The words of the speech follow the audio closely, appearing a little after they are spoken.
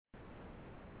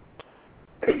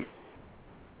Now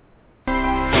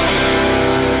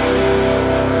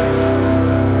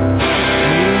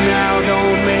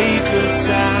don't make a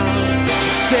sound.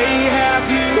 Say, have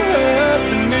you heard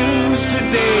the news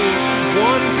today?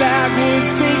 One flag was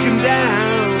taken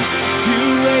down to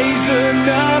raise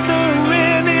another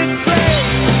in its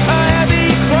place. A heavy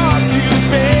cross to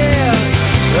bear,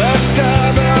 a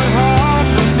stubborn heart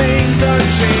remains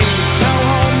unchanged. No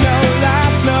home, no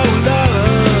life, no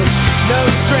love, no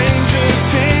strangers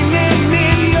singing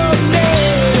in your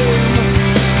name.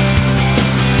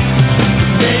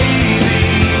 Maybe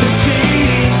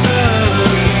Jesus,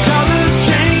 colors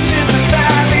change in the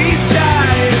valley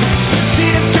side.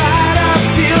 Tears dried up,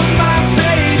 feel my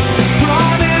face,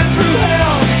 running through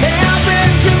hell, heaven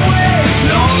can wait.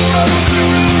 Long road to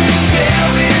ruin,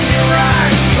 stare in your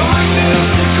eyes, under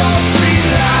the cold-free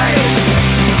light.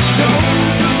 No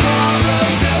tomorrow,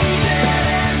 no dead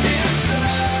end in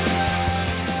sight.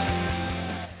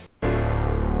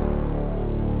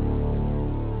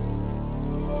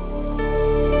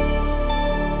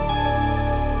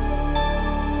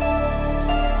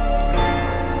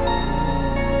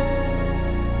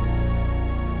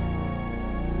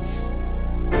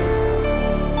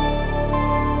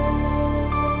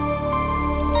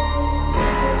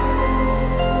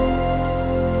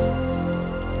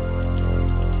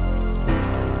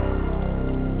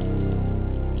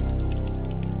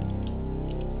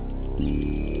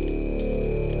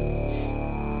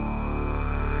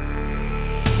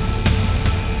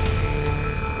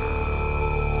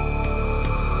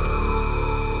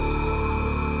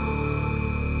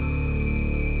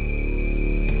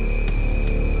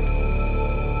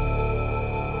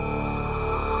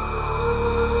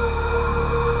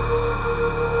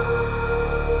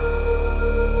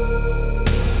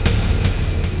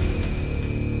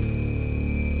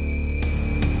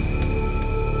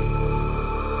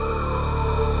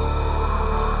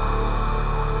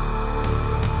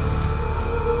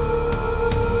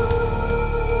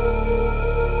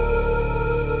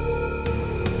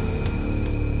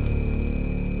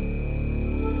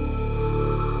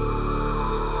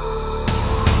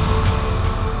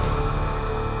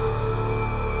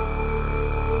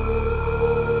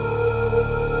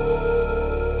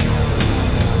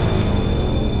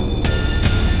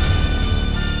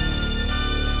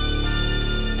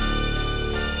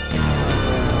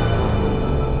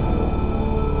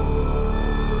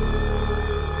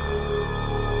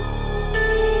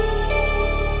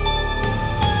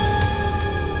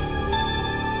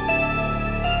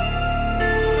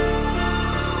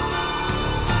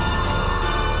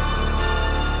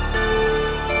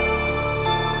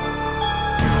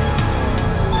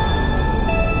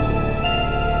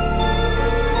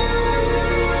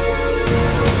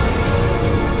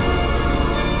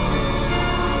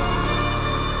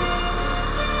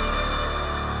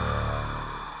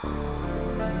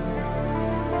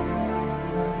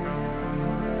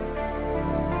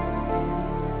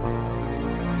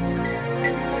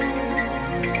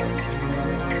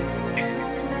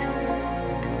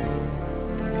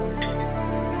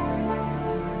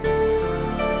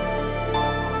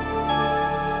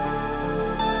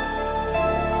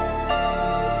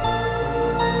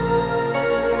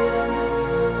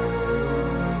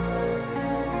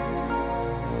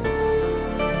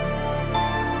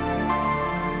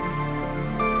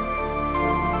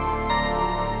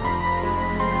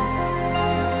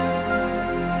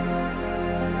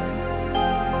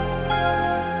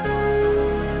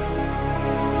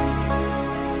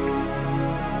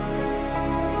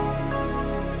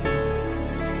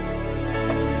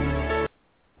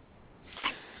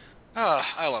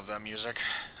 I love that music.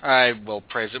 I will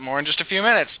praise it more in just a few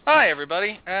minutes. Hi,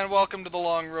 everybody, and welcome to The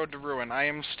Long Road to Ruin. I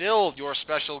am still your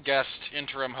special guest,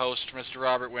 interim host, Mr.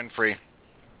 Robert Winfrey.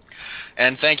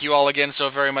 And thank you all again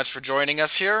so very much for joining us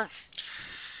here.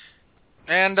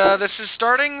 And this is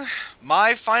starting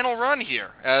my final run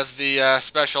here as the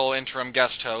special interim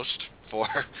guest host for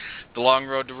The Long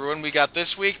Road to Ruin. We got this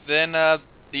week, then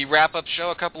the wrap-up show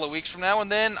a couple of weeks from now,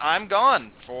 and then I'm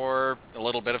gone for a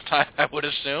little bit of time, I would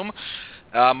assume.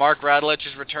 Mark Radulich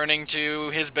is returning to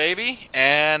his baby,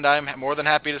 and I'm more than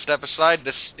happy to step aside.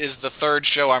 This is the third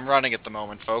show I'm running at the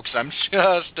moment, folks. I'm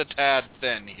just a tad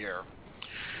thin here.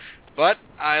 But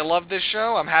I love this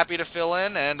show. I'm happy to fill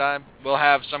in, and I will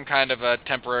have some kind of a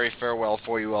temporary farewell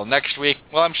for you all next week.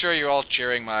 Well, I'm sure you're all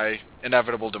cheering my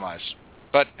inevitable demise.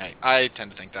 But, hey, I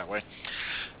tend to think that way.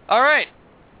 All right.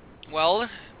 Well,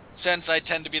 since I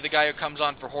tend to be the guy who comes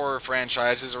on for horror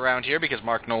franchises around here because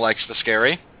Mark no likes the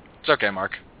scary. It's okay,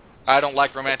 Mark. I don't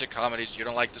like romantic comedies. You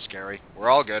don't like the scary. We're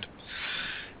all good.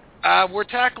 We're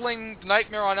tackling the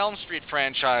Nightmare on Elm Street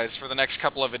franchise for the next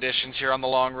couple of editions here on The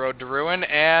Long Road to Ruin,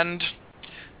 and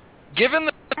given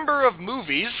the number of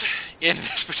movies in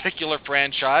this particular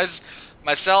franchise,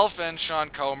 myself and Sean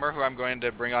Comer, who I'm going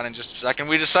to bring on in just a second,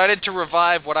 we decided to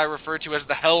revive what I refer to as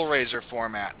the Hellraiser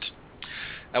format.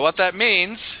 Now, what that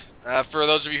means, for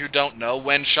those of you who don't know,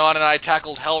 when Sean and I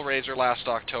tackled Hellraiser last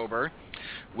October,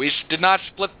 we did not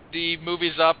split the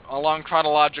movies up along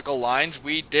chronological lines.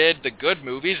 We did the good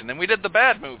movies, and then we did the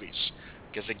bad movies.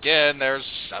 Because, again, there's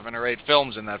 7 or 8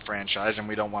 films in that franchise, and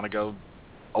we don't want to go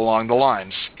along the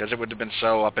lines, because it would have been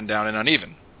so up and down and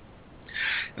uneven.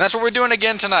 And that's what we're doing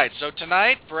again tonight. So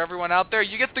tonight, for everyone out there,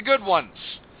 you get the good ones.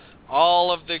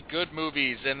 All of the good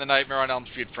movies in the Nightmare on Elm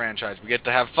Street franchise. We get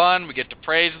to have fun, we get to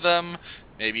praise them,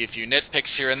 maybe a few nitpicks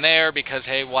here and there, because,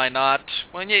 hey, why not?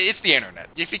 Well, yeah, it's the internet.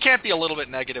 If you can't be a little bit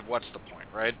negative, what's the point,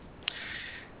 right?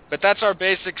 But that's our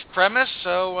basic premise,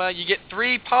 so you get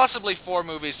 3, possibly 4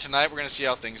 movies tonight. We're going to see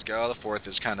how things go. The 4th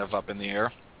is kind of up in the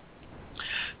air.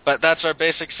 But that's our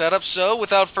basic setup, so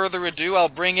without further ado, I'll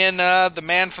bring in the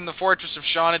man from the Fortress of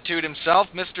Shaunitude himself,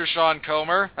 Mr. Sean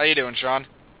Comer. How you doing, Sean?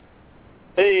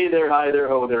 Hey there, hi there,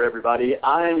 ho there, everybody.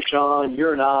 I'm Sean,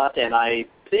 you're not, and I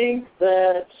think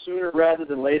that sooner rather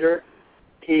than later,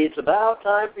 it's about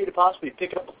time for you to possibly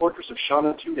pick up the Fortress of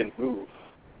Shaunitude and move.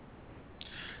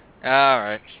 All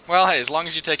right. Well, hey, as long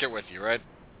as you take it with you, right?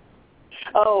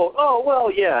 Oh, well,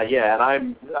 yeah,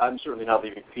 and I'm certainly not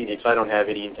leaving Phoenix. I don't have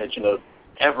any intention of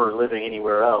ever living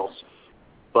anywhere else.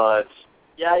 But,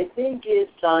 yeah, I think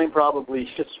it's time probably,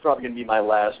 it's probably going to be my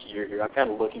last year here. I'm kind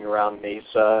of looking around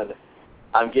Mesa, and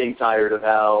I'm getting tired of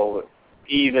how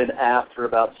even after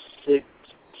about 6,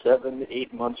 7,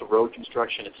 8 months of road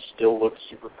construction, it still looks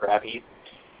super crappy.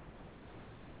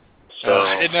 So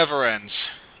it never ends.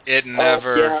 It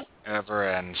never, ever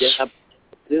ends. Yeah,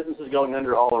 business is going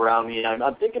under all around me.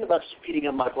 I'm thinking about speeding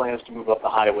up my plans to move up the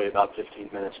highway about 15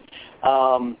 minutes.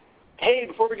 Hey,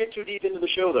 before we get too deep into the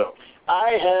show, though,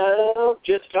 I have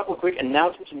just a couple of quick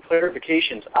announcements and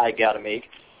clarifications I got to make.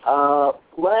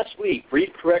 Last week, brief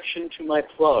correction to my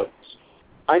plugs.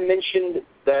 I mentioned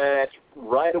that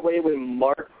right away when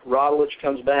Mark Rodulich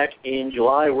comes back in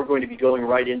July, we're going to be going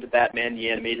right into Batman the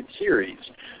Animated Series.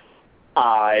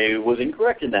 I was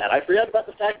incorrect in that. I forgot about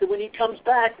the fact that when he comes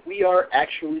back, we are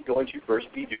actually going to first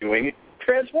be doing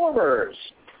Transformers.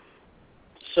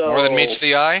 So, more than meets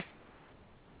the eye?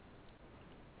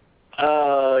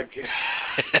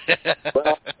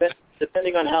 Well,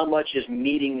 depending on how much is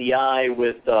meeting the eye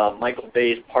with Michael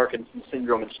Bay's Parkinson's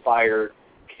syndrome-inspired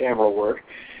camera work.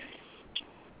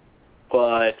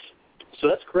 But, so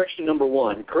that's correction number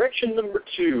 1. Correction number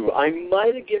 2, I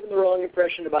might have given the wrong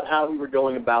impression about how we were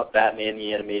going about Batman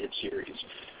the Animated Series.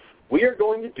 We are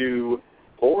going to do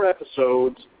 4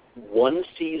 episodes, 1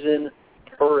 season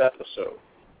per episode.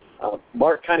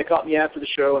 Mark kind of caught me after the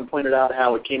show and pointed out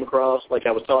how it came across like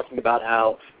I was talking about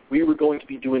how we were going to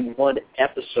be doing 1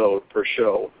 episode per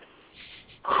show.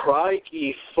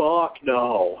 Crikey, fuck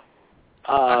no.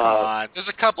 Come on. There's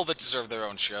a couple that deserve their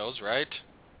own shows, right?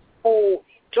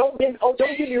 Don't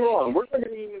get me wrong. We're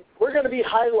going to be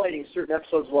highlighting certain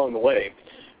episodes along the way,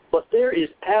 but there is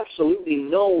absolutely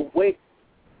no way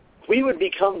we would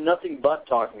become nothing but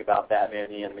talking about Batman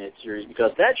the Animated Series,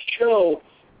 because that show,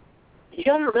 you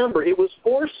got to remember, it was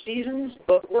 4 seasons,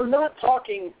 but we're not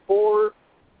talking 4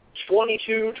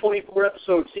 22, 24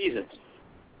 episode seasons.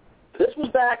 This was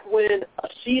back when a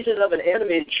season of an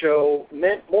animated show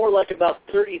meant more like about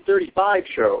 30, 35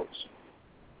 shows.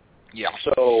 Yeah.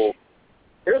 So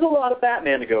there's a lot of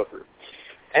Batman to go through.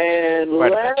 And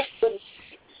last but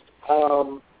not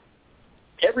least,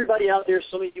 everybody out there,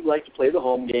 some of you like to play the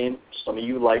home game. Some of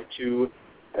you like to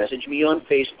message me on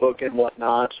Facebook and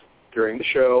whatnot during the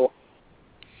show.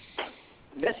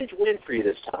 Message Winfrey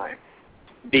this time.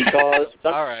 Because,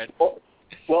 all right.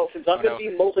 Well, since I'm going to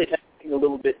be multitasking a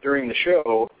little bit during the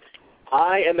show,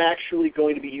 I am actually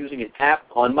going to be using an app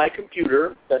on my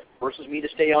computer that forces me to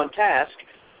stay on task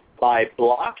by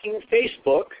blocking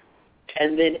Facebook,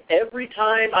 and then every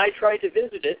time I try to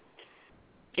visit it,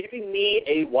 giving me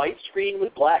a white screen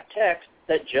with black text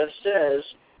that just says,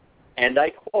 and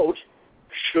I quote,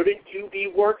 "Shouldn't you be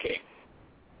working?"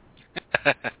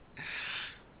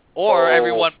 Or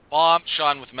everyone bomb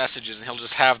Sean with messages, and he'll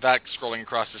just have that scrolling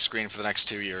across the screen for the next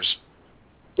 2 years.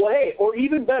 Well, hey, or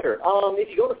even better, if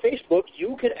you go to Facebook,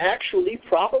 you can actually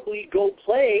probably go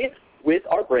play with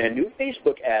our brand new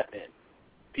Facebook admin.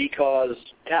 Because,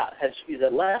 God, has to be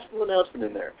that last little announcement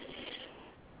in there.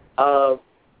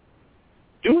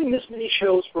 Doing this many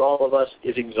shows for all of us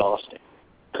is exhausting,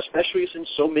 especially since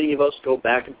so many of us go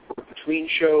back and forth between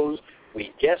shows.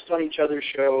 We guest on each other's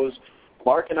shows.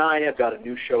 Mark and I have got a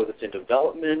new show that's in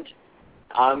development.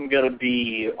 I'm going to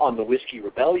be on the Whiskey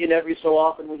Rebellion every so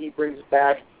often when he brings it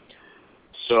back.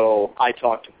 So I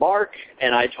talked to Mark,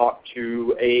 and I talked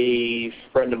to a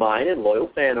friend of mine and loyal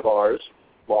fan of ours,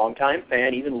 longtime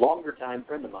fan, even longer-time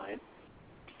friend of mine,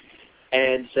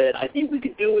 and said, I think we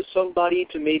could do with somebody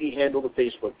to maybe handle the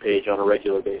Facebook page on a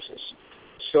regular basis.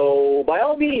 So by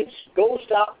all means, go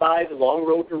stop by the Long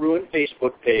Road to Ruin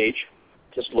Facebook page.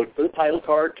 Just look for the title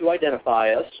card to identify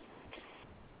us.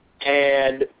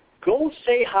 And go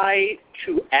say hi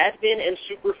to admin and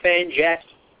superfan Jackie.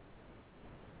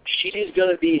 She's going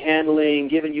to be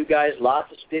giving you guys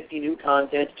lots of spiffy new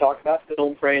content to talk about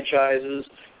film franchises,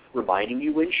 reminding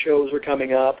you when shows are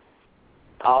coming up.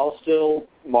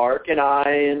 Mark and I,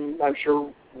 and I'm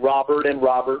sure Robert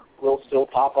will still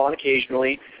pop on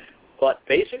occasionally. But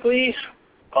basically,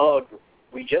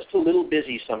 we're just a little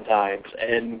busy sometimes,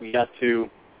 and we got to,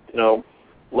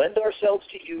 lend ourselves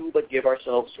to you, but give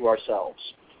ourselves to ourselves.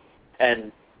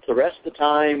 And the rest of the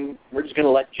time, we're just going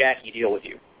to let Jackie deal with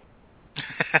you.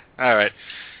 All right.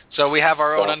 So we have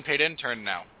our own unpaid intern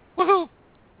now. Woohoo!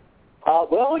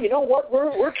 Well, you know what?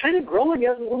 We're kind of growing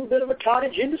as a little bit of a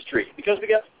cottage industry because we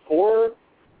got four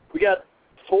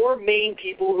main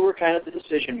people who are kind of the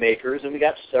decision makers, and we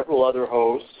got several other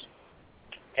hosts,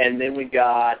 and then we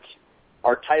got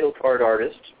our title card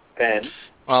artist, Ben.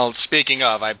 Well, speaking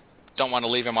of, I don't want to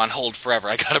leave him on hold forever.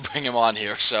 I got to bring him on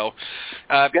here. So,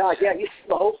 yeah, he's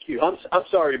the host. I'm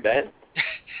sorry, Ben.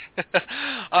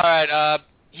 All right.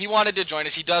 He wanted to join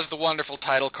us. He does the wonderful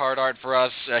title card art for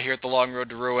us here at the Long Road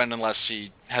to Ruin, unless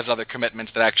he has other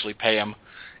commitments that actually pay him,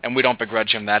 and we don't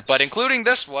begrudge him that. But including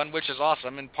this one, which is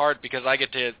awesome, in part because I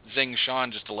get to zing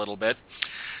Sean just a little bit.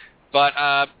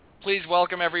 But please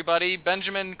welcome, everybody,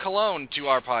 Benjamin Colon to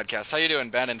our podcast. How you doing,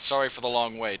 Ben? And sorry for the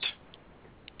long wait.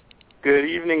 Good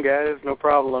evening, guys. No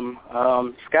problem.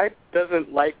 Skype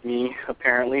doesn't like me,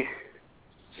 apparently.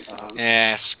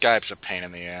 Skype's a pain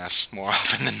in the ass more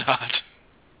often than not.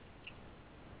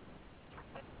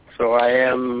 So I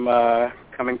am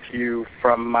coming to you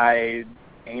from my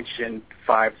ancient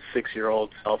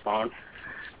 5-6-year-old cell phone.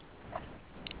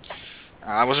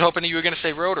 I was hoping you were going to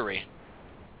say rotary.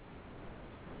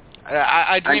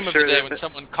 I dream of the day when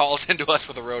someone calls into us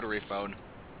with a rotary phone.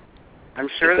 I'm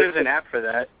sure there's an app for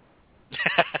that.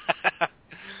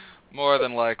 More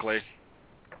than likely.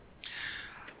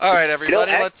 All right,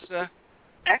 everybody, let's...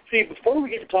 Actually, before we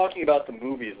get to talking about the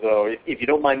movies, though, if you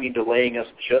don't mind me delaying us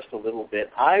just a little bit,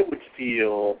 I would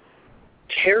feel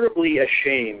terribly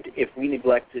ashamed if we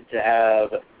neglected to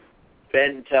have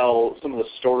Ben tell some of the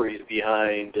stories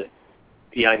behind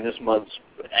this month's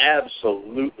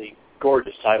absolutely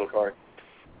gorgeous title card.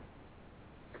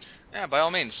 Yeah, by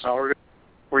all means.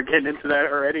 We're getting into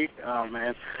that already? Oh,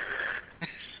 man.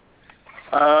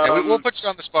 Yeah, we'll put you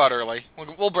on the spot early.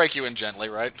 We'll break you in gently,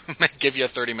 right? Give you a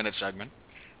 30-minute segment.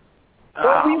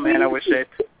 Oh, man, I wish I...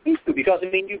 Because,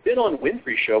 you've been on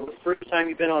Winfrey's show, but it's the first time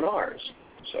you've been on ours.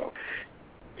 So.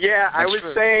 Yeah, I was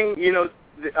saying,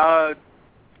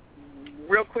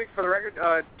 real quick for the record,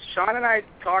 Sean and I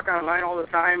talk online all the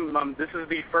time. This is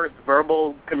the first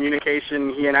verbal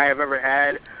communication he and I have ever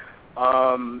had,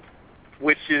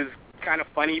 which is kind of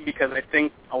funny because I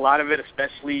think a lot of it,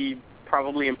 especially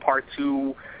probably in part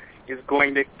 2, is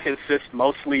going to consist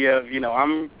mostly of,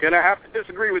 I'm going to have to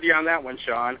disagree with you on that one,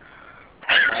 Sean.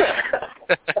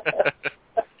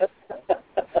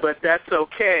 But that's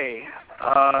okay.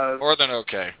 More than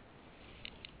okay.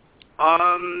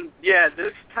 Yeah,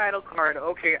 this title card,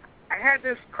 okay. I had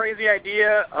this crazy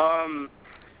idea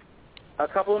a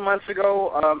couple of months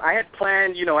ago. I had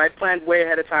planned way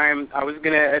ahead of time. I was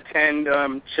going to attend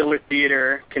Chiller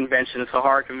Theater Convention. It's a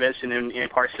horror convention in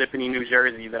Parsippany, New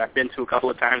Jersey that I've been to a couple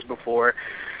of times before.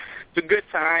 It's a good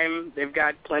time. They've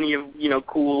got plenty of,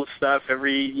 cool stuff.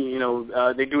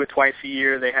 They do it twice a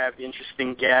year. They have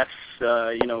interesting guests,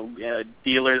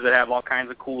 dealers that have all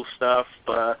kinds of cool stuff,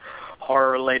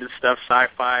 horror-related stuff,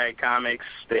 sci-fi, comics.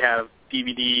 They have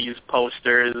DVDs,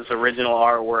 posters, original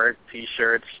artwork,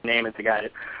 T-shirts, name it, they got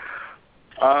it.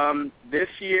 This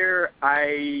year,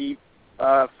 I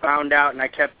found out, and I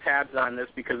kept tabs on this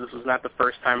because this was not the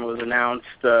first time it was announced,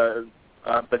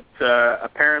 but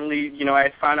apparently, I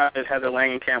had found out that Heather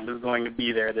Langenkamp was going to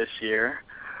be there this year,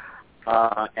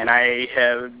 and I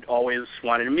have always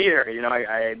wanted to meet her.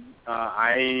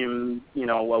 I am,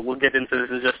 we'll get into this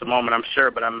in just a moment, I'm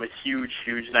sure, but I'm a huge,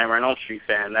 huge Nightmare on Elm Street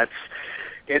fan.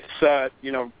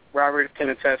 Robert can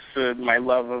attest to my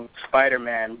love of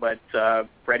Spider-Man, but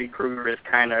Freddy Krueger is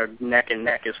kind of neck and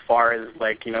neck as far as,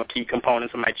 key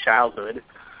components of my childhood.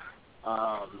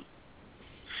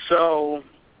 So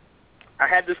I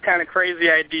had this kind of crazy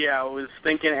idea. I was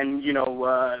thinking, and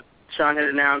Sean had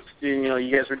announced,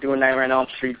 you guys were doing Nightmare on Elm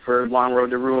Street for Long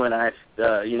Road to Ruin. And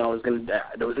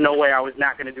there was no way I was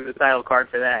not going to do the title card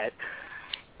for that.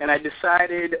 And I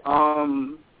decided,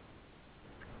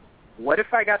 what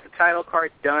if I got the title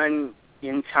card done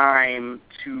in time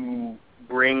to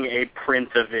bring a print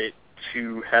of it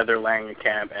to Heather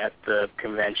Langenkamp at the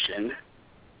convention?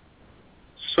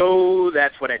 So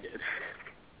that's what I did.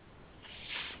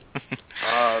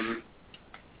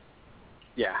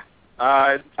 Yeah.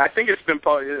 I think it's been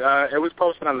it was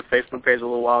posted on the Facebook page a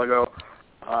little while ago.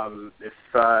 If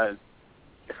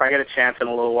I get a chance in a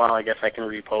little while, I guess I can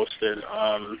repost it.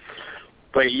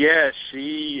 But yeah,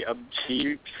 she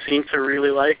seemed to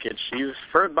really like it.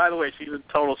 By the way, she's a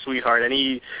total sweetheart.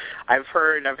 And I've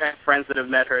had friends that have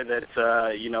met her that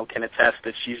can attest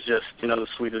that she's just the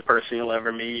sweetest person you'll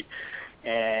ever meet.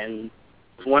 And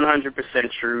it's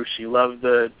 100% true. She loved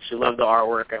the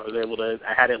artwork.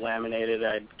 I had it laminated.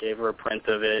 I gave her a print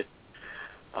of it.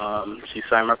 She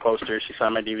signed my poster. She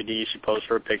signed my DVD. She posed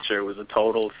for a picture. It was a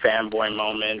total fanboy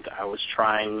moment. I was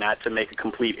trying not to make a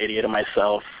complete idiot of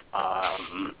myself.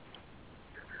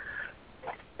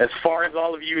 As far as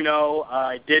all of you know,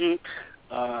 I didn't.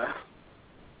 Yeah,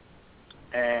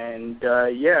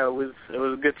 it was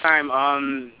a good time.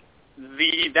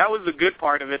 That was the good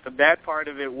part of it. The bad part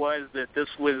of it was that this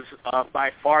was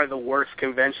by far the worst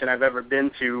convention I've ever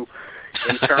been to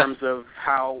in terms of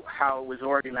how it was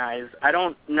organized. I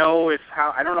don't know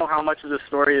how much of the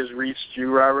story has reached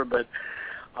you, Robert, but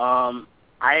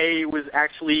I was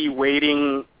actually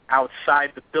waiting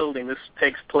outside the building. This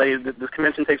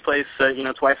convention takes place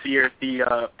twice a year at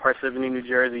the Parsippany, New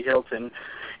Jersey Hilton.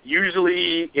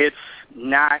 Usually it's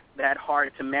not that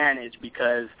hard to manage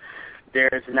because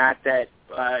there's not that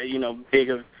big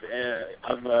of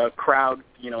a crowd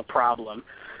problem.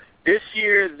 This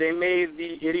year they made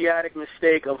the idiotic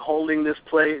mistake of holding this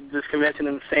convention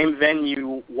in the same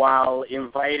venue while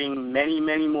inviting many,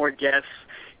 many more guests,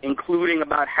 including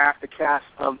about half the cast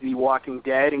of The Walking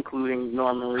Dead, including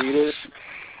Norman Reedus,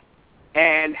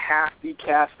 and half the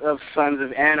cast of Sons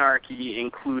of Anarchy,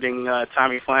 including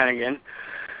Tommy Flanagan.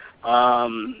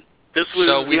 This was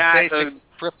so we basically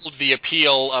crippled the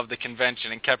appeal of the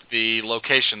convention and kept the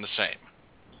location the same.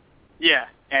 Yeah,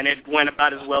 and it went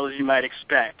about as well as you might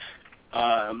expect.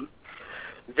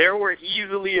 There were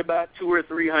easily about 200 or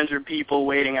 300 people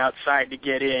waiting outside to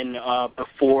get in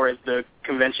before the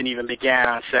convention even began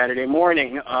on Saturday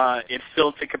morning. It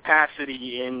filled to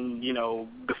capacity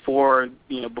before it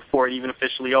even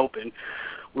officially opened.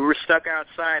 We were stuck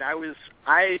outside.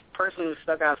 I personally was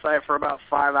stuck outside for about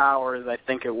 5 hours, I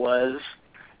think it was.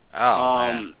 Oh,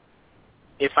 man.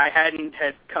 If I hadn't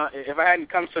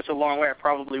come such a long way, I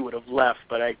probably would have left.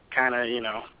 But I kind of,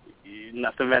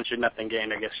 nothing ventured, nothing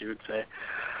gained, I guess you would say.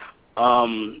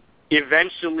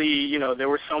 Eventually, there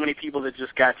were so many people that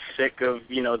just got sick of,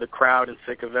 the crowd and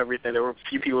sick of everything. There were a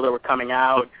few people that were coming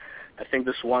out. I think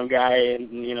this one guy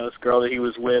and, this girl that he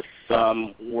was with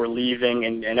were leaving,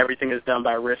 and everything is done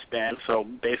by wristband. So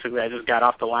basically I just got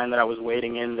off the line that I was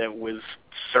waiting in that was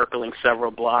circling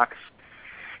several blocks.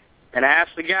 And I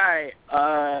asked the guy,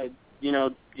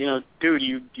 dude,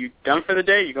 you done for the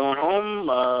day? You going home?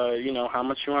 How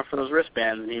much you want for those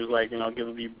wristbands? And he was like, I'll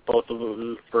give you both of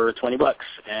them for $20.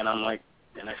 And I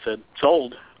said,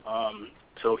 sold.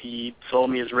 So he sold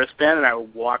me his wristband, and I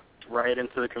walked right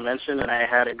into the convention, and I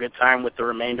had a good time with the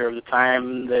remainder of the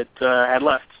time that I had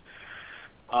left.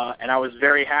 And I was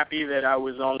very happy that I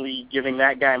was only giving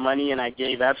that guy money, and I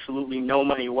gave absolutely no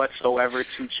money whatsoever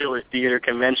to Chiller Theater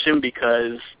Convention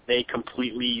because they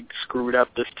completely screwed up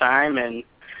this time, and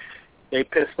they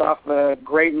pissed off a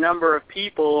great number of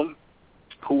people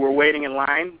who were waiting in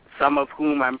line, some of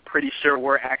whom I'm pretty sure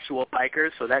were actual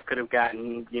bikers, so that could have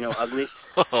gotten, ugly.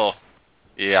 Oh,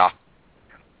 yeah.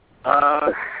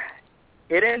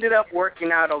 It ended up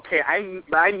working out okay.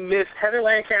 I miss Heather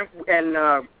Langenkamp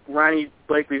and Ronnie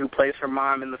Blakely, who plays her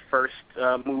mom in the first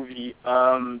movie.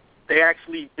 They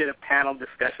actually did a panel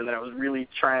discussion that I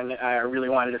really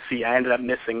wanted to see. I ended up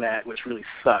missing that, which really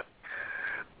sucked.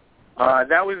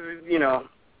 That was,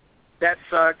 that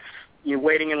sucked.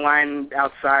 Waiting in line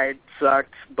outside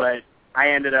sucked, but I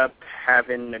ended up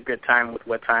having a good time with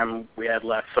what time we had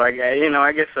left. So I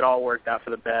guess it all worked out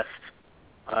for the best.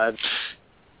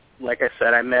 Like I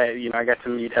said, I got to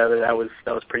meet Heather. That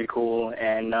was pretty cool,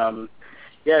 and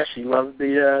she loved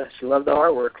the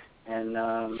artwork, and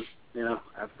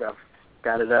I've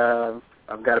got it.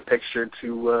 I've got a picture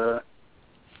to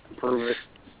prove it.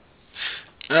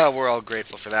 No, we're all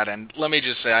grateful for that, and let me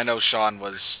just say, I know Sean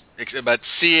was, but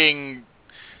seeing,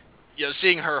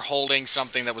 seeing her holding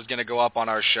something that was going to go up on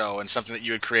our show and something that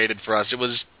you had created for us, it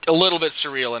was a little bit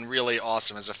surreal and really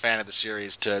awesome as a fan of the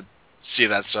series to see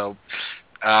that. So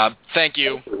thank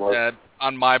you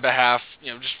on my behalf,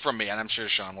 just from me, and I'm sure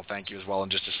Sean will thank you as well in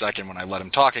just a second when I let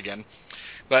him talk again.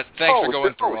 But thanks for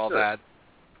going through all that.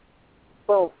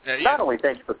 Well, not only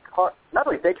thank you for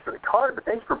the card, but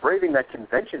thanks for braving that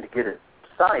convention to get it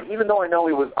signed. Even though I know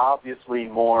it was obviously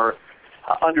more,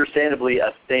 understandably,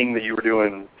 a thing that you were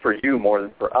doing for you more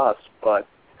than for us. But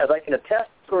as I can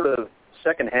attest, sort of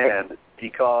secondhand,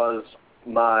 because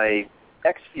my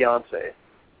ex-fiance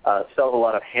sells a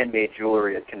lot of handmade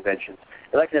jewelry at conventions,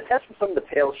 and I can attest from some of the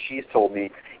tales she's told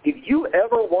me. If you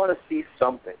ever want to see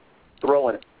something throw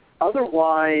an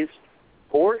otherwise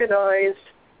organized,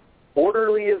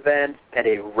 orderly event and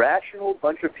a rational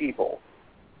bunch of people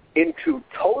into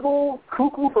total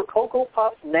cuckoo for Cocoa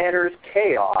Puffs nanners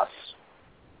chaos,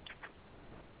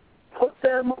 put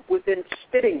them within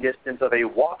spitting distance of a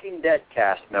Walking Dead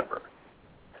cast member,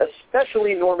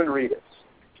 especially Norman Reedus.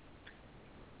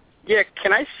 Yeah,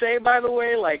 can I say, by the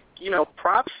way,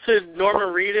 props to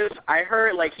Norman Reedus. I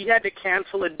heard, he had to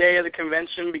cancel a day of the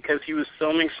convention because he was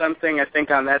filming something, I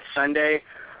think, on that Sunday.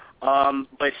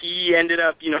 But he ended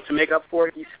up, to make up for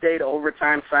it, he stayed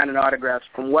overtime signing autographs.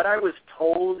 From what I was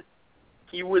told,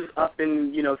 he was up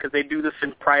in, because they do this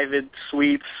in private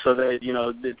suites so that,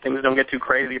 that things don't get too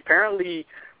crazy. Apparently,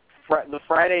 the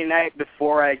Friday night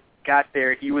before I got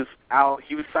there, he was out.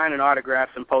 He was signing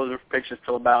autographs and posing for pictures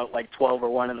till about 12 or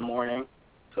 1 in the morning.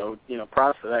 So,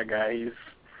 props to that guy.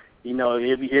 He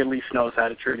at least knows how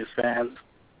to treat his fans.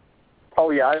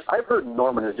 Oh, yeah, I've heard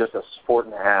Norman is just a sport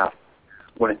and a half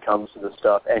when it comes to this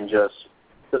stuff, and just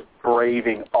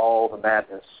braving all the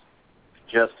madness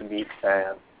just to meet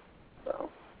fans. So.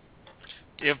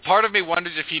 Yeah, part of me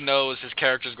wonders if he knows his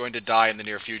character's going to die in the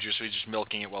near future, so he's just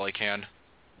milking it while he can.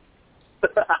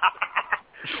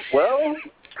 Well,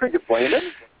 could you blame him?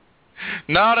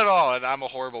 Not at all, and I'm a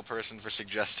horrible person for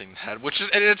suggesting that.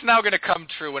 And it's now going to come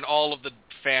true, and all of the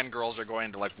fangirls are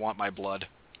going to want my blood.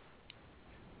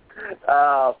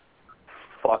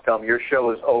 Fuck them. Your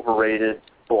show is overrated,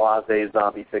 blasé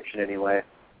zombie fiction anyway.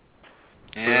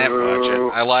 Yeah,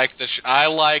 watch it. I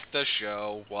like the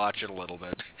show. Watch it a little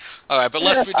bit. All right, but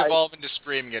lest we devolve into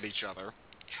screaming at each other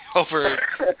over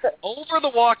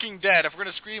The Walking Dead. If we're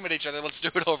going to scream at each other, let's do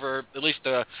it over at least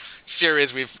the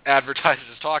series we've advertised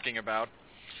as talking about.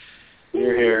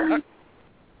 You're here.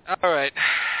 All right.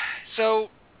 So,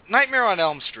 Nightmare on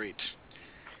Elm Street.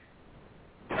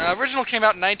 Original came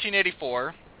out in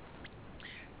 1984.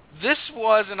 This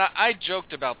was, and I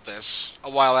joked about this a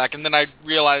while back, and then I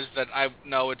realized that I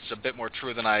know it's a bit more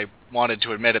true than I wanted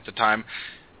to admit at the time.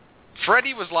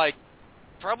 Freddy was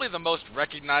probably the most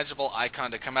recognizable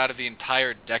icon to come out of the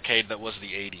entire decade that was the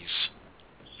 80s.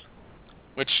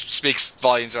 Which speaks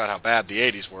volumes about how bad the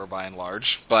 80s were by and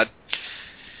large. But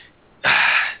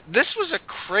this was a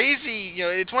crazy,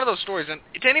 it's one of those stories, and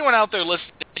to anyone out there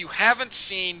listening, if you haven't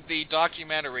seen the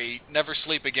documentary Never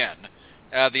Sleep Again,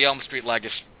 The Elm Street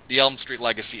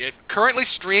Legacy, it currently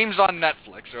streams on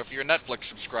Netflix, so if you're a Netflix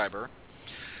subscriber,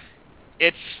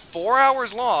 it's 4 hours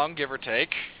long, give or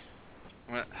take.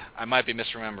 I might be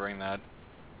misremembering that.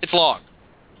 It's long.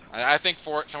 I think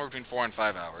somewhere between 4 and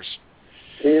 5 hours.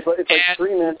 It's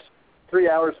 3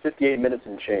 hours, 58 minutes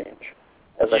and change,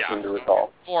 as I seem to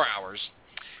recall. 4 hours.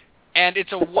 And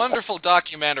it's a wonderful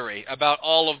documentary about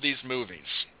all of these movies.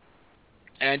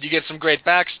 And you get some great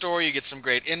backstory, you get some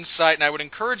great insight, and I would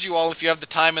encourage you all, if you have the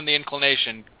time and the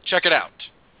inclination, check it out.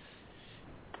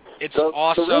 It's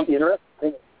awesome.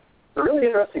 The really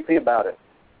interesting thing about it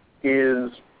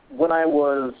is when I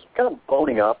was kind of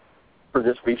boning up for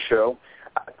this week's show,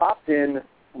 I popped in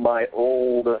my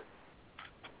old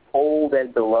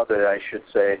and beloved, I should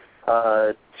say,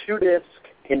 2-disc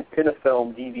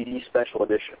Infinifilm DVD special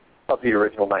edition of the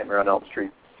original Nightmare on Elm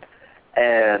Street.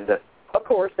 And, of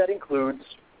course, that includes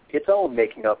its own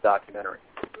making-of documentary.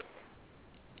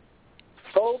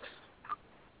 Folks,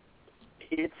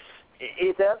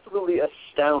 it's absolutely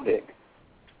astounding,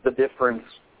 the difference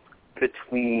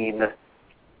between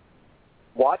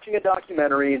watching a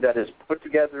documentary that is put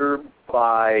together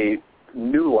by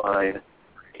New Line,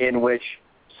 in which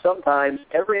sometimes,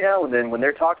 every now and then, when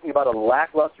they're talking about a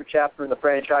lackluster chapter in the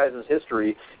franchise's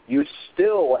history, you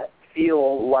still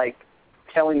feel like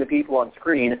telling the people on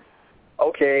screen,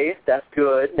 okay, that's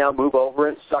good, now move over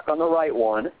and suck on the right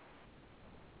one.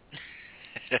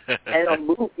 And a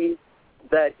movie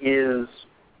that is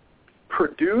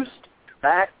produced,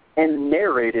 backed, and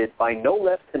narrated by no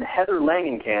less than Heather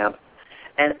Langenkamp,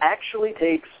 and actually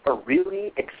takes a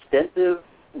really extensive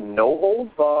no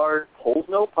holds barred, pulls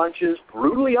no punches,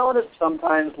 brutally honest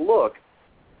sometimes look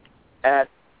at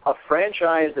a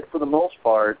franchise that, for the most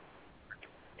part,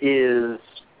 is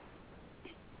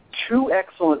two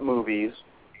excellent movies,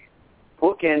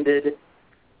 bookended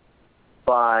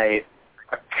by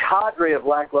a cadre of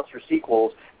lackluster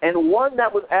sequels, and one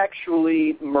that was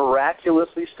actually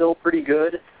miraculously still pretty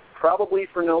good, probably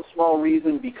for no small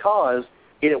reason because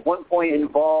it at one point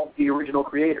involved the original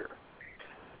creator.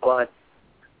 But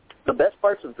the best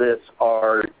parts of this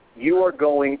are you are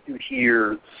going to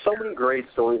hear so many great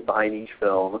stories behind each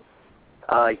film.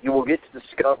 You will get to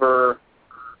discover...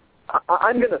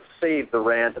 I'm going to save the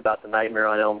rant about the Nightmare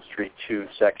on Elm Street 2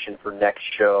 section for next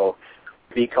show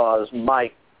because,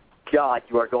 my God,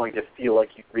 you are going to feel like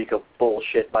you reek of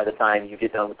bullshit by the time you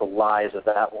get done with the lies of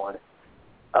that one.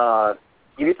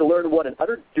 You get to learn what an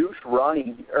utter douche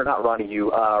Rennie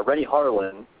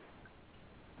Harlan...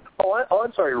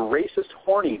 I'm sorry, racist,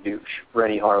 horny douche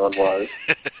Rennie Harlan was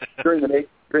during the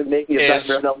making of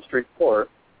Nightmare on Elm Street 4.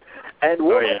 And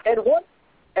what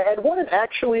an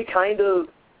actually kind of...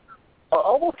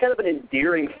 almost kind of an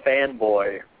endearing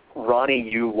fanboy Ronnie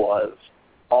Yu was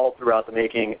all throughout the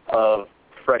making of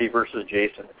Freddy vs.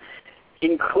 Jason,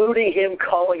 including him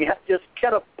just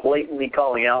kind of blatantly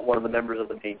calling out one of the members of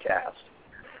the main cast.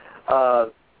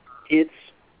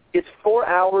 It's 4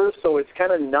 hours, so it's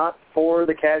kind of not for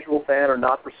the casual fan or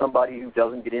not for somebody who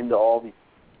doesn't get into all the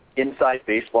inside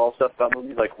baseball stuff about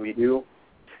movies like we do.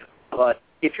 But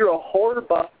if you're a horror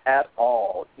buff at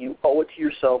all, you owe it to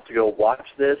yourself to go watch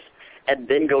this and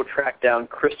then go track down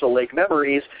Crystal Lake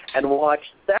Memories and watch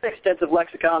that extensive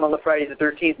lexicon on the Friday the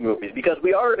 13th movies, because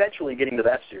we are eventually getting to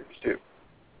that series, too.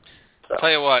 So.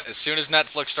 Tell you what, as soon as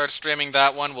Netflix starts streaming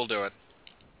that one, we'll do it.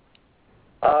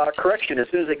 Correction, as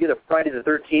soon as they get a Friday the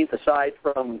 13th aside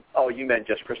from... Oh, you meant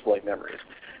just Crystal Lake Memories.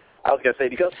 I was going to say,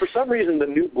 because for some reason the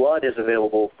New Blood is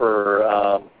available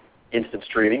for instant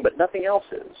streaming, but nothing else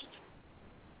is.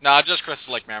 Nah, just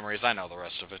Crystal Lake Memories. I know the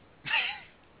rest of it.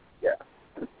 Yeah.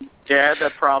 Yeah, I had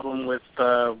that problem with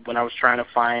when I was trying to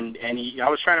find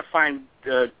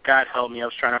God help me, I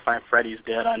was trying to find Freddy's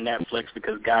Dead on Netflix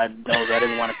because God knows I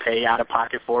didn't want to pay out of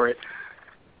pocket for it.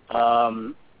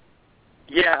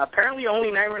 Yeah, apparently only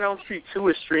Nightmare on Elm Street 2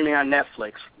 is streaming on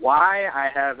Netflix. Why? I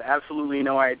have absolutely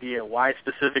no idea. Why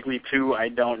specifically 2, I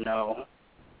don't know.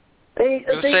 For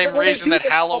the same reason that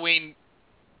Halloween...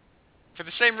 For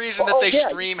the same reason that they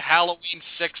stream Halloween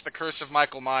 6, The Curse of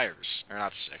Michael Myers. Or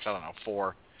not 6, I don't know,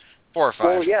 4. 4 or 5.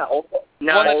 Well, yeah. One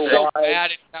that's so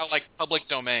bad it's now like public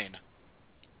domain.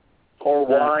 Or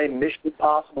why Mission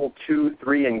Impossible 2,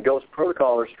 3, and Ghost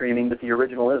Protocol are streaming, but the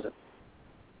original isn't.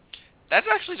 That's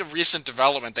actually the recent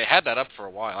development. They had that up for a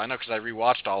while. I know because I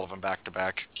rewatched all of them back to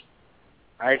back.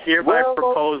 I hereby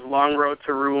propose Long Road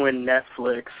to Ruin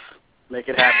Netflix. Make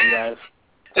it happen, guys.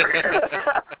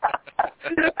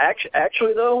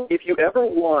 Actually, though, if you ever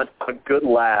want a good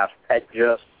laugh at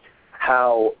just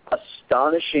how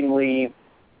astonishingly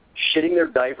shitting their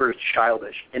diapers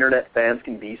childish Internet fans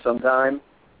can be sometimes,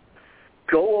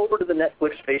 go over to the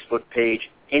Netflix Facebook page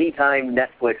anytime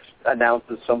Netflix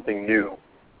announces something new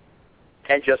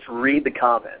and just read the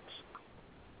comments.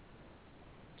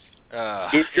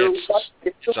 If you're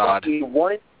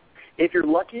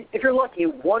lucky,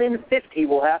 1 in 50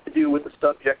 will have to do with the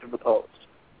subject of the post.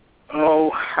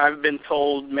 Oh, I've been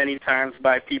told many times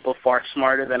by people far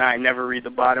smarter than I never read the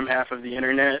bottom half of the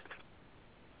Internet.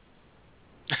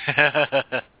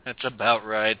 That's about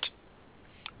right.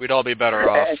 We'd all be better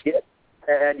off.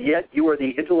 And yet you are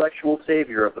the intellectual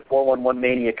savior of the 411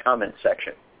 Mania comment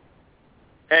section.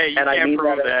 Hey, you can't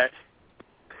prove that.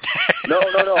 No.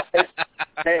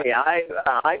 Hey,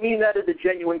 I mean that as a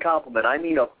genuine compliment. I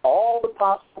mean, of all the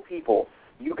possible people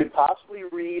you could possibly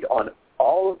read on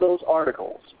all of those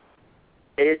articles,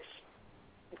 it's,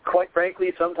 quite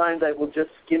frankly, sometimes I will just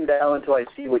skim down until I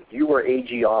see what you or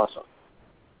A.G. Awesome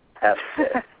have to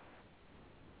say.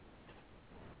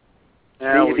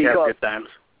 Yeah, we have good times.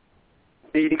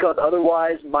 Because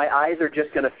otherwise, my eyes are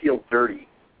just going to feel dirty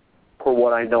for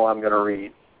what I know I'm going to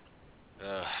read.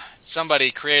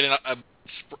 Somebody create a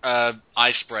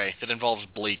eye spray that involves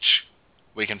bleach.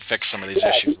 We can fix some of these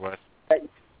issues with.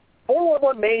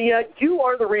 411 Mania, you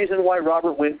are the reason why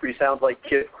Robert Winfrey sounds like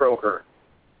Kid Croker.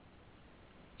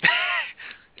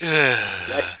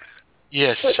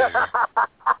 Yes, sir.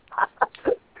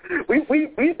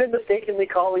 We've been mistakenly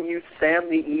calling you Sam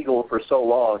the Eagle for so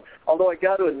long. Although I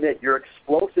got to admit, your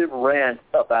explosive rant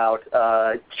about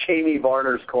Jamie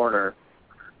Varner's Corner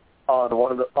on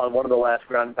one of the last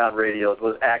Ground and Pound radios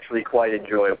was actually quite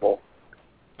enjoyable.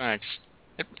 Thanks.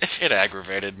 It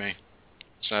aggravated me.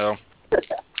 So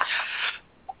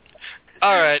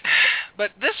All right.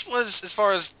 But this was, as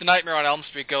far as The Nightmare on Elm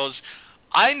Street goes,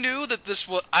 I knew that this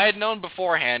was, I had known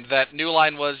beforehand that New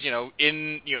Line was,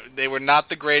 they were not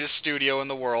the greatest studio in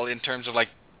the world in terms of, like,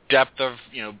 depth of,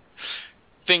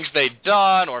 things they'd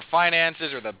done or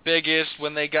finances or the biggest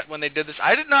when they did this.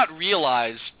 I did not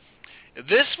realize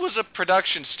this was a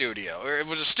production studio, or it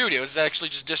was a studio. It was actually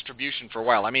just distribution for a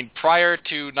while. I mean, prior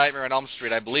to Nightmare on Elm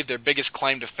Street, I believe their biggest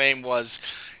claim to fame was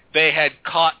they had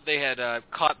caught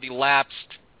the lapsed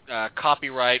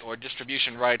copyright or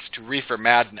distribution rights to Reefer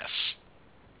Madness,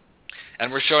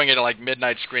 and were showing it at like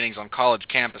midnight screenings on college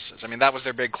campuses. I mean, that was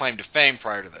their big claim to fame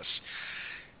prior to this.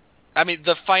 I mean,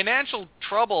 the financial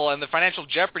trouble and the financial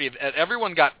jeopardy that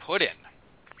everyone got put in.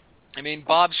 I mean,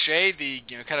 Bob Shea, the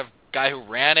kind of guy who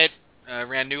ran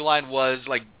New Line,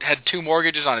 had 2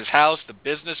 mortgages on his house. The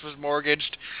business was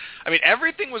mortgaged. I mean,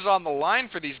 everything was on the line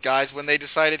for these guys when they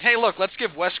decided, hey, look, let's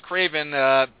give Wes Craven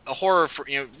a horror.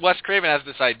 Wes Craven has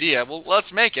this idea. Well,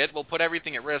 let's make it. We'll put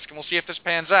everything at risk, and we'll see if this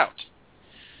pans out.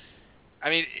 I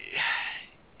mean,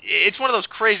 it's one of those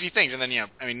crazy things. And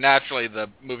then, naturally the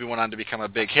movie went on to become a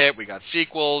big hit. We got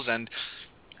sequels, and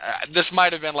this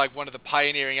might have been like one of the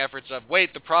pioneering efforts of,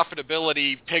 wait, the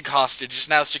profitability pig hostage is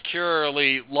now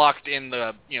securely locked in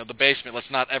the basement.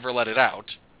 Let's not ever let it out.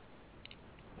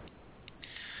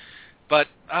 But,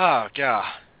 oh, God.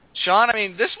 Sean, I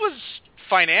mean, this was,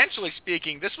 financially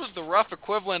speaking, this was the rough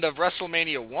equivalent of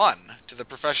WrestleMania 1 to the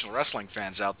professional wrestling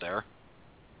fans out there.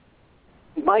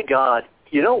 My God.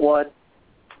 You know what?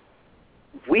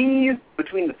 We,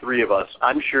 between the three of us,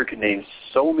 I'm sure could name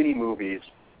so many movies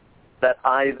that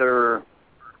either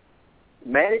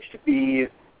managed to be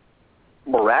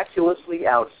miraculously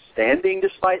outstanding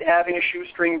despite having a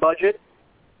shoestring budget,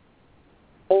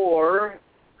 or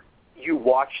you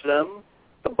watch them,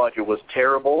 the budget was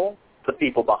terrible, the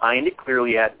people behind it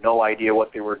clearly had no idea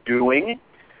what they were doing,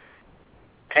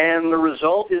 and the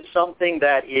result is something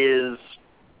that is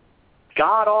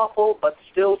god-awful but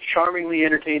still charmingly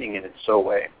entertaining in its own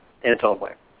way.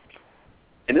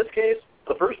 In this case,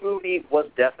 the first movie was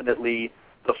definitely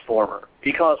the former,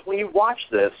 because when you watch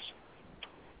this,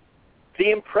 the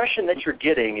impression that you're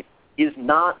getting is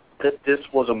not that this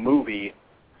was a movie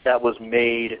that was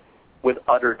made with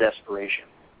utter desperation.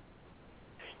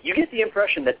 You get the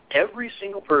impression that every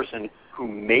single person who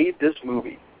made this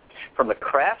movie, from the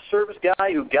craft service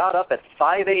guy who got up at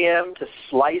 5 a.m. to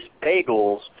slice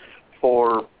bagels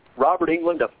for Robert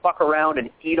Englund to fuck around and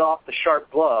eat off the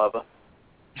sharp glove,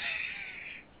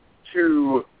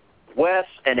 to Wes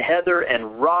and Heather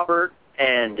and Robert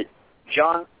and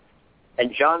John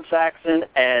Saxon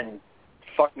and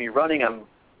fuck me running, I'm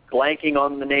blanking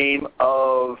on the name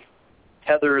of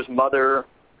Heather's mother,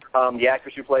 the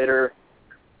actress who played her.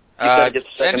 Ben just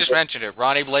mentioned it.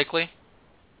 Ronnie Blakely?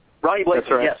 Ronnie Blakely,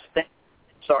 That's right. Yes.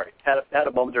 Sorry, had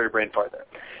a momentary brain fart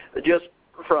there. Just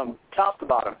from top to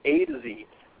bottom, A to Z,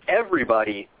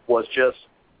 everybody was just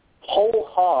whole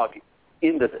hog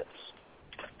into this.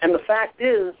 And the fact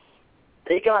is,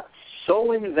 they got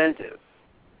so inventive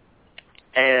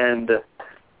and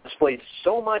displayed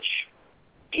so much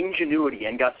ingenuity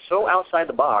and got so outside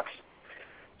the box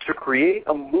to create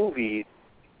a movie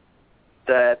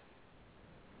that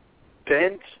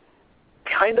bent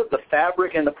kind of the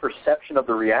fabric and the perception of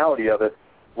the reality of it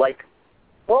like,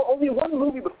 well, only one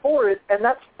movie before it, and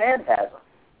that's Phantasm.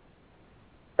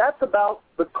 That's about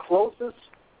the closest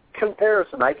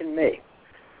comparison I can make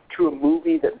to a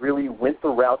movie that really went the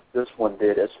route this one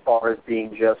did as far as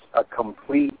being just a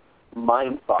complete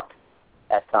mindfuck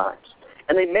at times.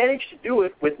 And they managed to do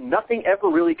it with nothing ever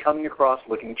really coming across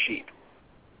looking cheap.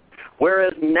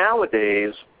 Whereas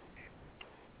nowadays,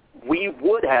 we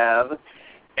would have,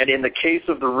 and in the case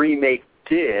of the remake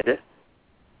did,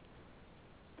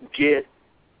 get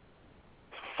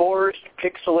forced,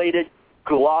 pixelated,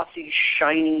 glossy,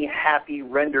 shiny, happy,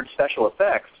 rendered special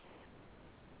effects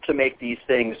to make these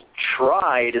things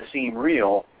try to seem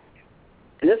real.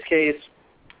 In this case,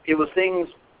 it was things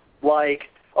like,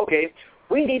 okay,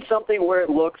 we need something where it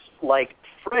looks like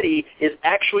Freddy is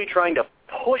actually trying to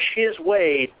push his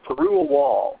way through a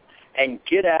wall and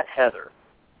get at Heather.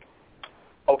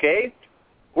 Okay,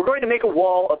 we're going to make a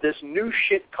wall of this new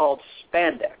shit called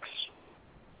spandex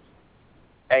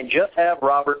and just have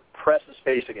Robert press his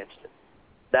face against it.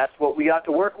 That's what we got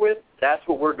to work with. That's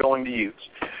what we're going to use.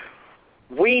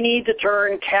 We need to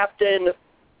turn Captain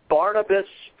Barnabas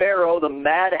Sparrow, the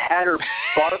Mad Hatter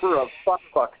Barber of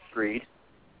Fuck Street,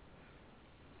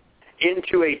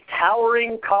 into a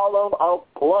towering column of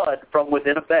blood from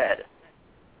within a bed.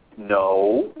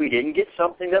 No, we didn't get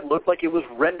something that looked like it was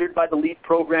rendered by the lead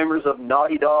programmers of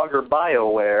Naughty Dog or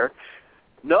BioWare.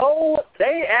 No,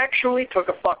 they actually took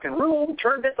a fucking room,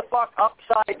 turned it the fuck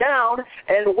upside down,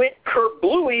 and went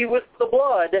kerblooey with the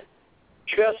blood,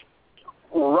 just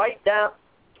right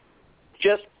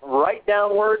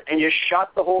downward, and you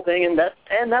shot the whole thing, and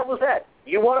that was that.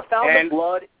 You want a fountain of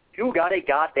blood? You got a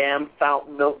goddamn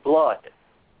fountain of blood.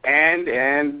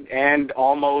 And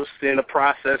almost in the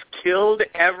process killed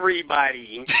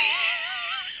everybody.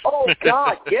 Oh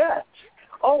God, yes.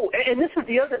 Oh, and this is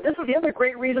the other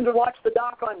great reason to watch the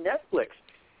doc on Netflix.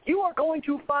 You are going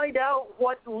to find out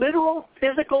what literal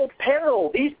physical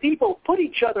peril these people put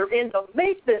each other in to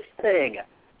make this thing.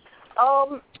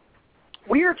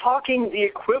 We're talking the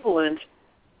equivalent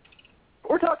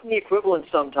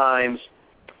sometimes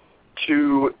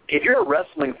to, if you're a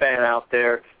wrestling fan out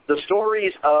there, the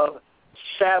stories of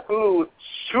Sabu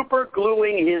super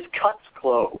gluing his cuts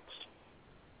closed.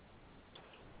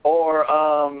 Or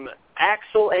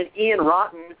Axel and Ian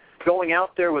Rotten going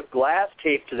out there with glass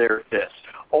taped to their fists.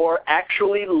 Or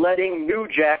actually letting New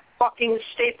Jack fucking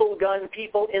staple gun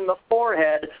people in the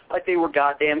forehead like they were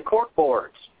goddamn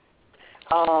corkboards.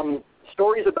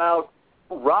 Stories about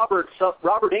Robert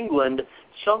Englund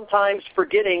sometimes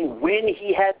forgetting when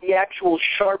he had the actual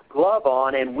sharp glove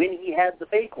on and when he had the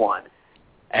fake one.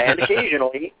 And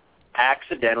occasionally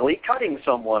accidentally cutting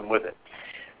someone with it.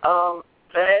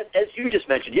 As you just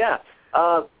mentioned,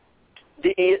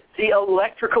 the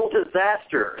electrical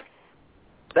disaster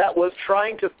that was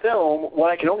trying to film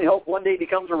what I can only hope one day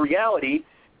becomes a reality,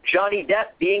 Johnny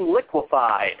Depp being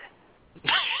liquefied.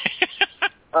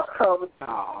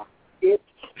 It's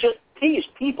just these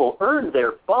people earned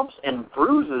their bumps and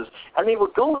bruises, and they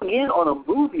were going in on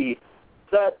a movie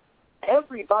that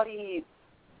everybody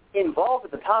involved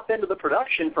at the top end of the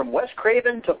production, from Wes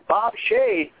Craven to Bob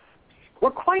Shaye,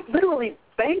 were quite literally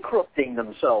bankrupting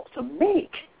themselves to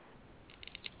make.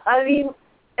 I mean,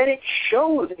 and it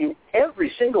shows in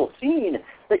every single scene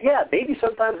that, maybe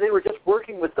sometimes they were just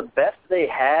working with the best they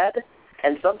had,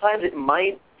 and sometimes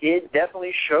it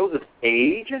definitely shows its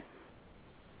age.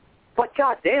 But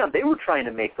goddamn, they were trying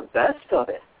to make the best of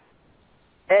it.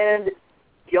 And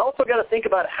you also got to think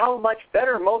about how much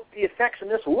better most of the effects in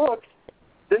this looked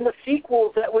than the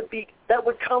sequels that would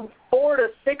come 4 to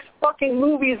 6 fucking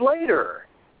movies later.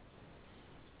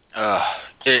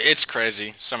 It's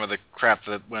crazy, some of the crap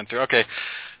that went through. Okay,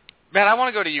 man, I want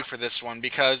to go to you for this one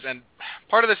and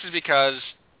part of this is because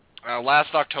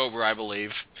last October, I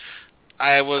believe,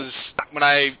 on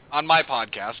my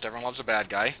podcast, Everyone Loves a Bad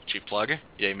Guy, cheap plug,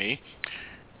 yay me,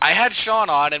 I had Sean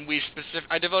on, and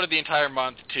I devoted the entire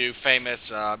month to famous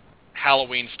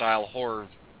Halloween-style horror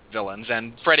villains,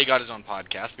 and Freddy got his own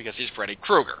podcast because he's Freddy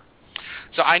Krueger.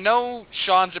 So I know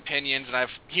Sean's opinions, and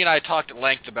he and I talked at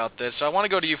length about this, so I want to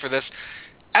go to you for this.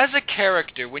 As a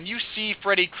character, when you see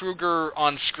Freddy Krueger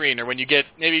on screen, or when you get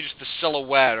maybe just the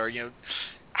silhouette, or,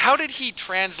 how did he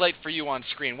translate for you on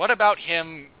screen? What about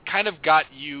him kind of got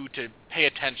you to pay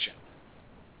attention?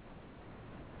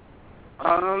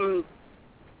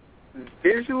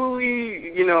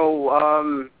 Visually,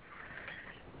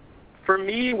 for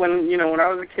me, when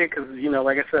I was a kid, because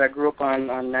like I said, I grew up on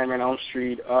Nightmare on Elm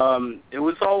Street. It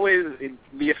was always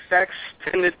the effects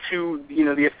tended to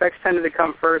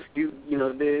come first.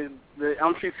 The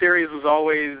Elm Street series was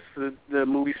always the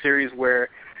movie series where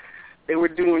they were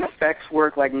doing effects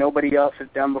work like nobody else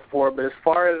had done before. But as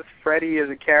far as Freddy as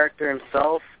a character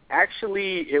himself,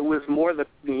 actually, it was more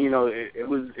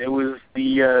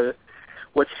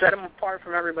what set him apart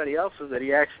from everybody else was that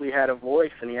he actually had a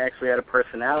voice and he actually had a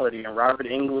personality. And Robert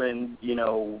Englund,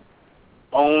 to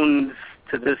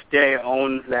this day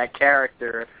owns that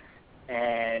character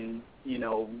and,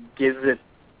 gives it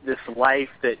this life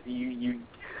that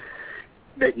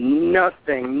that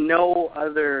no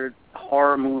other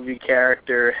horror movie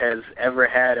character has ever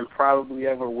had and probably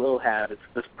ever will have. It's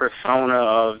this persona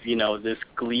of, this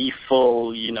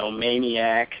gleeful,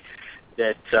 maniac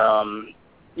that,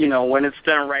 when it's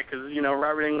done right, because,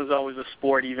 Robert Englund's always a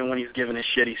sport even when he's given a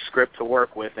shitty script to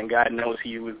work with, and God knows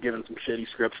he was given some shitty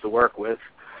scripts to work with.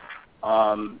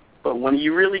 But when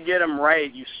you really get him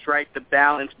right, you strike the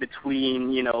balance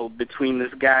between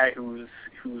this guy who's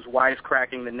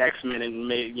wisecracking the next minute and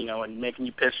making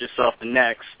you piss yourself the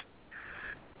next.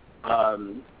 I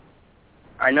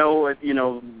know,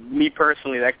 me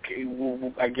personally, I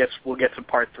guess we'll get to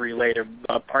part 3 later.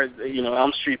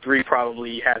 Elm Street 3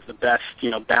 probably has the best,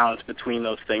 balance between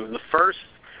those things.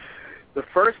 The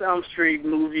first Elm Street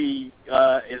movie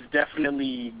is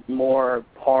definitely more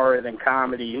horror than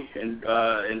comedy, and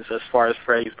as far as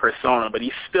Freddy's persona, but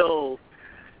he's still,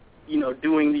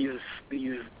 doing these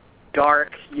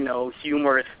dark,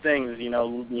 humorous things,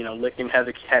 licking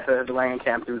Heather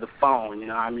Langenkamp through the phone,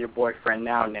 I'm your boyfriend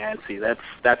now, Nancy,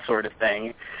 that sort of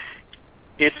thing.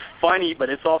 It's funny, but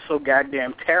it's also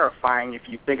goddamn terrifying if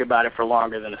you think about it for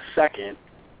longer than a second.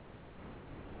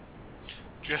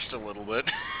 Just a little bit.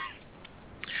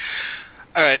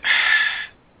 All right.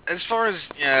 As far as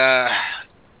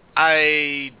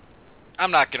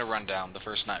I'm not going to run down the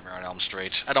first Nightmare on Elm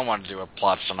Street. I don't want to do a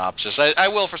plot synopsis. I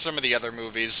will for some of the other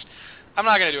movies. I'm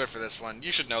not going to do it for this one.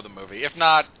 You should know the movie. If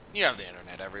not, you have the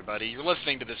internet, everybody. You're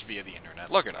listening to this via the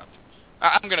internet. Look it up.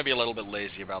 I'm going to be a little bit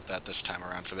lazy about that this time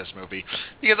around for this movie,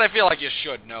 because I feel like you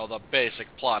should know the basic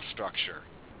plot structure.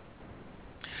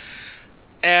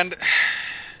 And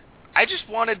I just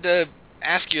wanted to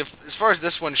ask you, as far as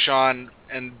this one, Sean,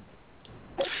 and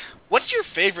what's your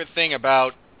favorite thing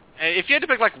about, if you had to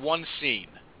pick like one scene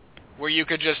where you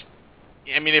could just,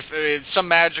 if it's some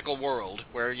magical world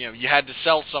where, you had to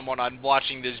sell someone on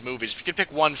watching these movies, if you could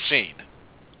pick one scene,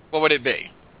 what would it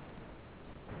be?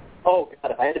 Oh, God,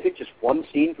 if I had to pick just one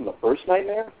scene from the first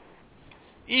Nightmare?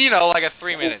 Like a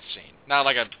 3-minute scene, not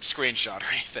like a screenshot or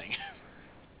anything.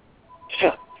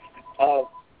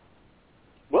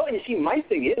 Well, you see, my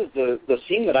thing is the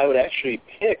scene that I would actually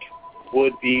pick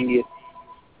would be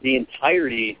the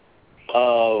entirety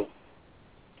of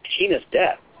Tina's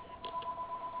death.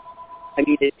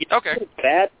 It feels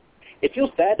bad. It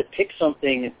feels bad to pick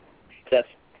something that's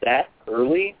that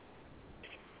early,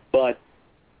 but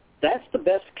that's the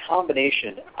best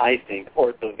combination, I think, or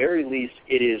at the very least,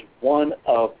 it is one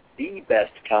of the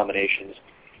best combinations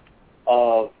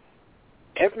of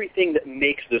everything that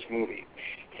makes this movie,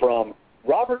 from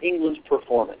Robert Englund's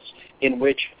performance, in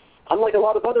which, unlike a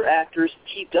lot of other actors,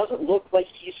 he doesn't look like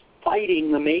he's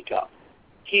fighting the makeup.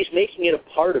 He's making it a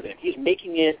part of him. He's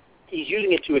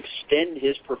using it to extend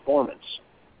his performance.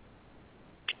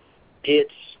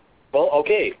 It's,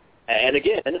 okay, and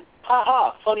again,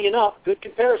 funny enough, good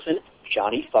comparison,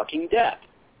 Johnny fucking Depp.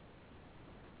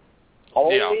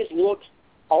 Always looks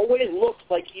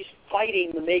like he's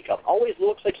fighting the makeup. Always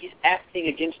looks like he's acting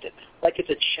against it, like it's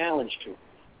a challenge to him.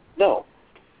 No.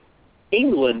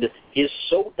 Englund is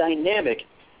so dynamic,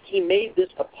 he made this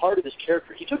a part of his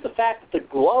character. He took the fact that the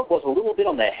glove was a little bit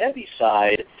on the heavy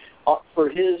side for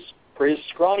his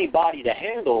scrawny body to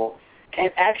handle,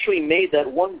 and actually made that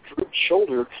one drooped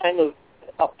shoulder kind of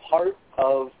a part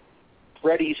of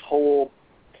Freddy's whole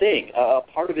thing, a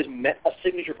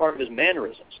signature part of his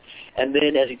mannerisms. And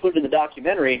then, as he put it in the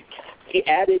documentary,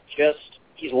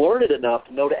 he's learned enough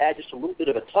to know to add just a little bit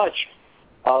of a touch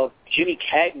of Jimmy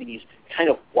Cagney's kind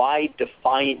of wide,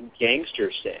 defiant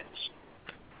gangster stance.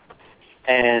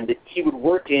 And he would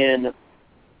work in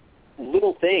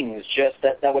little things just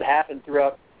that would happen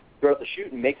throughout the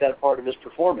shoot and make that a part of his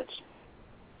performance.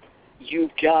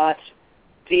 You've got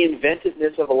the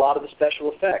inventiveness of a lot of the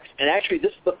special effects. And actually,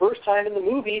 this is the first time in the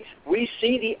movie we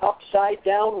see the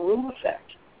upside-down room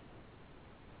effect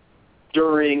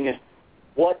during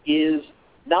what is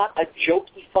not a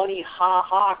jokey, funny,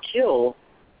 ha-ha kill,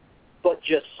 but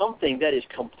just something that is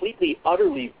completely,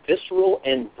 utterly visceral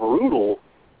and brutal.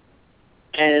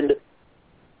 And,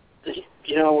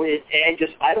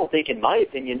 I don't think, in my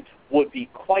opinion, would be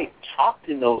quite topped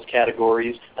in those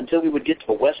categories until we would get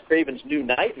to Wes Craven's New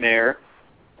Nightmare,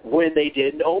 when they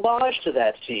did an homage to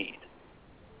that scene.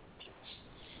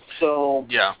 So,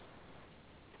 yeah,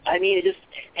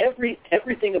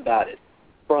 everything about it,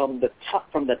 from the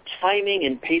timing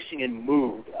and pacing and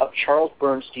mood of Charles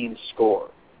Bernstein's score,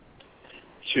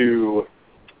 to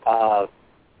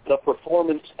the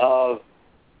performance of,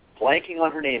 blanking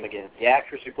on her name again, the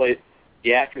actress who played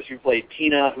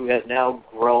Tina, who has now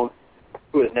grown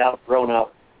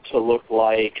up to look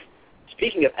like,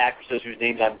 speaking of actresses whose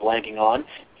names I'm blanking on,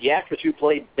 the actress who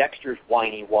played Dexter's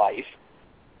whiny wife.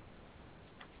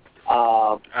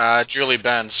 Julie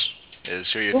Benz is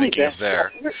who you're thinking of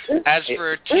there. As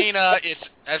for Tina,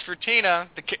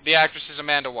 the actress is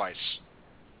Amanda Weiss.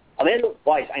 Amanda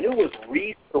Weiss. I knew it was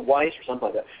Reed or Weiss or something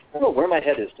like that. I don't know where my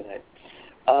head is tonight.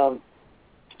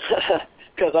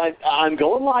 Because I'm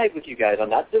going live with you guys.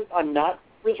 I'm not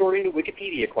resorting to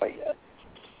Wikipedia quite yet.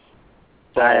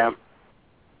 So, I am.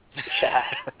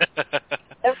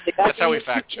 That's how we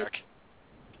fact check.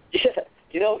 Yeah,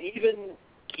 even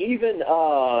Jesus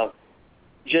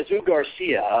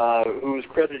Garcia, who's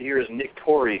credited here as Nick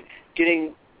Corey,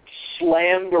 getting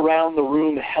slammed around the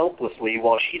room helplessly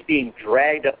while she's being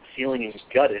dragged up the ceiling and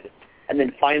gutted, and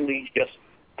then finally just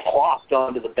plopped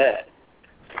onto the bed.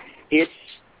 It's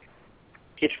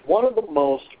one of the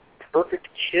most perfect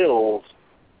kills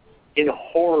in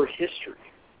horror history.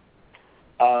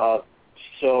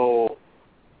 So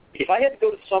if I had to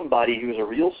go to somebody who's a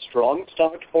real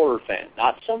strong-stomached horror fan,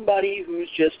 not somebody who's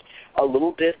just a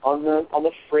little bit on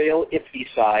the frail, iffy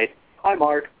side. Hi,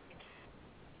 Mark.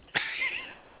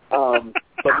 But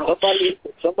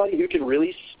somebody who can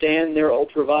really stand their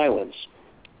ultraviolence,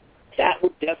 that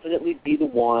would definitely be the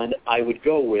one I would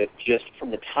go with, just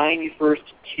from the time you first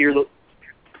hear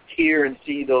and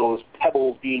see those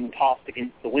pebbles being tossed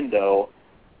against the window,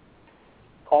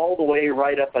 all the way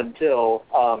right up until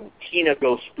Tina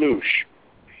goes sploosh.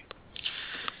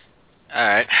 All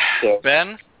right. So,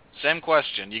 Ben, same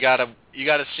question. You got a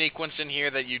sequence in here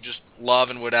that you just love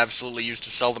and would absolutely use to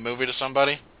sell the movie to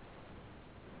somebody?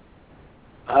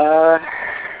 I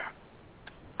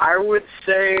would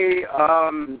say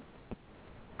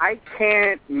I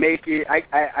can't make it.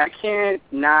 I can't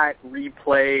not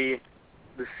replay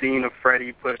the scene of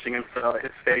Freddy pushing his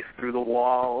face through the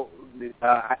wall.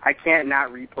 I can't not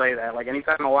replay that. Like,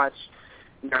 anytime I watch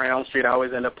Nightmare on Elm Street, I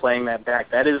always end up playing that back.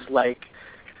 That is like,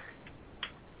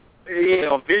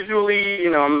 visually,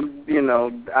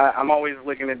 I'm always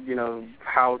looking at,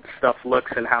 how stuff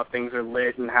looks and how things are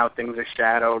lit and how things are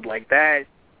shadowed. Like, that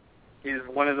is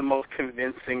one of the most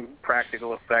convincing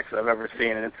practical effects I've ever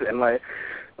seen. And like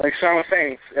Sean was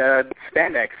saying,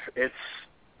 spandex.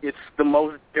 It's the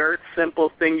most dirt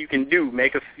simple thing you can do.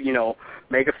 Make a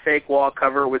fake wall,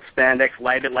 cover it with spandex,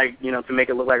 light it to make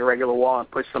it look like a regular wall, and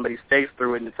push somebody's face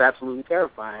through it, and it's absolutely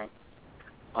terrifying.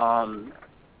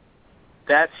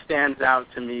 That stands out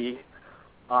to me.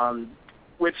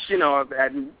 Which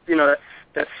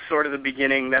that's sort of the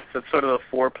beginning. That's sort of the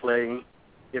foreplay,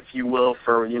 if you will,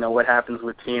 for what happens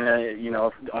with Tina.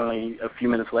 Only a few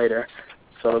minutes later.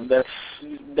 So that's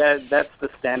the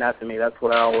standout to me. That's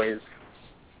what I always.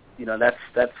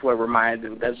 That's what reminds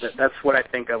me. That's what I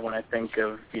think of when I think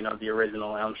of the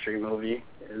original Elm Street movie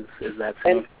is that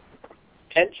scene.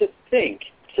 And to think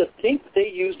that they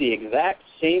use the exact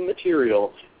same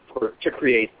material to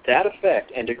create that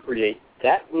effect and to create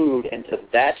that mood and to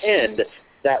that end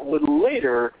that would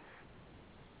later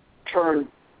turn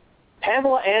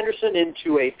Pamela Anderson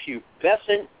into a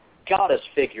pubescent goddess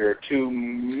figure to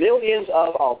millions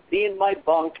of I'll be in my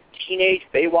bunk teenage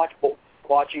Baywatch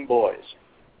watching boys.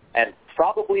 And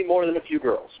probably more than a few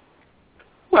girls.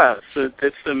 Well,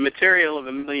 it's the material of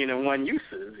 1,000,001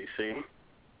 uses, you see.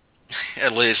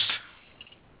 At least.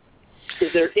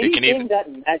 Is there anything that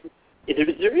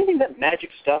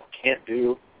magic stuff can't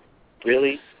do?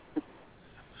 Really?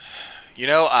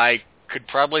 I could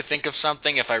probably think of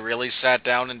something if I really sat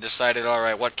down and decided, all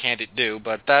right, what can't it do?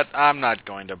 But that I'm not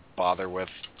going to bother with.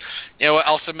 You know what?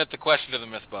 I'll submit the question to the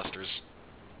Mythbusters.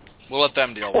 We'll let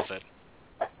them deal with it.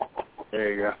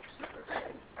 There you go.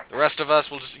 The rest of us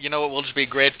will just, we'll just be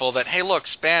grateful that, hey, look,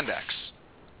 spandex.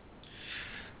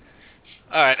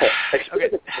 All right. Okay.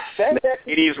 Spandex.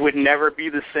 The 80s would never be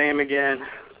the same again.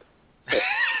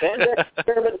 Spandex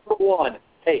experiment for one.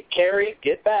 Hey, Carrie,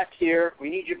 get back here. We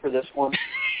need you for this one.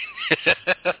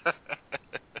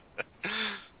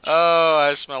 Oh,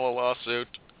 I smell a lawsuit.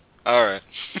 All right.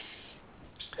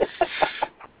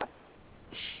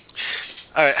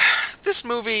 All right. This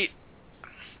movie...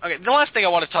 Okay, the last thing I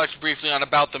want to touch briefly on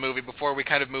about the movie before we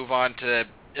kind of move on to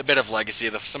a bit of legacy,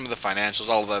 some of the financials,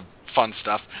 all the fun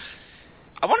stuff.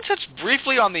 I want to touch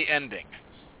briefly on the ending.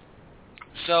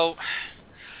 So,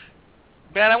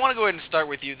 Ben, I want to go ahead and start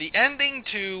with you. The ending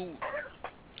to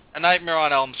A Nightmare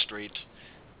on Elm Street,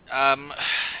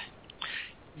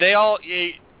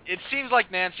 it seems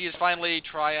like Nancy has finally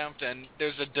triumphed, and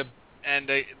there's a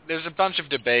bunch of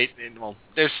debate. Well,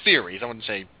 there's theories. I wouldn't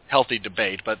say healthy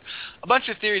debate, but a bunch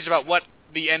of theories about what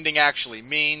the ending actually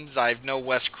means. I know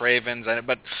Wes Craven's,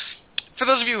 but for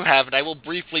those of you who haven't, I will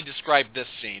briefly describe this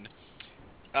scene.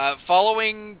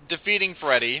 Following defeating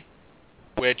Freddy,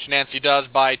 which Nancy does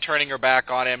by turning her back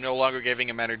on him, no longer giving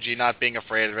him energy, not being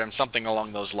afraid of him, something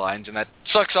along those lines, and that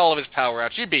sucks all of his power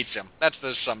out. She beats him. That's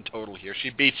the sum total here. She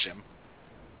beats him.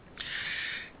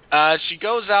 She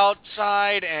goes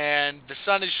outside, and the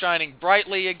sun is shining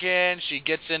brightly again. She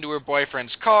gets into her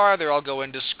boyfriend's car. They all go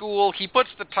into school. He puts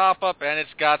the top up, and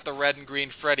it's got the red and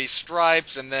green Freddy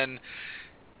stripes, and then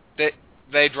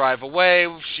they drive away,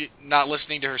 not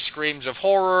listening to her screams of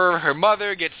horror. Her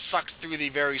mother gets sucked through the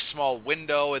very small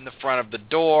window in the front of the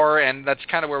door, and that's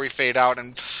kind of where we fade out.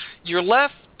 And you're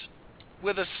left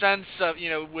with a sense of,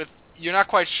 you're not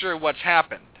quite sure what's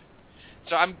happened.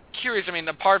 So I'm curious,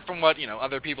 apart from what,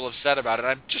 other people have said about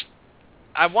it,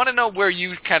 I want to know where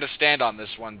you kind of stand on this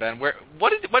one, Ben. What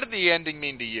did the ending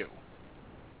mean to you?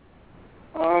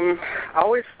 I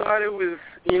always thought it was,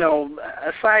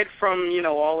 aside from,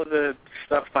 all of the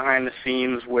stuff behind the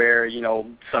scenes where,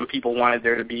 some people wanted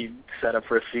there to be set up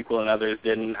for a sequel and others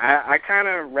didn't, I kind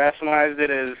of rationalized it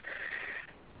as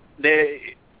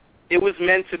it was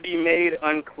meant to be made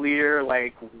unclear,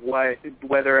 like,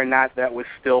 whether or not that was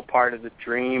still part of the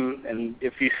dream. And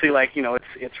if you see, like,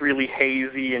 it's really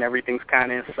hazy and everything's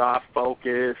kind of in soft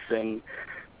focus and,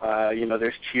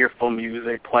 there's cheerful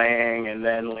music playing, and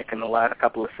then, like, in the last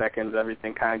couple of seconds,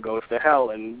 everything kind of goes to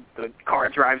hell, and the car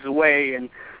drives away, and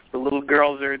the little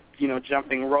girls are,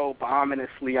 jumping rope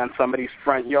ominously on somebody's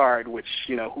front yard, which,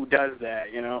 who does that,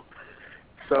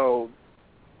 So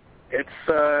it's,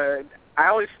 I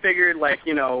always figured, like,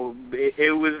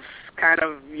 it was kind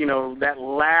of, that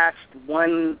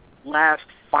last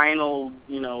final,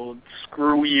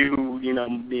 screw you,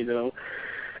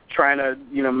 trying to,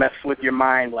 mess with your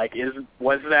mind. Like,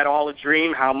 was that all a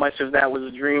dream? How much of that was a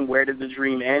dream? Where did the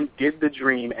dream end? Did the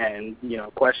dream end?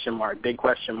 Question mark, big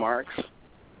question marks. This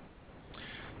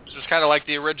is kind of like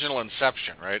the original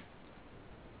Inception, right?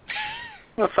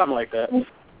 Well, something like that.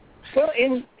 Well,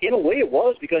 in a way it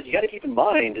was, because you got to keep in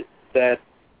mind that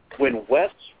when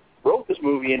Wes wrote this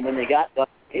movie and when they got done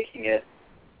making it,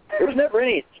 there was never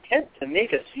any intent to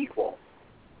make a sequel.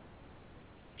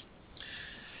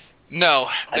 No,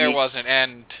 there wasn't,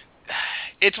 and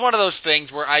it's one of those things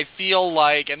where I feel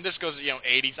like, and this goes,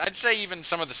 80s, I'd say even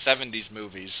some of the 70s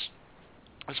movies,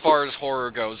 as far as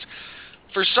horror goes,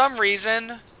 for some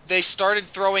reason, they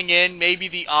started throwing in maybe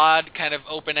the odd kind of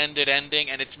open-ended ending,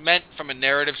 and it's meant from a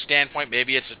narrative standpoint.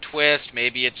 Maybe it's a twist,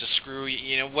 maybe it's a screw,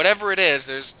 whatever it is,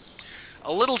 there's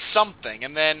a little something,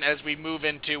 and then as we move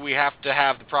into we have to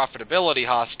have the profitability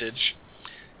hostage,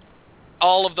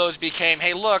 all of those became,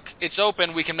 hey, look, it's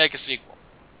open, we can make a sequel.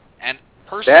 And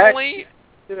personally...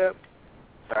 Sorry.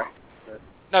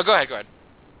 No, go ahead.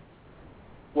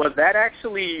 Was that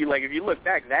actually, like, if you look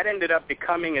back, that ended up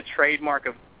becoming a trademark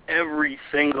of every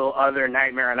single other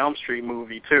Nightmare on Elm Street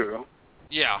movie, too.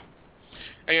 Yeah.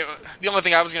 The only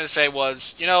thing I was going to say was,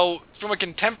 from a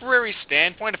contemporary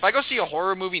standpoint, if I go see a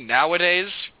horror movie nowadays,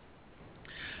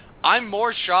 I'm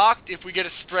more shocked if we get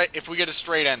a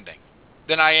straight ending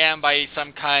than I am by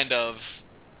some kind of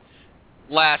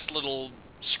last little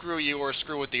screw you or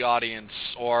screw with the audience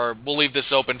or we'll leave this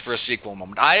open for a sequel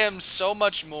moment. I am so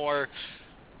much more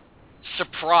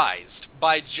surprised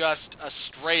by just a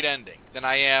straight ending than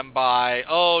I am by,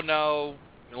 oh no,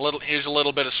 here's a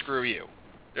little bit of screw you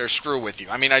or screw with you.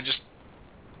 I mean, it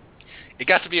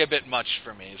got to be a bit much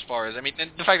for me as far as, and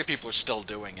the fact that people are still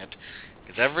doing it,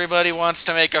 because everybody wants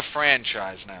to make a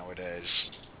franchise nowadays.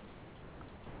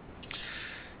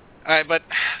 All right, but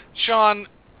Sean,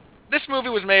 this movie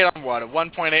was made on what, a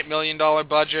 $1.8 million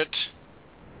budget,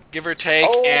 give or take,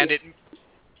 and it...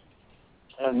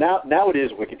 now it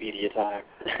is Wikipedia time.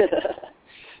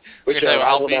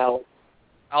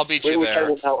 I'll beat you there.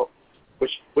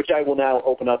 Which I will now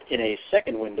open up in a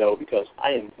second window because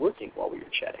I am working while we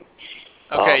were chatting.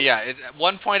 Okay, it's a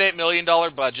 $1.8 million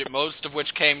budget, most of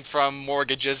which came from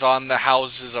mortgages on the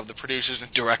houses of the producers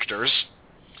and directors.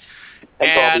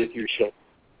 And probably a few shows.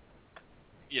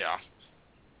 Yeah.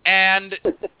 And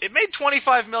it made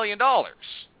 $25 million. Mm-hmm.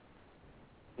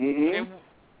 And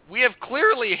we have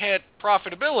clearly hit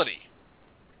profitability.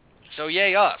 So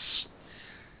yay us.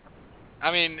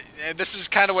 I mean, this is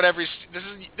kind of what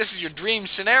this is your dream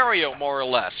scenario, more or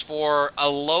less, for a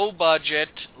low budget,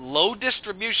 low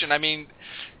distribution. I mean,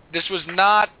 this was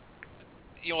not,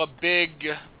 a big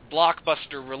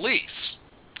blockbuster release.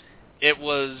 It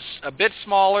was a bit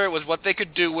smaller. It was what they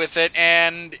could do with it,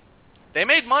 and they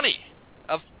made money,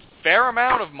 a fair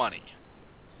amount of money.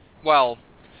 Well,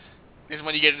 this is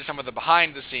when you get into some of the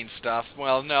behind-the-scenes stuff.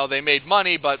 Well, no, they made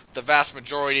money, but the vast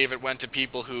majority of it went to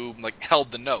people who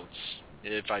held the notes,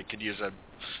 if I could use a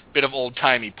bit of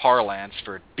old-timey parlance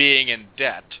for being in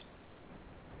debt.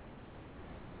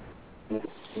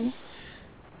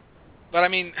 But, I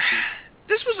mean,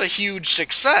 this was a huge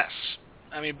success.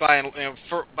 I mean,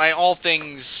 by all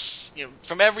things,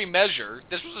 from every measure,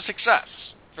 this was a success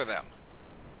for them.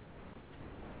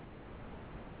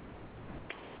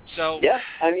 So yeah,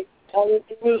 I mean,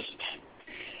 it was,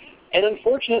 and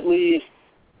unfortunately,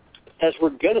 as we're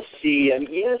going to see, I mean,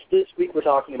 yes, this week we're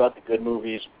talking about the good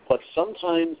movies, but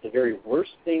sometimes the very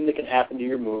worst thing that can happen to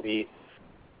your movie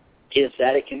is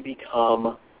that it can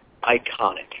become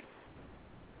iconic.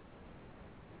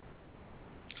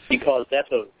 Because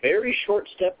that's a very short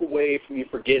step away from you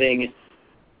forgetting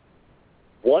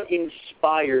what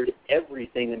inspired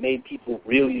everything that made people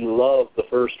really love the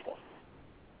first one.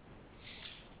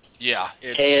 Yeah,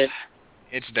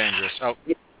 it's dangerous. Oh.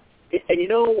 And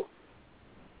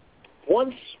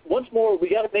once more, we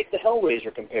got to make the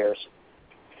Hellraiser comparison.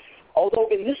 Although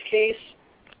in this case,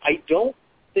 I don't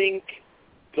think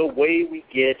the way we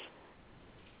get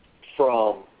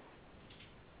from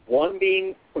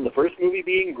the first movie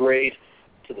being great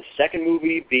to the second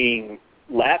movie being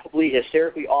laughably,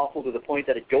 hysterically awful to the point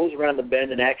that it goes around the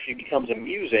bend and actually becomes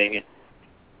amusing,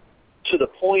 to the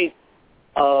point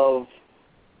of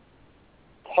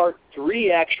Part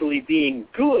 3 actually being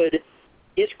good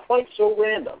is quite so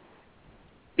random.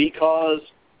 Because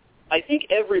I think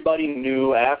everybody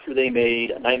knew after they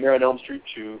made Nightmare on Elm Street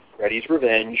 2, Freddy's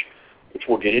Revenge, which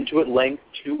we'll get into at length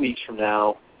 2 weeks from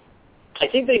now, I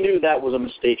think they knew that was a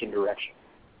mistake in direction.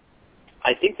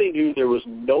 I think they knew there was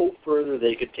no further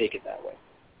they could take it that way.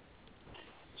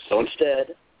 So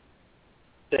instead,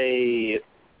 they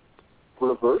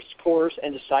reversed course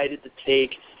and decided to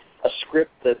take a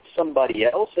script that somebody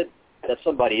else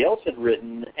had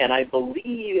written, and I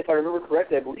believe, if I remember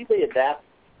correctly,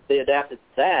 they adapted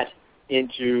that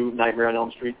into Nightmare on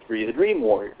Elm Street 3: The Dream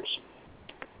Warriors.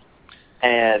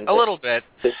 And a little bit.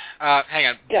 Hang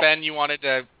on. Yeah. Ben, you wanted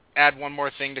to add one more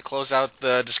thing to close out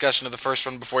the discussion of the first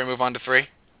one before we move on to 3?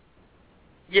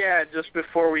 Yeah, just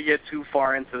before we get too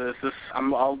far into this,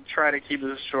 I'll try to keep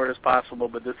this as short as possible,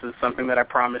 but this is something that I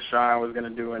promised Sean I was going to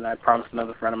do, and I promised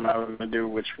another friend of mine I was going to do,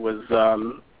 which was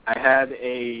I had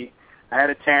a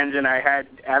tangent. I had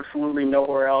absolutely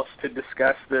nowhere else to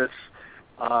discuss this.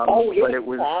 But it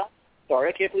was. Sorry,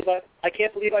 I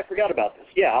can't believe I forgot about this.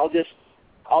 Yeah, I'll just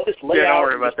lay out. Yeah, don't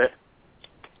worry about that.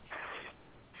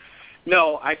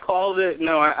 No, I called it.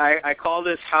 No, I called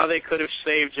this how they could have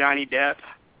saved Johnny Depp.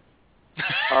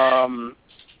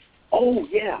 Oh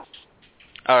yeah.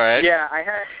 All right. Yeah,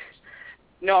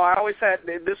 I always had.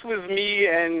 This was me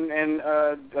and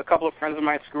a couple of friends of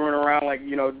mine screwing around, like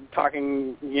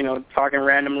talking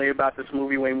randomly about this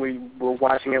movie when we were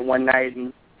watching it one night,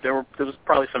 and there was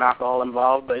probably some alcohol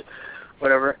involved, but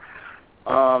whatever.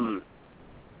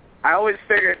 I always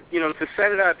figured, to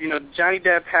set it up, Johnny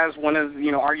Depp has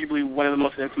arguably one of the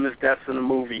most infamous deaths in the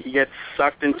movie. He gets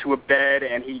sucked into a bed,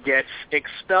 and he gets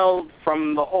expelled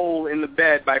from the hole in the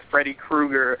bed by Freddy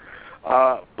Krueger,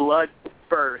 blood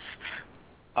first.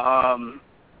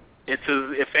 It's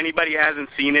if anybody hasn't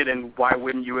seen it, and why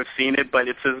wouldn't you have seen it, but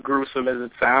it's as gruesome as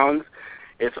it sounds.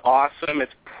 It's awesome.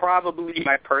 It's probably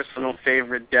my personal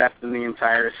favorite death in the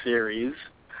entire series.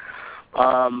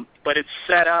 But it's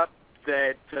set up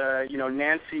that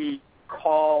Nancy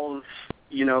calls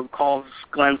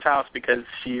Glenn's house because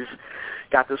she's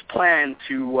got this plan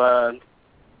to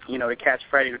catch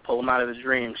Freddy, to pull him out of the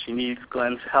dream. She needs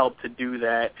Glenn's help to do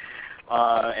that,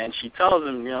 and she tells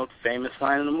him, famous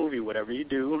line in the movie, whatever you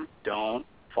do, don't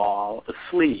fall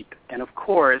asleep. And of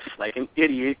course, like an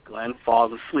idiot, Glenn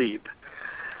falls asleep.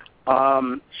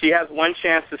 She has one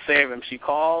chance to save him. She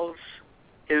calls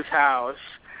his house.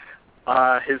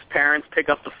 His parents pick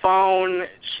up the phone.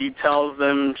 She tells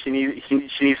them she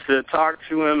needs to talk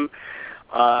to him.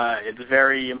 It's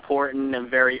very important and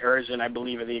very urgent, I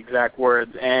believe are the exact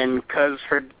words. And because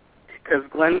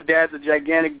Glenn's dad's a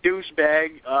gigantic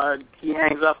douchebag, he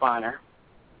hangs up on her.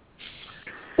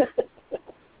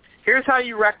 Here's how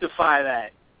you rectify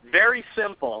that. Very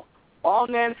simple. All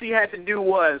Nancy had to do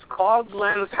was call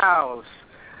Glenn's house,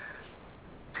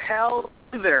 tell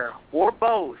either or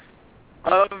both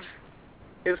of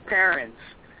his parents,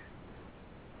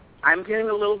 I'm getting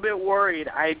a little bit worried.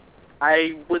 I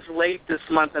was late this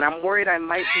month, and I'm worried I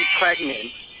might be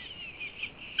pregnant.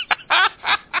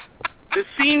 The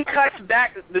scene cuts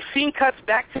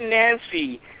back to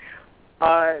Nancy.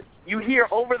 You hear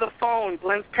over the phone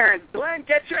Glenn's parents, Glenn,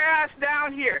 get your ass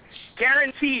down here.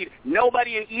 Guaranteed,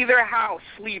 nobody in either house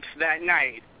sleeps that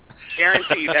night.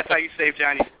 Guaranteed. That's how you save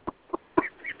Johnny.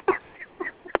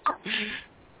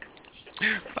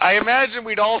 I imagine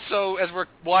we'd also, as we're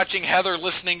watching Heather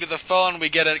listening to the phone, we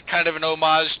get a kind of an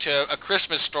homage to A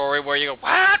Christmas Story where you go,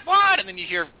 what? And then you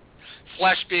hear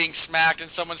flesh being smacked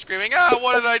and someone screaming, oh,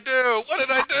 what did I do? What did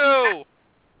I do?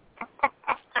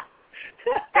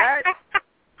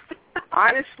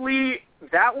 Honestly,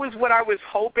 that was what I was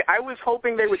hoping. I was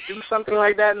hoping they would do something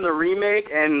like that in the remake,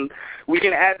 and we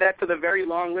can add that to the very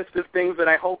long list of things that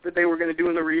I hope that they were going to do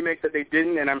in the remake that they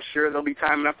didn't, and I'm sure there'll be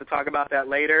time enough to talk about that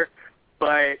later.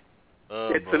 But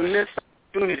it's a missed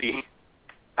opportunity,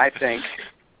 I think.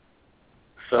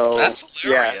 So, that's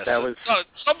hilarious. Yeah, that was...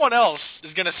 Someone else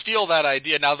is going to steal that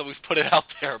idea now that we've put it out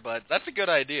there, but that's a good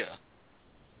idea.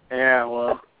 Yeah,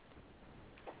 well...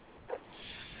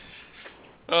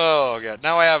 Oh, God.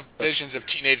 Now I have visions of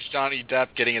teenage Johnny Depp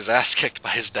getting his ass kicked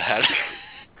by his dad.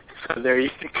 So there you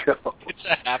go. It's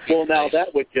a happy Well, now place.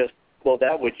 that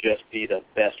would just be the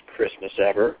best Christmas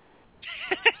ever.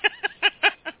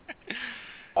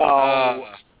 Oh.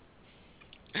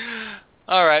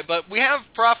 All right, but we have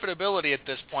profitability at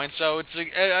this point, so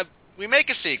it's we make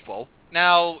a sequel.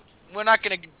 Now, we're not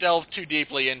going to delve too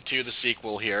deeply into the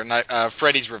sequel here,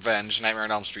 Freddy's Revenge, Nightmare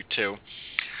on Elm Street 2,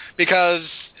 because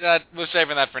we're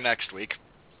saving that for next week.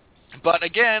 But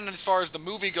again, as far as the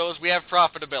movie goes, we have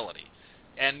profitability.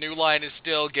 And New Line is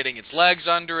still getting its legs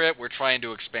under it. We're trying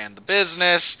to expand the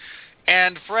business.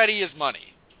 And Freddy is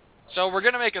money. So we're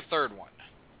going to make a third one.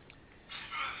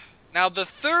 Now, the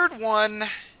third one,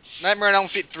 Nightmare on Elm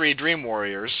Street 3, Dream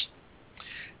Warriors,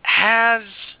 has...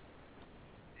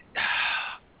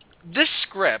 This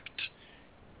script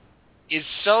is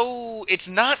so... It's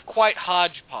not quite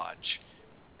hodgepodge.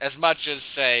 As much as,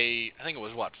 say, I think it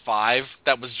was, 5?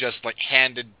 That was just,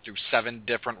 handed through 7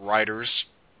 different writers.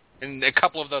 And a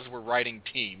couple of those were writing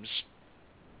teams,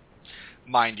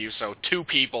 mind you. So 2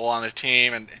 people on a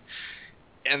team,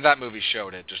 and that movie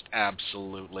showed it just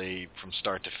absolutely from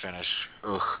start to finish.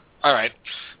 Ugh. All right.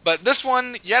 But this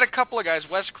one, you had a couple of guys.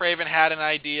 Wes Craven had an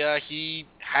idea. He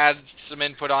had some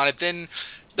input on it. Then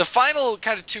the final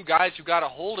kind of 2 guys who got a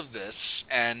hold of this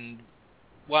and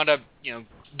wound up,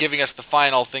 giving us the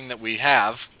final thing that we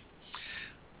have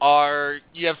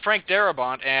you have Frank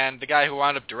Darabont and the guy who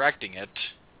wound up directing it,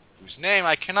 whose name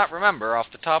I cannot remember off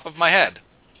the top of my head.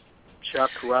 Chuck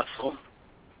Russell.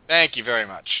 Thank you very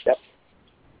much. Yep.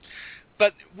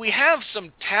 But we have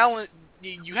some talent.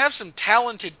 You have some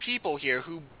talented people here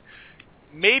who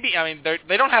maybe,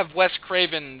 they don't have Wes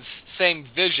Craven's same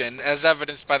vision, as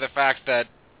evidenced by the fact that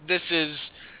this is,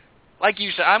 like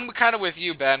you said, I'm kind of with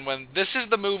you, Ben, when this is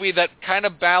the movie that kind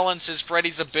of balances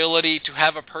Freddy's ability to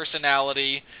have a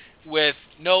personality with,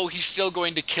 no, he's still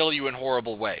going to kill you in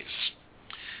horrible ways.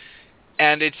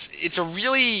 And it's a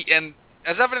really, and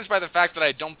as evidenced by the fact that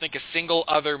I don't think a single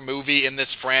other movie in this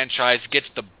franchise gets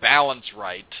the balance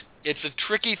right, it's a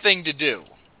tricky thing to do.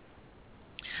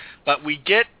 But we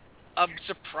get a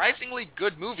surprisingly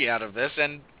good movie out of this,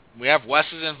 and we have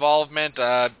Wes's involvement.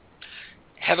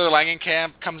 Heather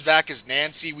Langenkamp comes back as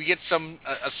Nancy. We get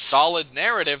a solid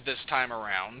narrative this time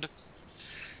around,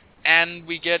 and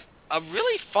we get a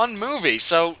really fun movie.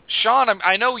 So, Sean,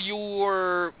 I know you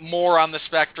were more on the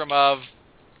spectrum of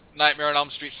Nightmare on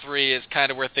Elm Street 3 is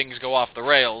kind of where things go off the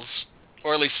rails,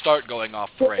 or at least start going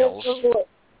off the rails.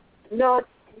 No,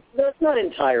 that's not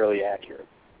entirely accurate.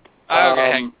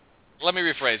 Okay, let me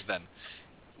rephrase then.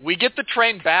 We get the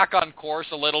train back on course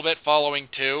a little bit following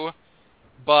 2,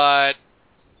 but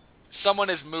someone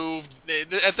has moved.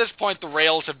 At this point, the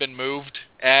rails have been moved,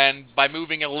 and by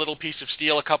moving a little piece of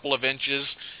steel a couple of inches,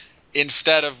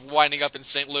 instead of winding up in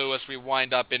St. Louis, we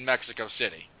wind up in Mexico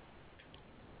City.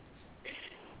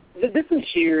 The difference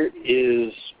here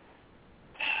is,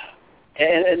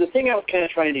 and the thing I was kind of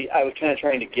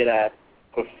trying to get at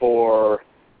before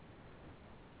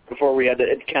we had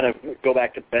to kind of go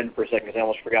back to Ben for a second, because I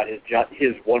almost forgot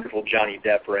his wonderful Johnny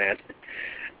Depp rant.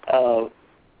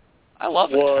 I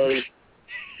love it.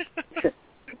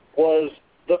 Was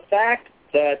the fact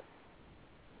that,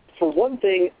 for one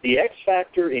thing, the X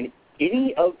factor in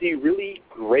any of the really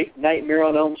great Nightmare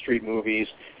on Elm Street movies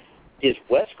is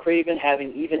Wes Craven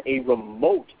having even a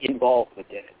remote involvement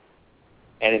in it.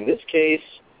 And in this case,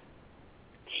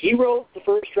 he wrote the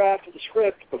first draft of the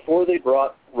script before they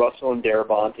brought Russell and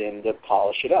Darabont in to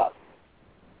polish it up.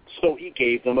 So he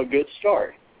gave them a good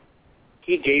start.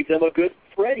 He gave them a good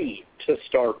Freddy to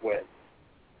start with.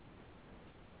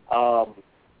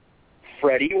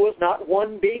 Freddy was not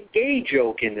one big gay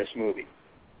joke in this movie.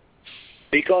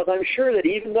 Because I'm sure that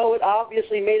even though it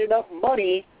obviously made enough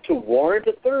money to warrant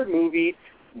a third movie,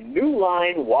 New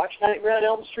Line watched Nightmare on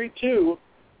Elm Street 2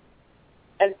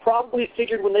 and probably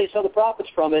figured when they saw the profits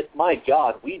from it, my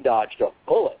God, we dodged a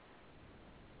bullet.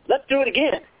 Let's do it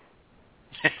again.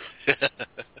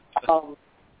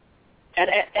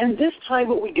 And this time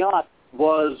what we got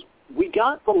was, we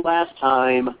got the last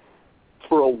time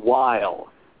for a while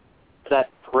that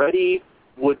Freddy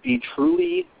would be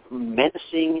truly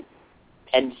menacing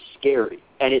and scary.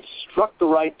 And it struck the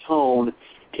right tone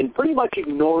in pretty much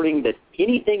ignoring that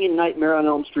anything in Nightmare on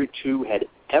Elm Street 2 had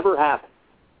ever happened.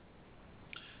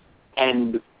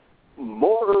 And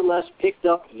more or less picked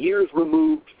up years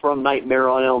removed from Nightmare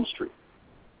on Elm Street,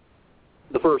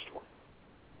 the first one.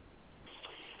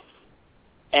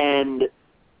 And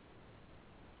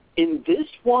in this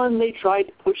one, they tried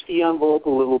to push the envelope a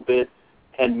little bit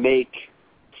and make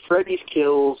Freddy's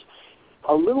kills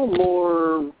a little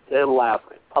more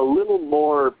elaborate, a little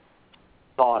more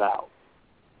thought out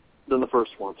than the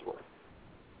first ones were.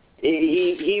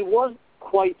 He wasn't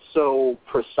quite so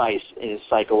precise in his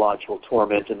psychological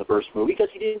torment in the first movie because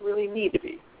he didn't really need to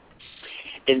be.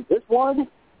 In this one,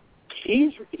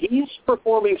 he's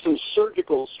performing some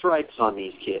surgical strikes on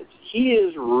these kids. He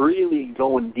is really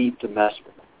going deep to mess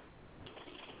with them.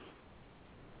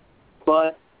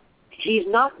 But he's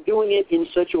not doing it in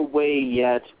such a way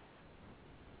yet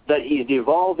that he's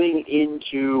devolving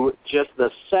into just the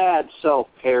sad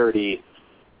self-parody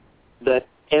that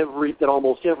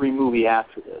almost every movie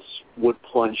after this would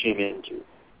plunge him into.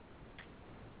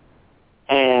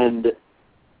 And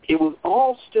it was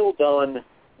all still done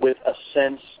with a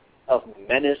sense of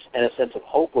menace and a sense of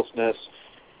hopelessness,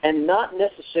 and not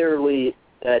necessarily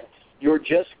that you're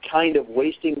just kind of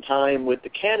wasting time with the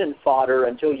cannon fodder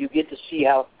until you get to see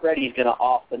how Freddy's going to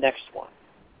off the next one.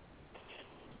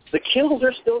 The kills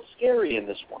are still scary in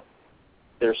this one.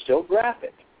 They're still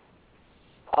graphic.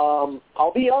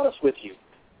 I'll be honest with you.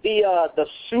 The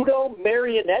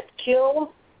pseudo-marionette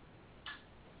kill,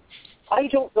 I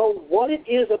don't know what it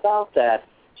is about that.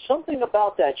 Something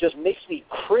about that just makes me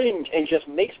cringe and just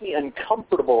makes me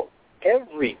uncomfortable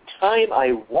every time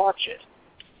I watch it.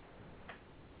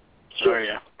 Oh,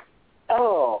 yeah.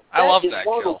 Oh, I love that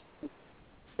kill.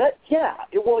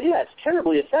 It's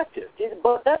terribly effective.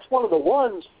 But that's one of the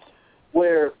ones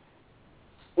where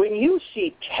when you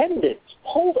see tendons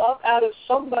pulled up out of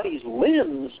somebody's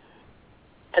limbs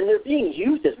and they're being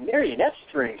used as marionette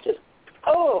strings,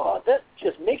 that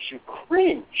just makes you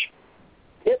cringe.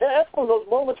 That's one of those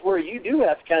moments where you do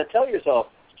have to kind of tell yourself,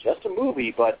 it's just a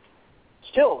movie, but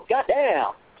still,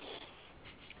 goddamn.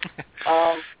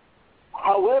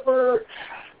 However,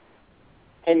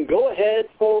 and go ahead,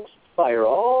 folks, fire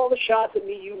all the shots at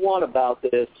me you want about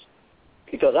this,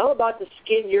 because I'm about to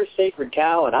skin your sacred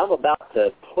cow, and I'm about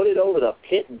to put it over the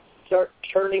pit and start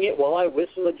turning it while I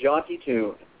whistle a jaunty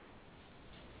tune.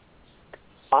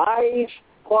 I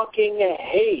fucking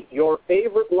hate your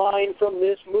favorite line from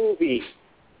this movie.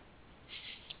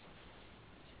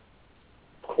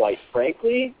 Quite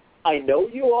frankly, I know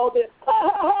you all did.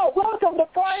 Welcome to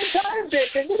prime time,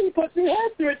 bitch, and then he puts his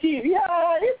head through a TV.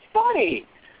 Yeah, it's funny.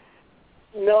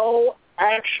 No,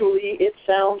 actually, it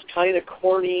sounds kind of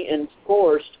corny and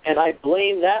forced, and I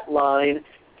blame that line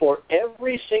for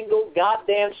every single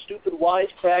goddamn stupid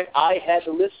wisecrack I had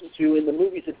to listen to in the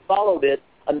movies that followed it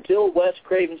until Wes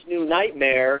Craven's New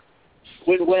Nightmare,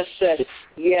 when Wes said,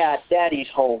 yeah, Daddy's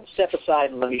home. Step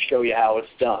aside and let me show you how it's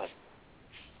done.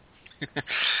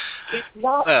 It's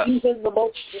not even the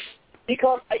most...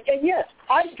 Because, and yes,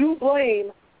 I do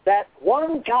blame that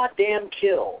one goddamn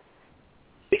kill.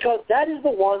 Because that is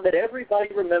the one that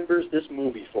everybody remembers this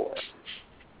movie for.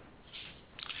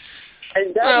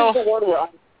 And that is the one where I'm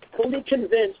fully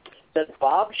convinced that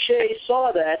Bob Shaye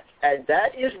saw that, and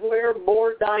that is where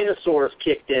more dinosaurs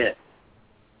kicked in.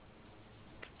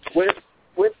 When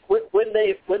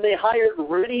they hired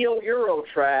Radio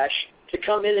Eurotrash to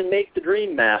come in and make the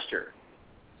Dream Master,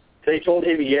 they told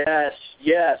him, yes,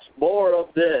 more of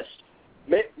this,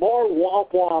 more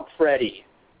womp womp Freddy.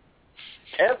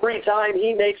 Every time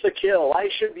he makes a kill, I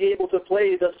should be able to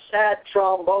play the sad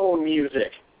trombone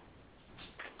music.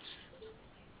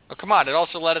 Oh, come on, it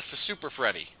also led us to Super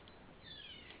Freddy.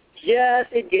 Yes,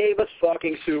 it gave us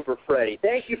fucking Super Freddy.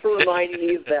 Thank you for reminding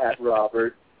me of that,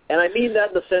 Robert. And I mean that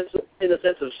in the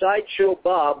sense of Sideshow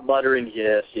Bob muttering,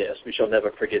 yes, we shall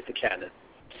never forget the cannon.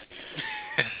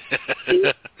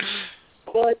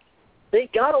 But they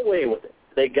got away with it.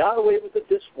 They got away with it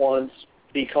this once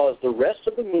because the rest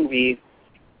of the movie,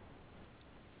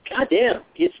 goddamn,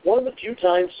 it's one of the few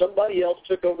times somebody else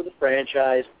took over the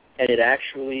franchise and it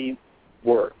actually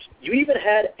worked. You even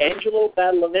had Angelo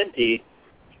Badalamenti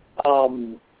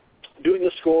doing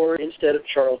the score instead of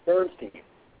Charles Bernstein.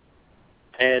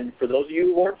 And for those of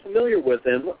you who aren't familiar with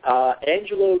him,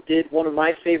 Angelo did one of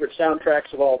my favorite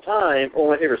soundtracks of all time, or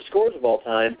one of my favorite scores of all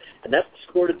time, and that's the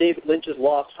score to David Lynch's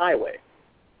Lost Highway.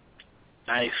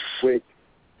 Nice. Which,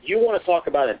 you want to talk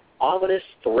about an ominous,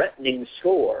 threatening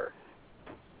score.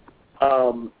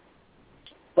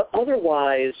 But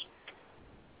otherwise,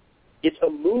 it's a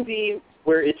movie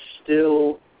where it's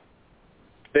still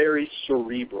very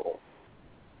cerebral.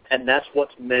 And that's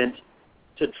what's meant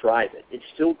to drive it. It's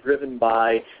still driven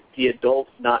by the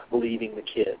adults not believing the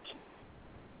kids.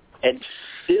 And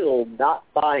still not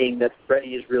buying that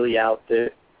Freddy is really out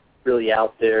there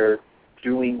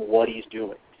doing what he's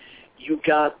doing. You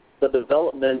got the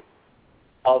development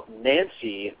of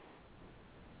Nancy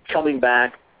coming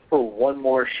back for one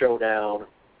more showdown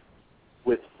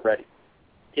with Freddy.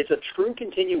 It's a true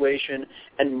continuation,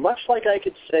 and much like I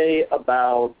could say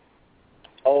about,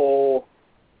 how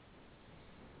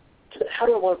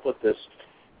do I want to put this?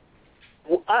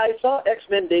 I saw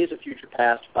X-Men Days of Future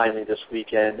Past finally this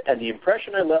weekend, and the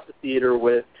impression I left the theater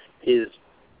with is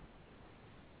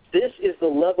this is the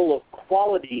level of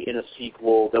quality in a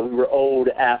sequel that we were owed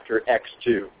after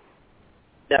X2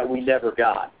 that we never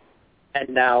got, and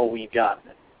now we've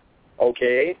gotten it.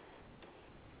 Okay?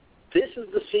 This is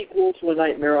the sequel to A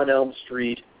Nightmare on Elm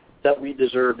Street that we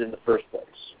deserved in the first place.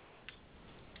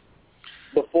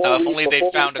 If only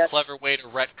they'd found a clever way to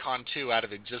retcon 2 out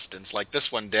of existence, like this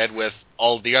one did with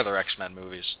all the other X-Men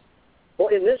movies.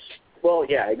 Well,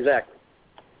 yeah, exactly.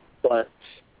 But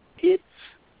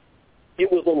it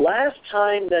was the last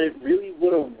time that it really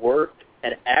would have worked,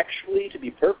 and actually, to be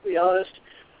perfectly honest,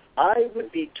 I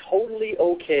would be totally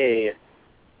okay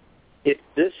if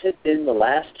this had been the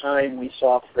last time we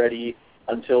saw Freddy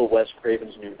until Wes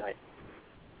Craven's New Nightmare.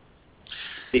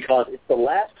 Because it's the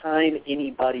last time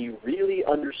anybody really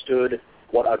understood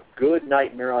what a good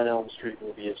Nightmare on Elm Street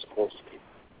movie is supposed to be.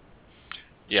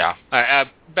 Yeah.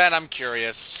 Ben, I'm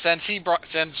curious. Since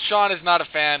Sean is not a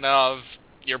fan of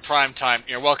your primetime,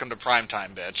 your welcome to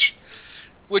primetime, bitch,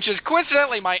 which is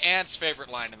coincidentally my aunt's favorite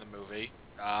line in the movie.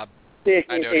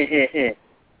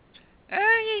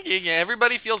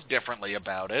 Everybody feels differently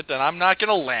about it, and I'm not going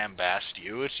to lambaste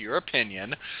you. It's your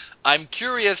opinion. I'm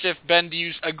curious if, Ben, do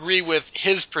you agree with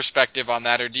his perspective on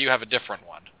that, or do you have a different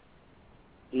one?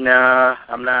 Nah,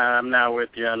 I'm not with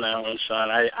you on that one, Sean.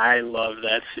 I love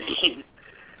that scene.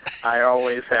 I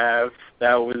always have.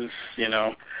 That was,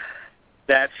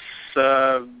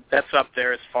 that's up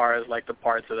there as far as like the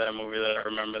parts of that movie that I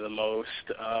remember the most.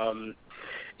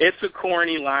 It's a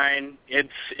corny line. It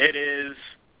is.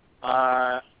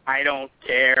 I don't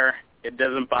care. It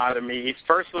doesn't bother me.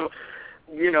 First of all,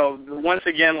 once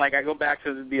again, like I go back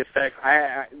to the effects.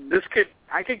 I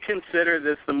could consider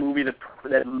this the movie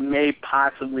that may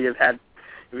possibly have had.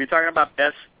 If you're talking about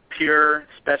best pure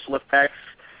special effects,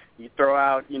 you throw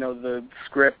out the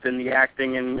script and the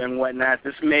acting and whatnot.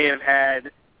 This may have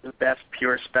had the best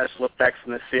pure special effects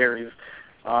in the series.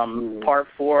 Part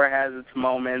 4 has its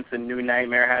moments, and New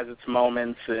Nightmare has its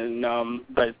moments, and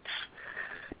but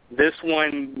this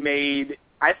one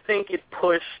I think it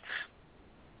pushed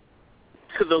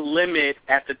to the limit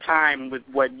at the time with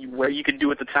what you could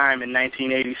do at the time in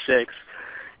 1986.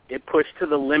 It pushed to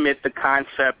the limit the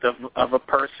concept of a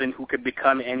person who could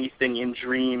become anything in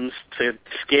dreams to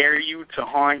scare you, to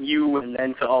haunt you, and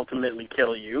then to ultimately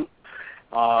kill you.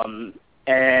 And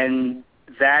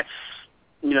that's,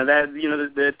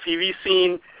 the TV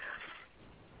scene,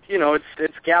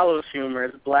 it's gallows humor,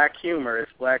 it's black humor,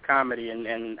 it's black comedy,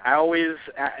 and I always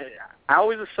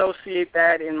associate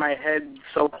that in my head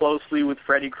so closely with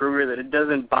Freddy Krueger that it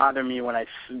doesn't bother me when I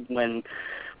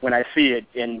see it,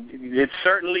 and it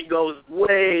certainly goes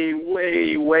way,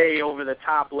 way, way over the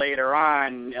top later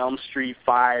on. Elm Street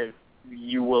 5,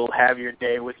 you will have your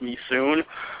day with me soon.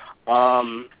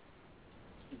 But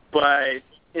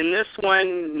in this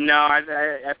one, no,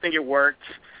 I think it worked.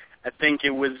 I think it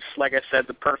was, like I said,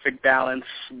 the perfect balance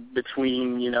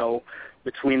between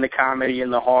the comedy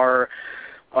and the horror.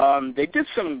 They did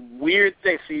some weird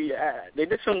things. They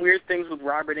did some weird things with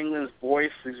Robert Englund's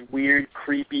voice, these weird,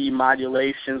 creepy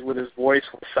modulations with his voice.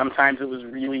 Sometimes it was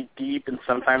really deep, and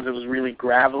sometimes it was really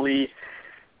gravelly.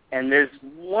 And there's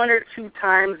one or two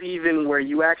times even where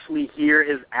you actually hear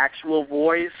his actual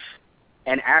voice,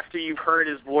 and after you've heard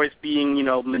his voice being,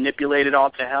 manipulated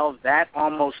all to hell, that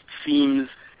almost seems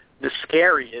the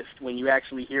scariest when you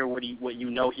actually hear what he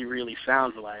really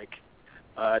sounds like.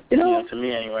 To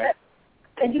me anyway.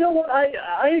 And you know what?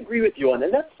 I agree with you on that.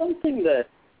 And that's something that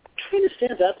kind of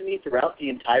stands out to me throughout the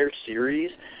entire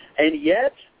series. And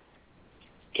yet,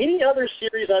 any other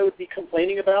series I would be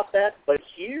complaining about that. But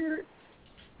here,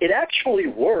 it actually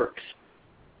works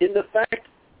in the fact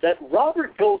that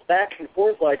Robert goes back and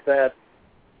forth like that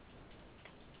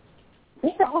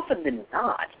more often than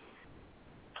not.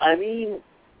 I mean,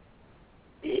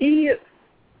 he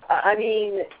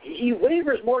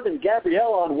wavers more than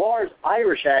Gabrielle Anwar's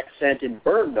Irish accent in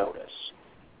Burn Notice.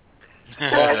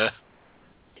 But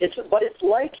it's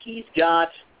like he's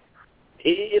got.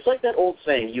 It's like that old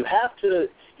saying: you have to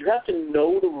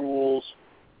know the rules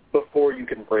before you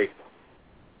can break them.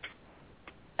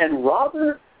 And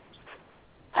Robert,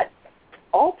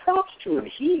 all props to him.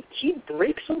 He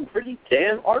breaks them pretty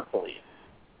damn artfully.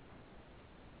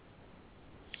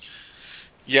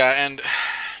 Yeah, and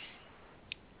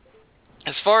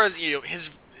as far as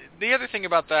the other thing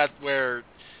about that, where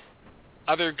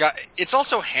other guys, it's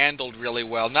also handled really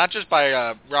well, not just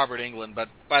by Robert Englund, but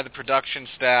by the production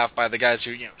staff, by the guys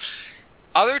who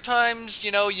Other times,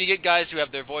 you get guys who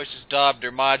have their voices dubbed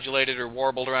or modulated or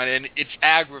warbled around, and it's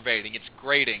aggravating, it's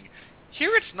grating.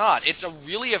 Here it's not. It's a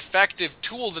really effective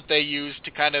tool that they use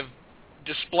to kind of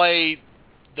display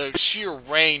the sheer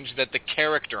range that the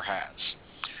character has.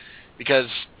 Because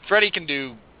Freddy can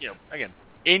do again,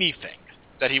 anything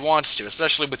that he wants to,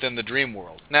 especially within the dream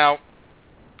world. Now,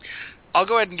 I'll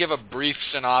go ahead and give a brief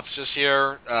synopsis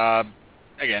here.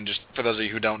 Again, just for those of you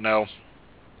who don't know.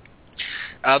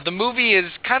 The movie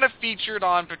is kind of featured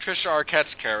on Patricia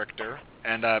Arquette's character,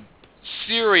 and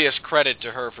serious credit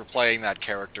to her for playing that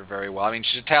character very well. I mean,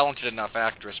 she's a talented enough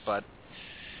actress, but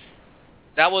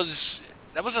it was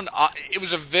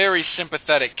a very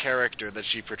sympathetic character that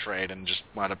she portrayed, and just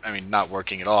wound up, not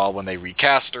working at all when they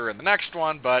recast her in the next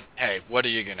one. But hey, what are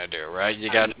you gonna do, right?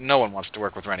 No one wants to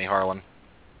work with Rennie Harlan.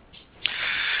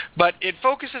 But it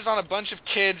focuses on a bunch of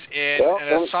kids in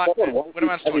an asylum.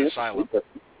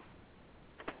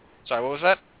 Sorry, what was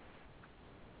that?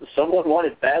 Someone wanted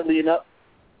to badly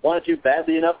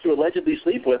enough to allegedly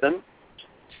sleep with him.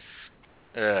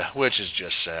 Which is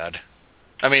just sad.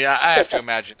 I have to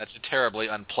imagine that's a terribly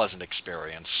unpleasant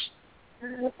experience.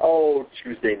 Oh,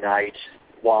 Tuesday night.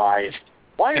 Why?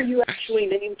 Why are you actually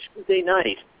named Tuesday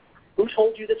night? Who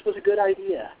told you this was a good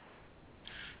idea?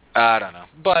 I don't know.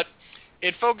 But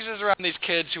it focuses around these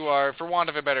kids who are, for want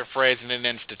of a better phrase, in an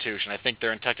institution. I think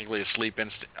they're technically a sleep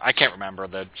I can't remember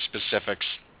the specifics.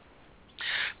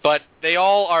 But they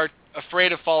all are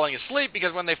afraid of falling asleep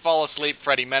because when they fall asleep,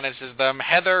 Freddy menaces them.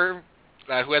 Heather,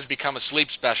 who has become a sleep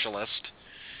specialist,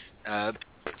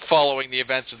 following the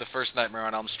events of the first Nightmare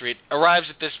on Elm Street, arrives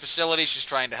at this facility. She's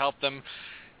trying to help them.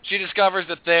 She discovers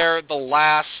that they're the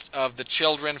last of the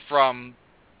children from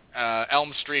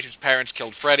Elm Street whose parents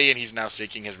killed Freddy, and he's now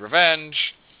seeking his revenge.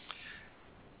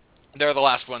 They're the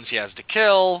last ones he has to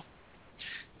kill.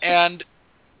 And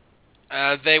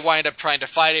they wind up trying to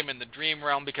fight him in the dream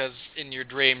realm, because in your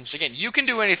dreams, again, you can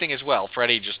do anything as well.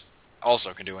 Freddy just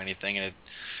also can do anything. And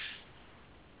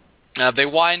they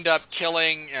wind up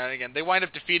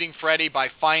defeating Freddy by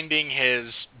finding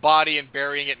his body and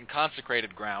burying it in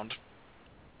consecrated ground,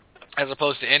 as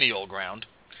opposed to any old ground.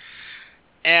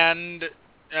 And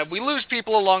we lose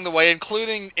people along the way,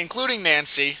 including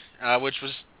Nancy, which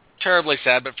was terribly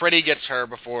sad, but Freddy gets her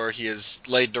before he is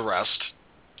laid to rest.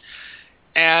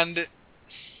 And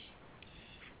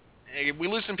we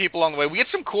lose some people along the way. We get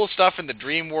some cool stuff in the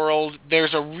dream world.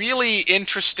 There's a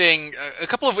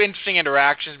couple of interesting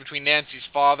interactions between Nancy's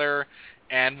father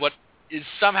and what is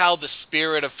somehow the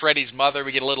spirit of Freddy's mother.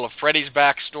 We get a little of Freddy's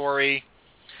backstory.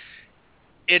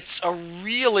 It's a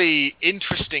really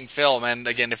interesting film, and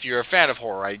again, if you're a fan of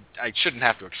horror, I shouldn't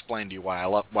have to explain to you why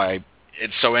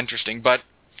it's so interesting, but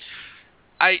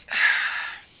I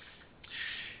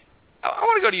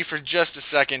want to go to you for just a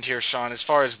second here, Sean, as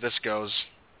far as this goes.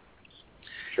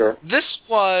 Sure. This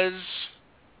was,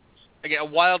 again, a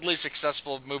wildly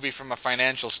successful movie from a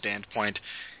financial standpoint.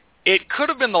 It could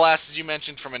have been the last, as you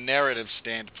mentioned, from a narrative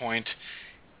standpoint.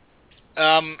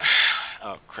 Oh,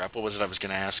 crap, what was it I was going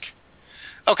to ask?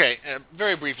 Okay,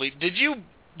 very briefly, did you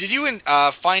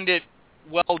find it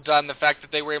well done, the fact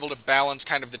that they were able to balance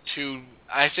kind of the two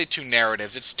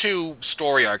narratives, it's two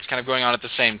story arcs kind of going on at the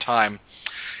same time,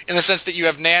 in the sense that you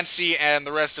have Nancy and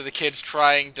the rest of the kids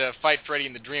trying to fight Freddy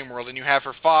in the dream world, and you have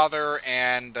her father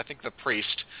and I think the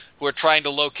priest who are trying to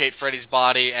locate Freddy's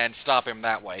body and stop him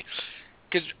that way.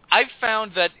 Because I've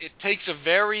found that it takes a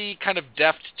very kind of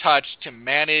deft touch to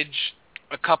manage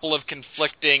a couple of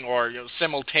conflicting or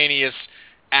simultaneous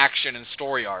action and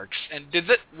story arcs. And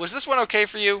was this one okay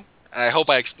for you? I hope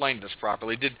I explained this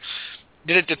properly. Did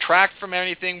it detract from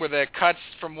anything? Were the cuts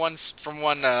from one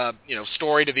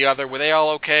story to the other, were they all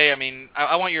okay?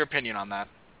 I want your opinion on that.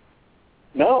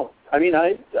 No,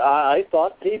 I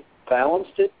thought they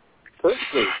balanced it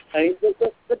perfectly.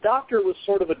 The Doctor was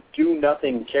sort of a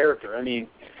do-nothing character. You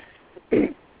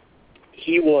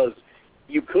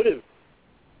could have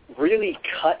really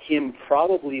cut him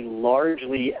probably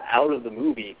largely out of the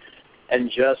movie and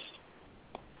just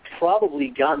probably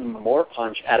gotten more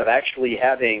punch out of actually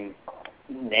having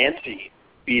Nancy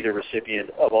be the recipient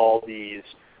of all these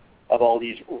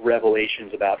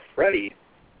revelations about Freddy.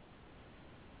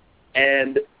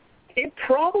 And it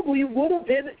probably would have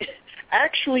been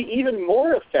actually even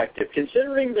more effective,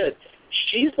 considering that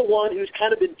she's the one who's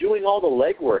kind of been doing all the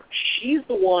legwork. She's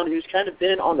the one who's kind of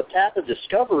been on the path of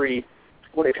discovery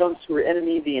when it comes to her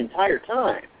enemy the entire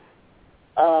time.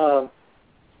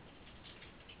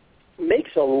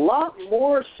 Makes a lot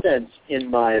more sense,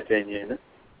 in my opinion,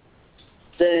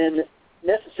 than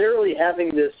necessarily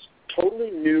having this totally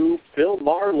new Bill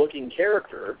Maher-looking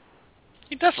character.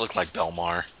 He does look like Bill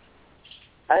Maher.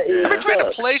 I've been trying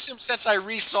to place him since I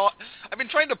rewatched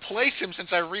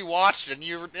it, and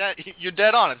you're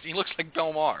dead on it. He looks like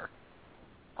Bill Maher.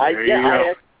 I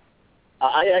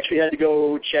actually had to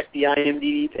go check the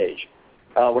IMDb page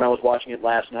when I was watching it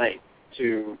last night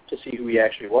to see who he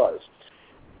actually was.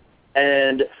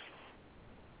 And,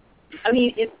 I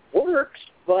mean, it works,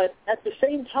 but at the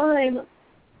same time,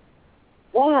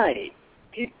 why?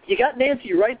 You got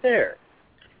Nancy right there.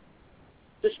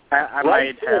 Just I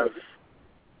might have...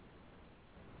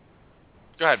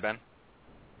 Go ahead, Ben.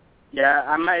 Yeah,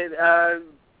 I might...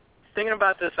 thinking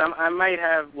about this, I might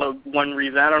have one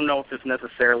reason. I don't know if it's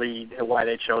necessarily why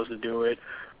they chose to do it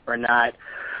or not.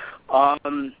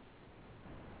 And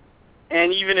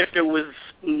even if it was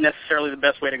necessarily the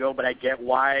best way to go, but I get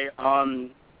why.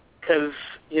 Because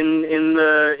in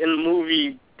the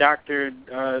movie, Dr.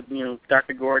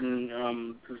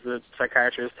 Gordon, who's the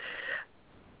psychiatrist,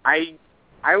 I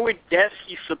would guess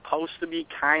he's supposed to be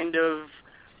kind of,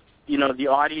 the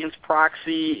audience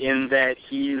proxy, in that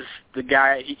he's the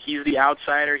guy, he's the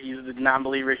outsider, he's the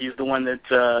non-believer, he's the one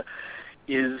that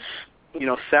is,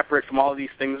 separate from all these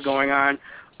things going on.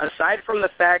 Aside from the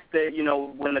fact that,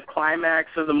 when the climax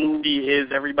of the movie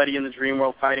is everybody in the dream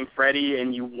world fighting Freddy,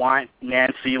 and you want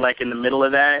Nancy, in the middle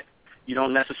of that, you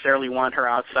don't necessarily want her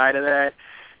outside of that.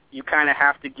 You kind of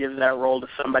have to give that role to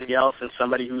somebody else, and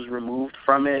somebody who's removed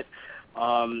from it.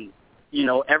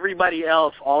 Everybody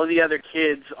else, all of the other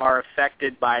kids are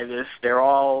affected by this. They're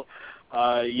all,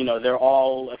 they're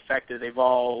all affected. They've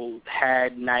all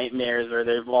had nightmares, or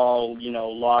they've all,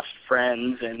 lost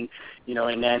friends. And,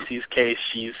 in Nancy's case,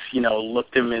 she's,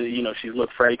 looked him in, she's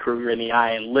looked Freddy Krueger in the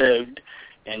eye and lived.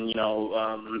 And,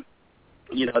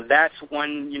 that's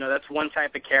one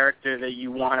type of character that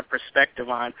you want a perspective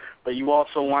on, but you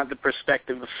also want the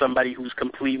perspective of somebody who's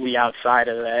completely outside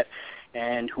of that,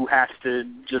 and who has to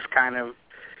just kind of,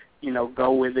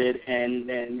 go with it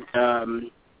and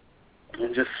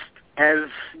just, as,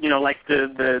 like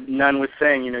the nun was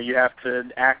saying, you have to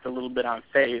act a little bit on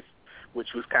faith,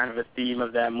 which was kind of a theme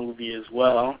of that movie as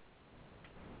well.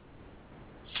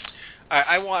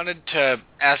 I wanted to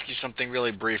ask you something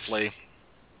really briefly.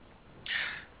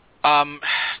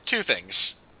 Two things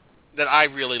that I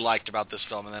really liked about this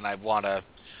film, and then I want to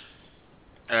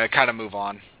kind of move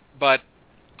on. But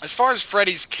as far as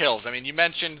Freddy's kills, I mean, you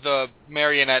mentioned the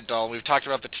marionette doll. We've talked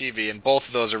about the TV, and both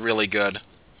of those are really good.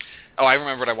 Oh, I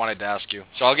remember what I wanted to ask you.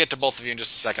 So I'll get to both of you in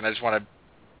just a second. I just want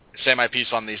to say my piece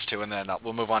on these two, and then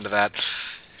we'll move on to that.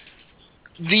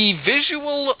 The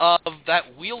visual of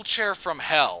that wheelchair from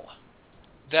hell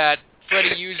that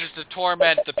Freddy uses to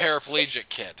torment the paraplegic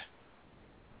kid.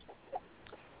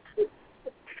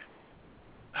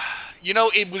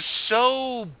 It was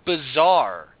so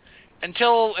bizarre. And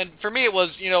for me it was,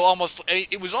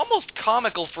 it was almost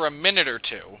comical for a minute or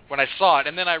two when I saw it,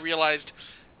 and then I realized,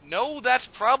 no, that's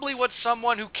probably what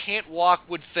someone who can't walk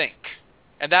would think.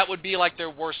 And that would be like their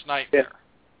worst nightmare.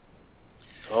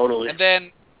 Yeah. Totally. And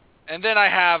then I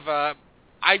have,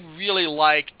 I really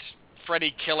liked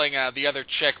Freddy killing the other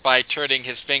chick by turning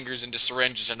his fingers into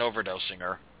syringes and overdosing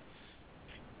her.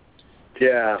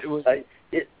 Yeah.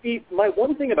 My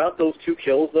one thing about those two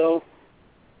kills, though,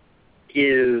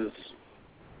 is,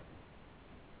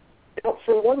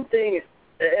 for one thing,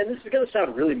 and this is going to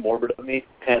sound really morbid of me,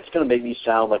 and it's going to make me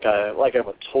sound like I'm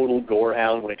a total gore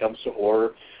hound when it comes to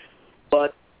horror,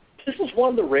 but this is one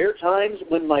of the rare times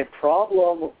when my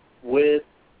problem with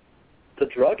the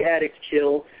drug addict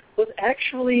kill was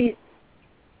actually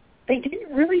they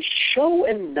didn't really show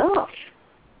enough.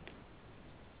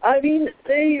 I mean,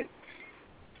 you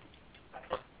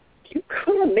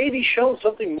could have maybe shown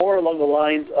something more along the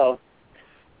lines of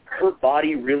her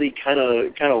body really kind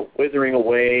of withering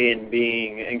away and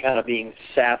being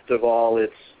sapped of all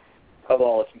its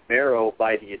marrow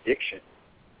by the addiction.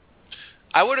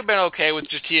 I would have been okay with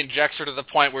just he injects her to the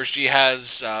point where she has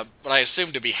what I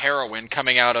assume to be heroin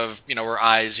coming out of her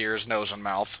eyes, ears, nose, and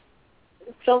mouth.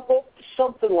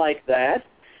 Something like that.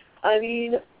 I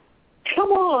mean, come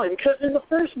on, because in the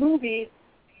first movie,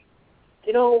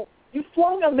 you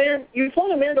flung Amanda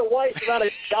Weiss around a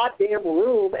goddamn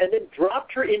room and then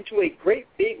dropped her into a great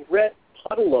big red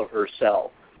puddle of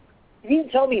herself. You mean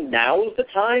to tell me now is the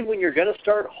time when you're going to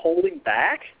start holding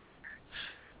back?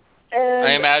 And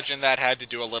I imagine that had to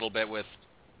do a little bit with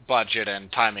budget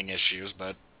and timing issues,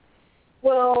 but...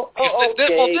 Well,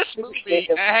 okay. This movie,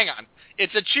 hang on,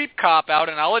 it's a cheap cop-out,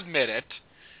 and I'll admit it,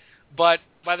 but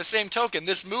by the same token,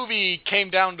 this movie came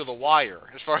down to the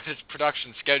wire as far as its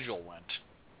production schedule went.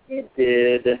 It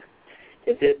did,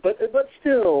 but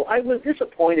still, I was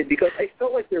disappointed because I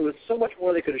felt like there was so much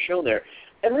more they could have shown there.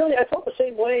 And really, I felt the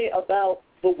same way about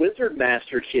the Wizard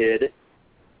Master kid,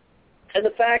 and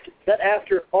the fact that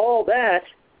after all that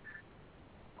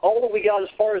we got as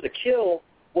far as a kill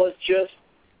was just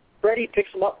Freddy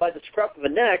picks him up by the scruff of the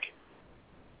neck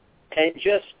and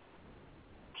just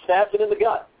stabs him in the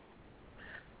gut.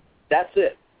 That's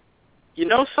it. You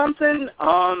know something?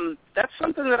 That's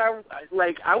something that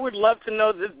I would love to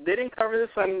know. They didn't cover this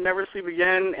on Never Sleep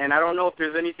Again, and I don't know if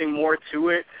there's anything more to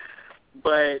it.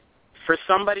 But for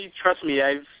somebody, trust me,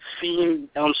 I've seen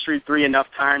Elm Street 3 enough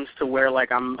times to where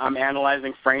like I'm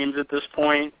analyzing frames at this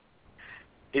point.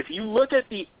 If you look at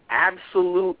the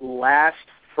absolute last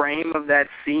frame of that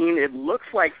scene, it looks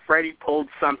like Freddy pulled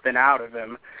something out of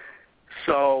him.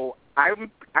 So I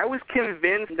was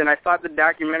convinced, and I thought the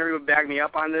documentary would back me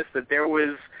up on this, that there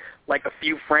was like a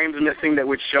few frames missing that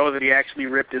would show that he actually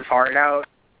ripped his heart out.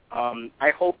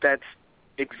 I hope that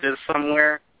exists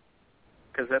somewhere,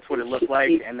 because that's what it looked like,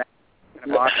 and that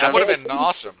would have been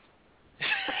awesome.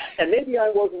 And maybe I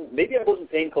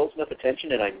wasn't paying close enough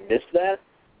attention, and I missed that.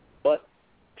 But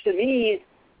to me,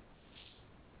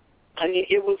 I mean,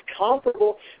 it was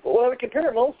comparable. What I would compare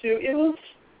it most to, it was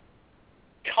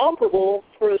comparable,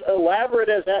 for as elaborate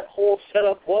as that whole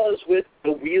setup was with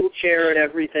the wheelchair and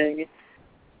everything.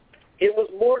 It was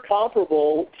more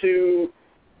comparable to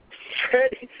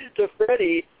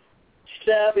Freddy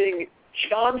stabbing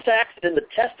John Saxon in the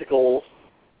testicles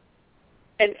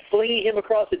and flinging him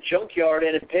across a junkyard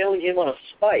and impaling him on a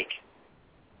spike.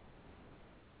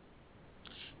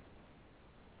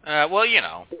 Well, you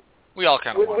know, we all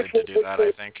kind of wanted to do that,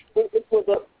 I think.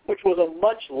 Which was a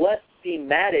much less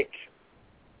thematic,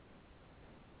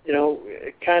 you know,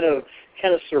 kind of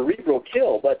cerebral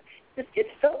kill, but it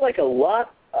felt like a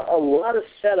lot of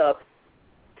setup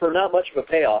for not much of a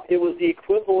payoff. It was the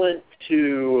equivalent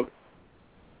to,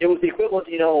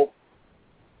 you know,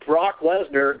 Brock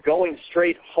Lesnar going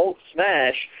straight Hulk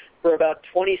smash for about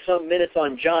 20-some minutes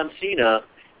on John Cena.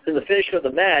 Then the finish of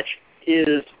the match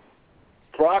is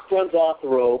Brock runs off the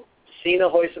rope, Cena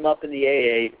hoists him up in the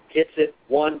AA, hits it,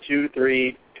 1, 2,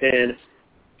 3, pin.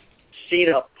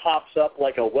 Cena pops up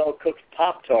like a well-cooked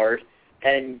Pop-Tart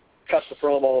and cuts the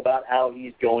promo about how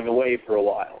he's going away for a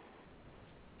while.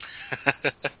 I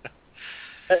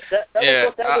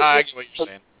get what you're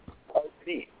saying.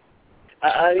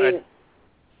 I mean,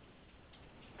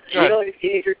 you know, if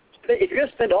you're going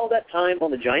to spend all that time on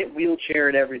the giant wheelchair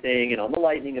and everything and on the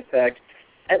lightning effect,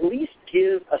 at least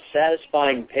give a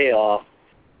satisfying payoff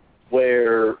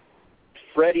where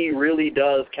Freddy really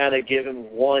does kind of give him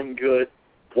one good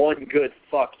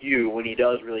fuck you when he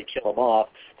does really kill him off,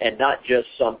 and not just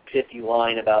some pithy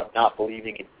line about not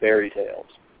believing in fairy tales.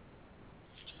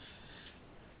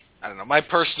 I don't know. My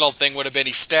personal thing would have been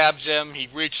he stabs him, he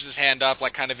reaches his hand up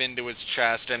like kind of into his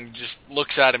chest and just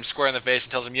looks at him square in the face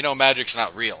and tells him, you know, magic's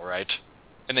not real, right?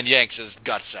 And then yanks his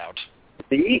guts out.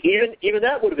 Even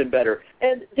that would have been better.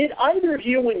 And did either of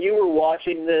you, when you were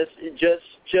watching this, just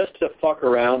to fuck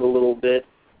around a little bit,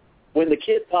 when the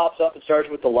kid pops up and starts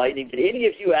with the lightning, did any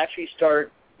of you actually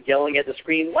start yelling at the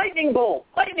screen, lightning bolt,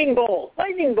 lightning bolt,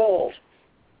 lightning bolt?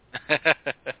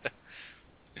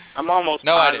 I'm almost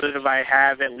positive I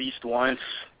have at least once.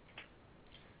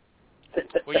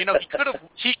 Well, you know,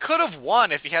 he could have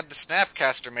won if he had the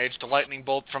Snapcaster Mage to lightning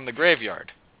bolt from the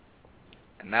graveyard.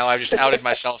 And now I've just outed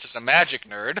myself as a magic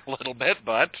nerd a little bit,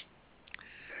 but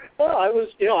well, I was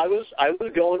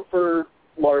going for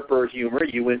LARPer humor.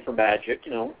 You went for magic,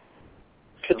 you know.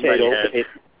 Potato.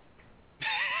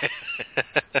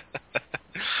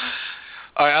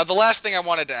 All right, the last thing I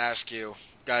wanted to ask you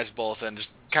guys both, and just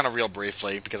kind of real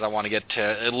briefly, because I want to get to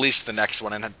at least the next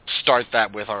one and start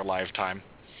that with our lifetime.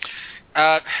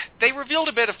 They revealed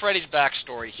a bit of Freddy's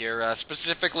backstory here,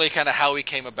 specifically kind of how he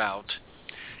came about.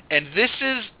 And this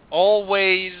is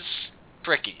always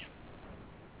tricky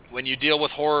when you deal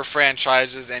with horror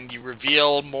franchises and you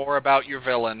reveal more about your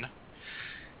villain,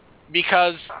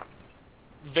 because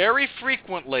very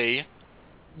frequently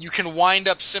you can wind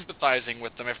up sympathizing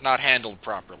with them if not handled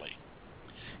properly.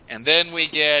 And then we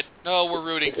get, we're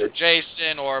rooting for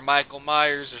Jason, or Michael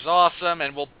Myers is awesome,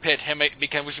 and we'll pit him,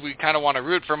 because we kind of want to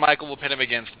root for Michael, we'll pit him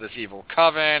against this evil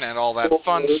coven and all that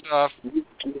fun stuff.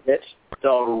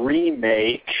 The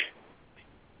remake.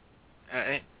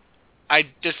 I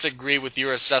disagree with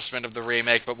your assessment of the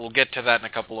remake, but we'll get to that in a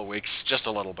couple of weeks, just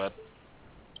a little bit.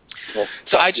 Well,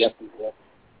 So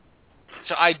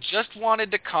I just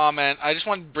wanted to comment,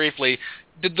 briefly,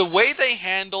 did the way they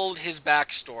handled his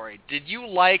backstory, did you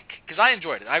like, because I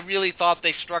enjoyed it, I really thought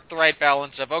they struck the right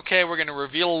balance of, okay, we're going to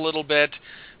reveal a little bit,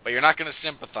 but you're not going to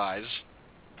sympathize.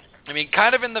 I mean,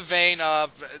 kind of in the vein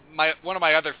of one of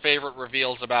my other favorite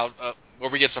reveals about where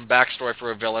we get some backstory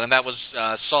for a villain, and that was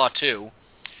Saw 2,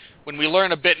 when we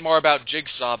learn a bit more about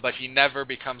Jigsaw, but he never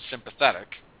becomes sympathetic.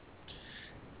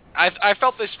 I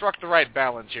felt they struck the right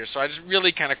balance here, so I just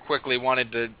really kind of quickly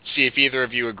wanted to see if either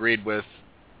of you agree with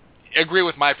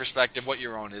my perspective, what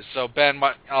your own is. So, Ben,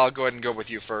 I'll go ahead and go with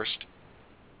you first.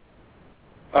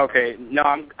 Okay, no,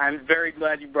 I'm very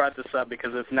glad you brought this up,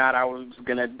 because if not, I was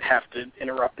gonna have to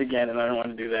interrupt again, and I don't want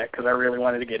to do that because I really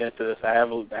wanted to get into this. I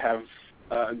have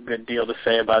a good deal to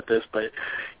say about this, but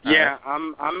yeah,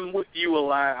 I'm with you a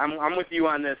lot. I'm with you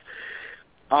on this.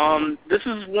 This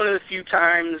is one of the few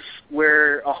times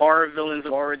where a horror villain's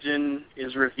origin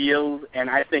is revealed, and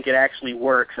I think it actually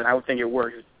works, and I would think it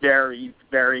works very,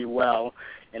 very well.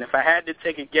 And if I had to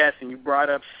take a guess, and you brought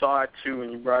up Saw 2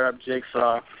 and you brought up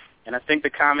Jigsaw, and I think the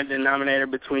common denominator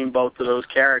between both of those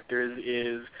characters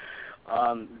is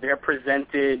they're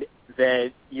presented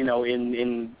that, you know,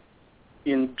 in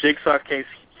Jigsaw's case,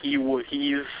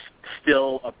 he's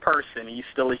still a person. He's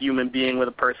still a human being with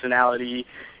a personality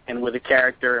and with a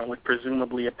character and with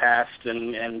presumably a past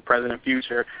and present and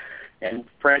future. And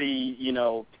Freddy, you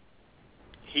know,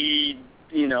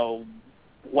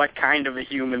 what kind of a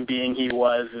human being he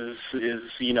was is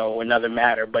you know, another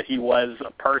matter. But he was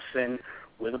a person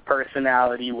with a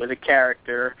personality, with a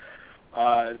character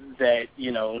that,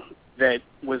 you know, that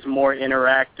was more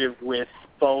interactive with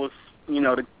both, you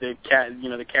know, the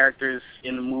characters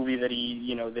in the movie that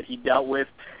he dealt with,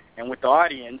 and with the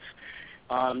audience.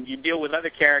 You deal with other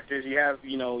characters. You have,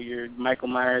 you know, your Michael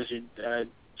Myers, your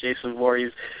Jason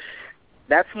Voorhees.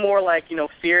 That's more like, you know,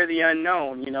 fear of the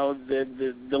unknown. You know,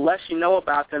 the less you know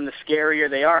about them, the scarier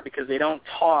they are, because they don't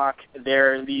talk.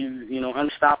 They're these, you know,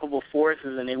 unstoppable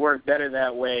forces, and they work better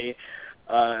that way.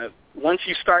 Once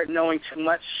you start knowing too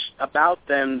much about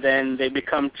them, then they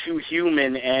become too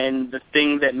human, and the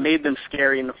thing that made them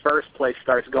scary in the first place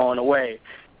starts going away.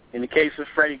 In the case of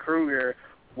Freddy Krueger,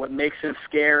 what makes him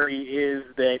scary is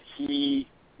that he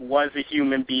was a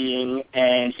human being,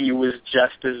 and he was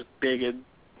just as big a,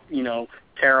 you know,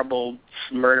 terrible,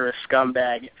 murderous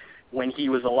scumbag when he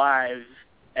was alive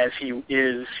as he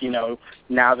is, you know,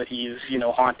 now that he's, you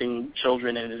know, haunting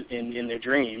children in their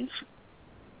dreams.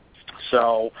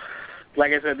 So,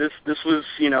 like I said, this was,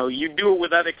 you know, you do it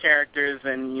with other characters,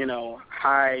 and, you know,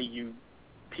 hi, you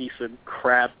piece of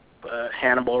crap,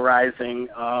 Hannibal Rising,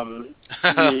 and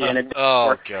it didn't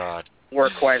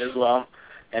work quite as well.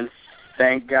 And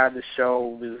thank God the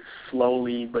show is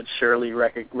slowly but surely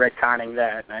retconning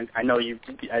that. I know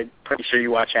I'm pretty sure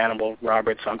you watch Hannibal,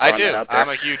 Robert, so I'm throwing that out there. I'm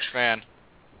a huge fan.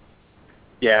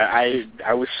 Yeah,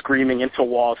 I was screaming into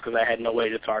walls because I had no way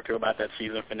to talk to about that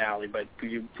season finale, but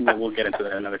we'll get into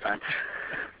that another time.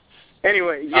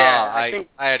 Anyway, yeah, I think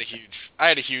I had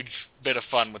a huge bit of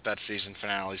fun with that season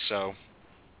finale. So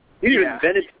you even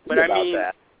vented to me about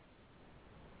that.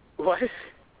 What?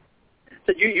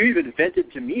 So you even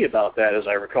vented to me about that, as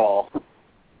I recall.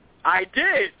 I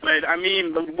did, but I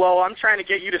mean, well, I'm trying to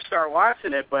get you to start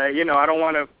watching it, but you know, I don't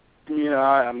want to. You know,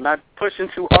 I'm not pushing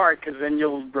too hard because then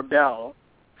you'll rebel.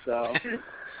 So,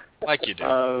 like you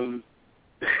do.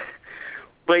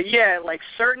 But yeah, like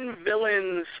certain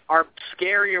villains are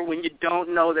scarier when you don't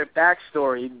know their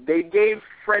backstory. They gave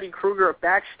Freddy Krueger a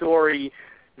backstory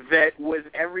that was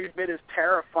every bit as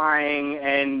terrifying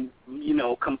and, you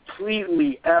know,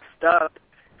 completely effed up.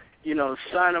 You know,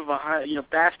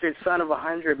 bastard son of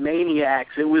 100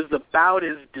 maniacs. It was about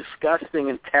as disgusting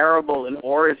and terrible an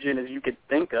origin as you could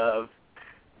think of.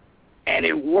 And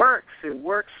it works. It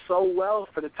works so well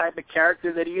for the type of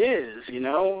character that he is, you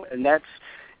know? And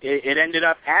it ended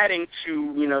up adding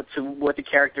to, you know, to what the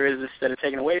character is instead of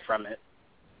taking away from it.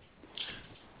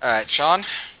 All right, Sean,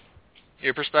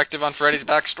 your perspective on Freddy's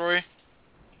backstory?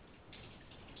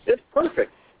 It's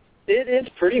perfect. It is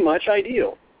pretty much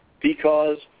ideal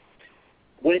because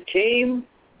when it came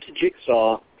to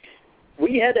Jigsaw,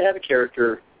 we had to have a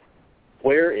character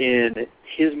wherein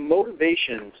his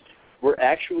motivations were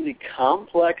actually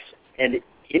complex and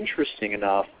interesting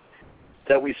enough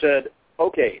that we said,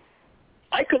 okay,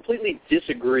 I completely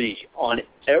disagree on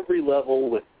every level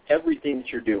with everything that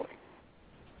you're doing,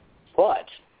 but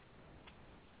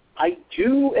I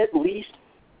do at least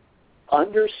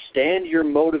understand your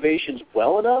motivations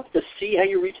well enough to see how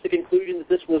you reached the conclusion that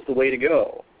this was the way to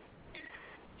go.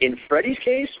 In Freddy's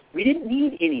case, we didn't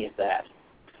need any of that.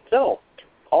 So,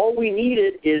 all we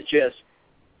needed is just,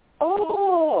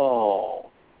 oh,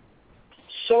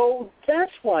 so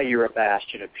that's why you're a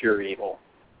bastion of pure evil.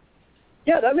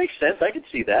 Yeah, that makes sense. I could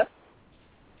see that.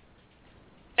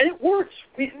 And it works.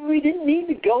 We didn't need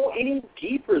to go any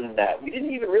deeper than that. We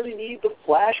didn't even really need the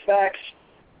flashbacks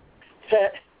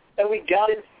that we got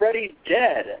in Freddy's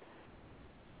Dead.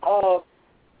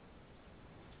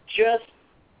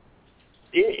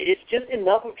 It's just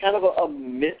enough of kind of a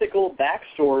mythical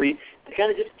backstory to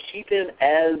kind of just keep him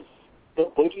as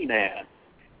the boogeyman,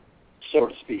 so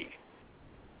to speak.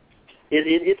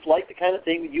 It's like the kind of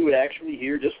thing that you would actually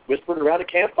hear just whispered around a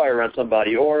campfire around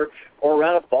somebody or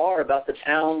around a bar about the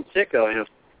town sicko. You know,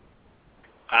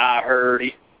 I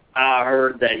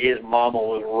heard that his mama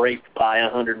was raped by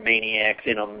 100 maniacs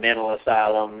in a mental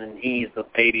asylum, and he's the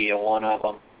baby of one of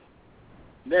them.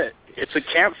 It's a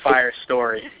campfire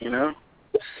story, you know?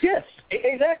 Yes,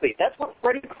 exactly. That's what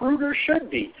Freddy Krueger should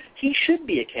be. He should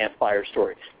be a campfire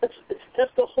story. That's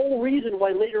the whole reason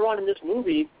why later on in this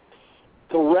movie,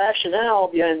 the rationale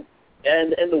behind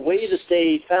and the way that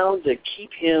they found to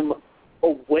keep him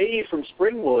away from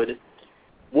Springwood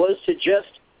was to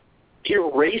just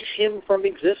erase him from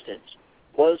existence,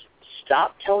 was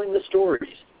stop telling the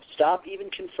stories, stop even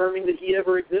confirming that he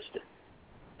ever existed.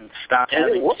 And stop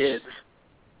having kids.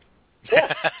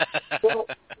 Yeah.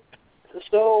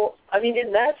 So, I mean,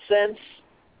 in that sense,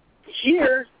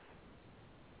 here,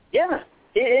 yeah,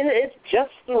 it's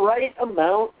just the right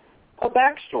amount of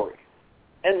backstory.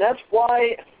 And that's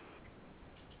why,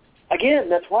 again,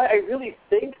 I really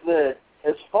think that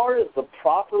as far as the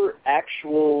proper,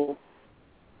 actual,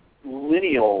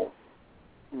 lineal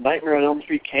Nightmare on Elm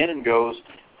Street canon goes,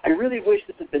 I really wish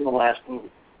this had been the last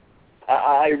movie.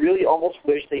 I really almost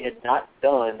wish they had not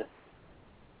done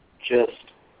just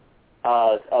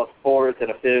a fourth and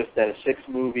a fifth and a sixth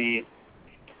movie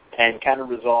and kind of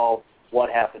resolve what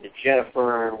happened to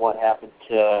Jennifer and what happened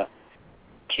to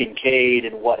Kincaid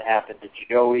and what happened to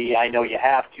Joey. I know you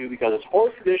have to because it's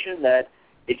horror tradition that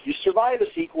if you survive a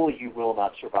sequel, you will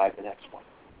not survive the next one.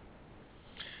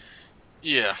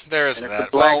 Yeah, there is that.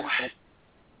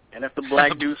 And if the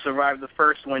black dude survived the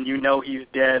first one, you know he's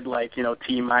dead, like,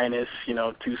 T-minus,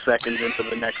 2 seconds into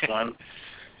the next one.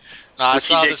 No, I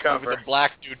saw this movie, the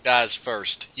black dude dies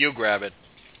first. You grab it.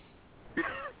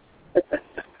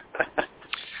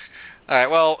 All right,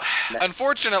 well,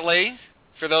 unfortunately,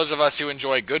 for those of us who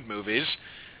enjoy good movies,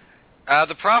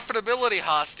 the profitability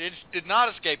hostage did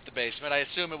not escape the basement. I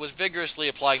assume it was vigorously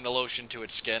applying the lotion to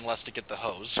its skin, lest it get the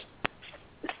hose.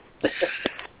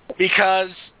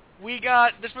 Because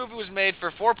this movie was made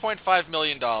for $4.5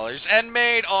 million and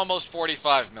made almost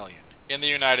 $45 million in the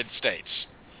United States.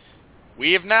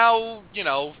 We have now,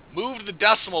 moved the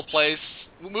decimal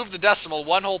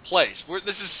one whole place.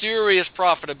 This is serious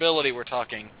profitability we're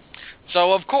talking.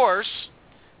 So, of course,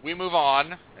 we move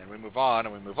on, and we move on,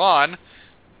 and we move on.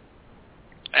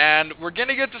 And we're going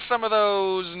to get to some of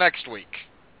those next week.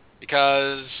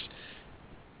 Because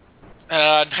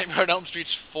Nightmare on Elm Street's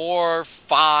 4,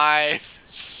 5,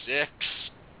 6...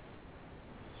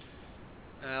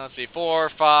 let's see, 4,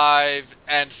 5,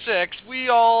 and 6, we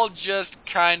all just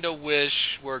kind of wish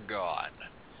were gone.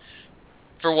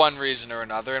 For one reason or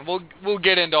another. And we'll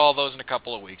get into all those in a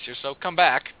couple of weeks or so. Come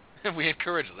back. We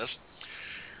encourage this.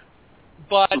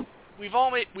 But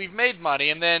we've made money,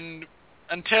 and then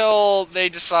until they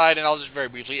decide, and I'll just very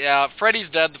briefly, Freddy's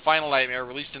Dead, The Final Nightmare,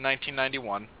 released in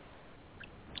 1991,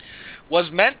 was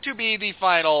meant to be the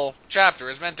final chapter.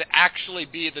 It was meant to actually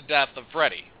be the death of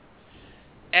Freddy.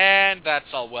 And that's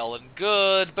all well and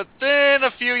good, but then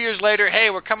a few years later, hey,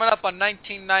 we're coming up on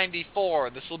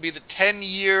 1994. This will be 10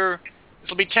 years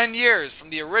from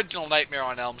the original Nightmare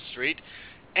on Elm Street,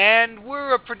 and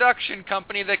we're a production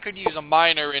company that could use a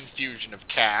minor infusion of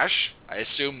cash. I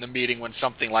assume the meeting went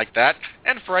something like that,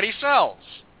 and Freddy sells.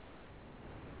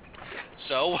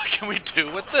 So what can we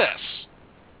do with this?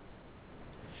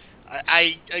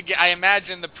 I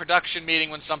imagine the production meeting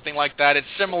when something like that, it's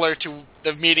similar to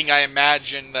the meeting I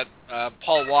imagine that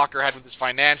Paul Walker had with his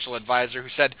financial advisor who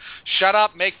said, shut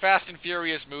up, make Fast and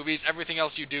Furious movies, everything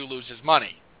else you do loses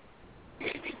money.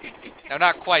 Now,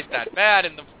 not quite that bad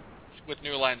with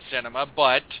New Line Cinema,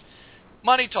 but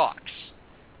money talks.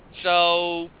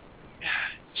 So,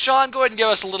 Sean, go ahead and give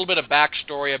us a little bit of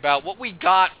backstory about what we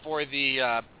got for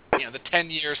the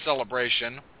 10-year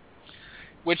celebration,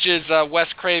 which is Wes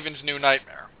Craven's New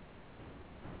Nightmare.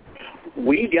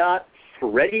 We got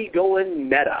Freddy going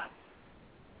meta.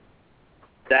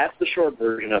 That's the short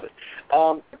version of it.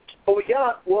 What we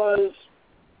got was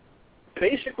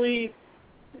basically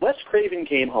Wes Craven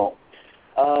came home.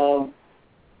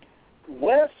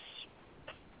 Wes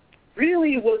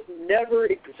really was never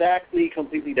exactly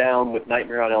completely down with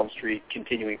Nightmare on Elm Street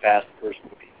continuing past the first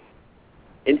movie.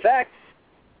 In fact,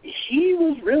 he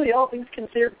was really, all things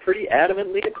considered, pretty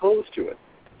adamantly opposed to it.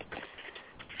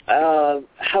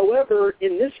 However,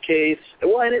 in this case,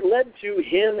 and it led to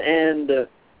him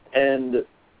and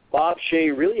Bob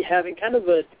Shaye really having kind of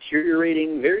a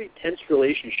deteriorating, very tense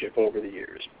relationship over the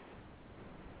years.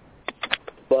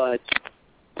 But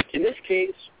in this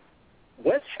case,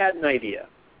 Wes had an idea.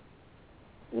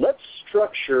 Let's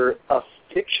structure a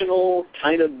fictional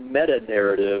kind of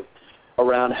meta-narrative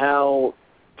around how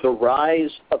the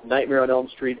rise of Nightmare on Elm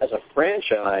Street as a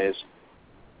franchise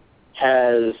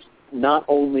has not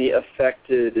only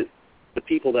affected the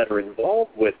people that are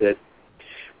involved with it,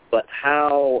 but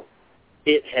how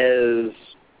it has,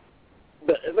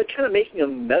 but kind of making a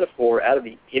metaphor out of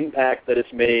the impact that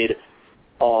it's made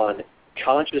on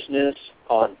consciousness,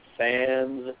 on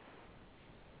fans,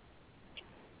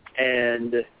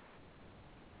 and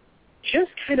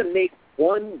just kind of make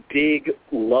one big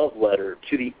love letter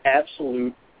to the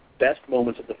absolute best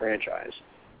moments of the franchise.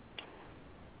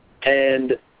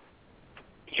 And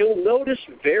you'll notice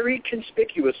very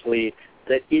conspicuously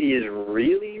that it is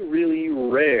really, really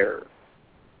rare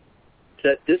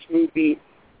that this movie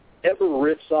ever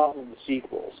rips off of the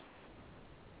sequels.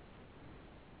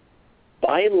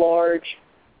 By and large,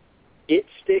 it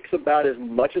sticks about as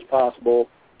much as possible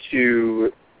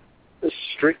to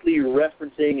strictly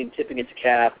referencing and tipping its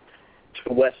cap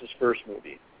to Wes's first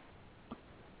movie.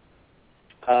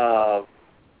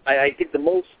 I think the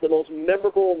most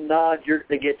memorable nod you're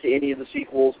going to get to any of the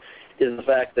sequels is the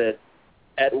fact that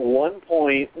at one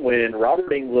point when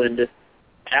Robert Englund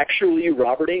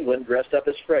dressed up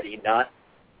as Freddy, not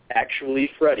actually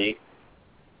Freddy,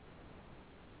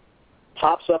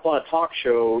 pops up on a talk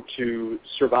show to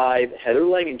survive Heather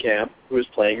Langenkamp, who is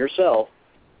playing herself,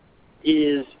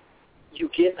 is you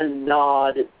get a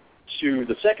nod to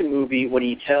the second movie when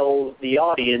he tells the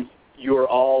audience, "You're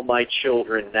all my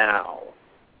children now."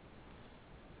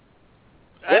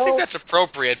 I think that's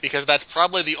appropriate because that's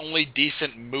probably the only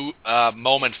decent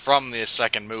moment from the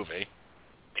second movie.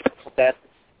 That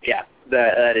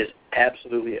is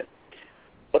absolutely it.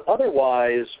 But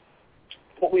otherwise,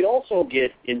 what we also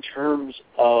get in terms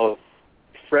of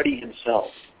Freddy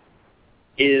himself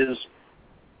is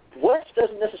Wes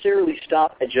doesn't necessarily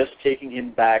stop at just taking him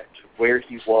back to where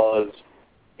he was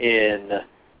in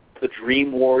the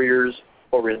Dream Warriors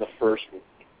or in the first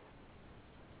movie.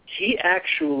 He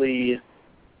actually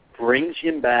brings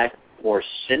him back more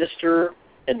sinister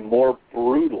and more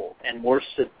brutal and more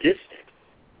sadistic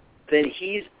than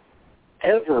he's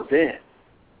ever been.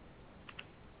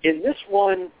 In this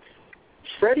one,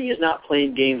 Freddy is not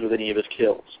playing games with any of his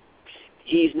kills.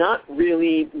 He's not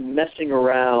really messing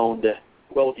around,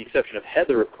 well, with the exception of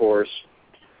Heather, of course,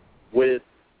 with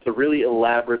the really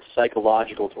elaborate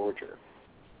psychological torture.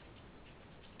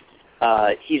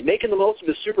 He's making the most of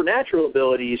his supernatural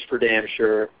abilities, for damn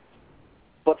sure,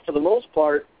 but for the most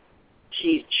part,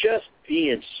 he's just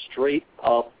being straight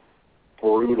up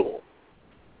brutal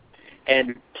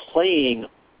and playing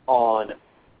on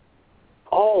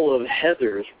all of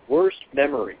Heather's worst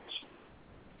memories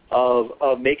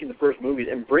of making the first movies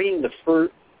and bringing the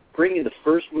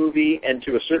first movie and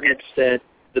to a certain extent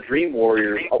the Dream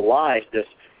Warriors alive just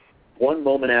one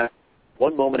moment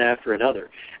after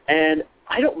another. And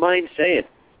I don't mind saying,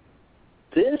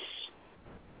 this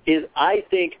is, I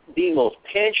think, the most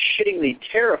pants-shittingly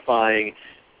terrifying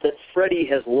that Freddy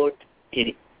has looked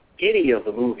in any of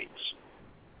the movies.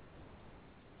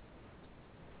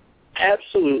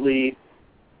 Absolutely,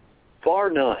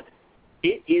 bar none.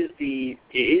 It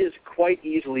is quite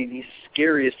easily the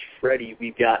scariest Freddy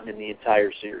we've gotten in the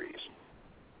entire series.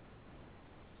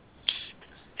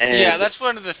 And yeah, that's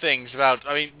one of the things about,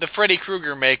 the Freddy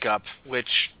Krueger makeup,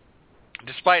 which,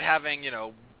 despite having,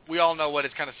 we all know what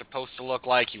it's kind of supposed to look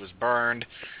like. He was burned.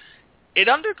 It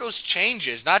undergoes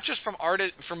changes, not just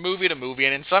from movie to movie,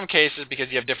 and in some cases, because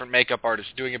you have different makeup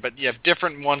artists doing it, but you have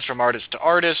different ones from artist to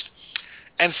artist.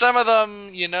 And some of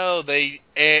them, they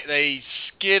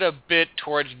skid a bit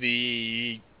towards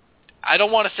the, I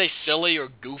don't want to say silly or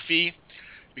goofy,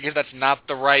 because that's not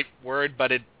the right word,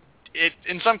 but it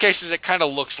in some cases it kind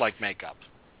of looks like makeup,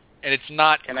 and it's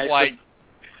not quite.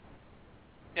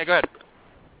 Yeah, go ahead.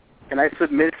 Can I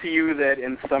submit to you that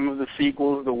in some of the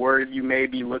sequels, the word you may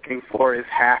be looking for is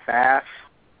half-ass?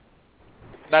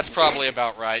 That's probably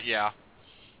about right, yeah.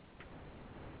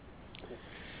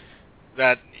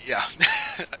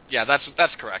 Yeah,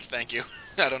 that's correct, thank you.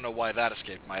 I don't know why that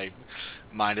escaped my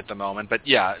mind at the moment, but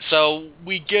yeah, so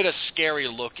we get a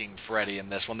scary-looking Freddy in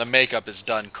this one. The makeup is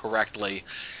done correctly,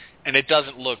 and it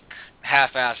doesn't look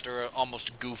half-assed or almost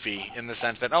goofy in the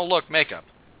sense that, oh, look, makeup.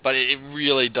 But it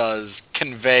really does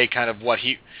convey kind of what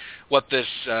this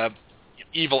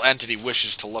evil entity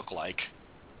wishes to look like.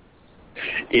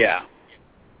 Yeah.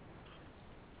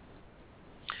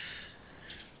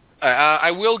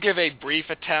 I will give a brief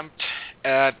attempt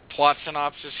at plot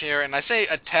synopsis here, and I say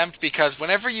attempt because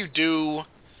whenever you do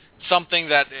something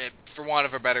that, for want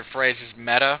of a better phrase, is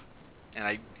meta,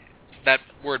 and that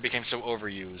word became so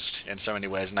overused in so many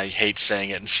ways, and I hate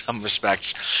saying it in some respects,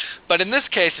 but in this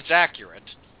case, it's accurate.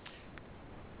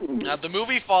 The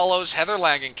movie follows Heather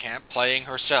Langenkamp playing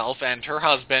herself and her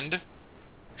husband,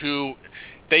 who,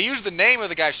 they use the name of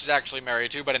the guy she's actually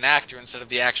married to, but an actor instead of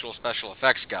the actual special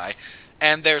effects guy,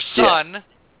 and their son,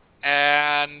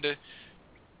 and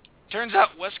turns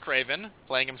out Wes Craven,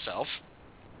 playing himself,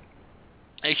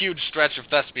 a huge stretch of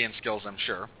thespian skills, I'm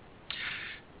sure.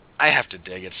 I have to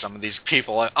dig at some of these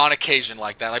people on occasion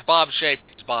like that. Like Bob Shea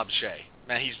is Bob Shea.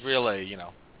 Man, he's really,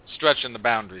 stretching the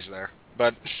boundaries there.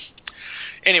 But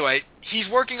anyway, he's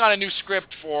working on a new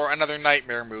script for another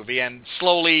Nightmare movie, and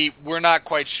slowly, we're not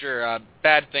quite sure,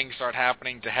 bad things start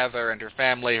happening to Heather and her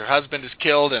family. Her husband is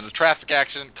killed in a traffic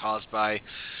accident caused by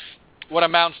what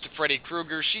amounts to Freddy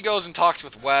Krueger. She goes and talks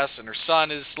with Wes, and her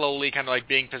son is slowly kind of like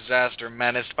being possessed or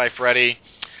menaced by Freddy.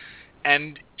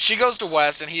 And she goes to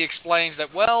Wes, and he explains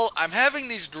that, well, I'm having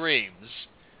these dreams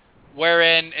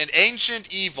wherein an ancient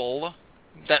evil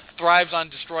that thrives on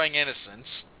destroying innocence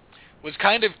was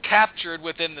kind of captured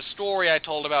within the story I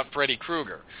told about Freddy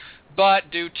Krueger.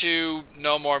 But due to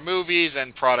no more movies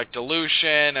and product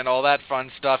dilution and all that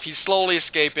fun stuff, he's slowly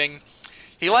escaping.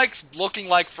 He likes looking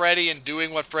like Freddy and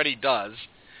doing what Freddy does.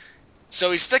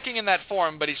 So he's sticking in that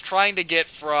form, but he's trying to get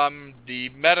from the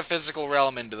metaphysical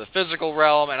realm into the physical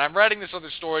realm, and I'm writing this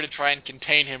other story to try and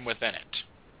contain him within it.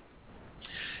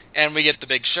 And we get the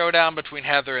big showdown between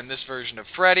Heather and this version of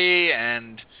Freddy,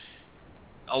 and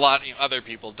a lot of other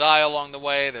people die along the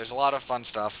way. There's a lot of fun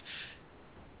stuff.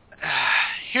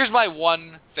 Here's my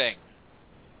one thing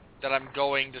that I'm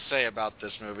going to say about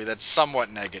this movie that's somewhat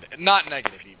negative. Not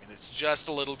negative even, it's just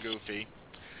a little goofy.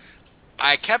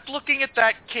 I kept looking at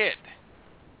that kid,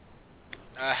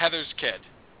 Heather's kid,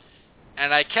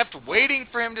 and I kept waiting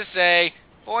for him to say,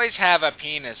 boys have a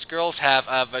penis, girls have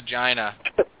a vagina.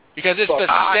 Because it's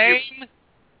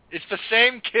it's the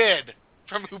same kid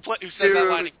from who said that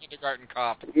line in Kindergarten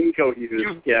Cop. You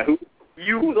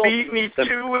beat me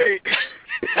to it.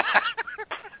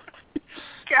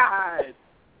 God.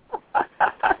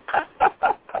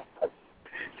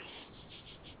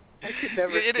 I could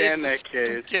never stand that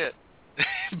kid.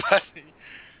 But,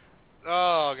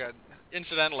 oh god.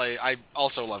 Incidentally, I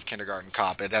also love Kindergarten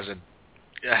Cop. It has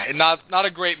not a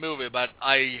great movie, but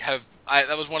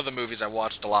that was one of the movies I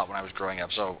watched a lot when I was growing up,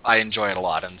 so I enjoy it a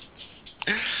lot.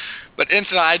 But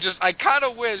incidentally, I kind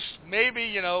of wish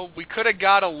maybe, we could have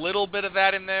got a little bit of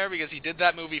that in there because he did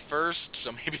that movie first,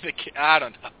 so maybe the kid, I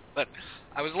don't know. But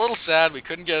I was a little sad we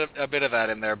couldn't get a bit of that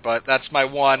in there, but that's my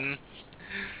one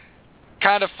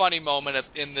kind of funny moment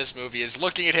in this movie, is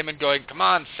looking at him and going, come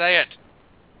on, say it.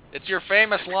 It's your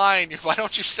famous line. Why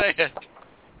don't you say it?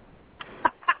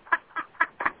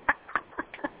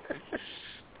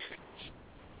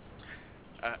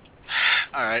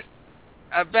 All right.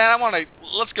 Ben,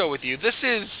 let's go with you. This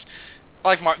is,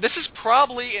 like Mark, this is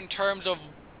probably, in terms of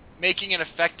making an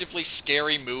effectively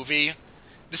scary movie,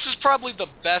 this is probably the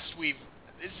best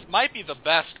this might be the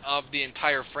best of the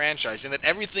entire franchise, in that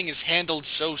everything is handled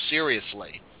so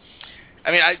seriously.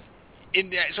 I mean,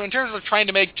 so in terms of trying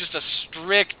to make just a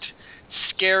strict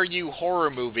scare you horror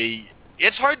movie,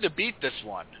 it's hard to beat this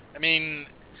one. I mean,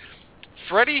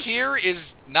 Freddy here is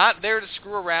not there to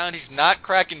screw around. He's not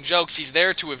cracking jokes. He's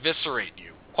there to eviscerate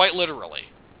you, quite literally.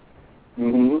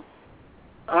 Mm-hmm.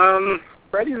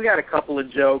 Freddy's got a couple of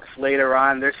jokes later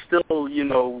on. They're still,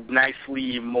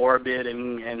 nicely morbid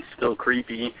and still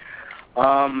creepy.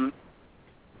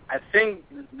 I think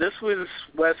this was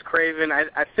Wes Craven.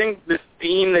 I think the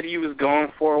theme that he was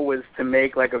going for was to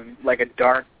make like a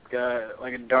dark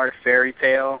fairy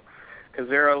tale, because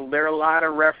there are a lot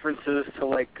of references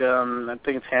to I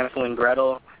think it's Hansel and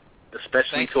Gretel,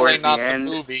 especially towards the end. Thankfully not the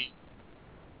movie.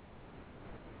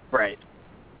 Right.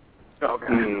 Okay.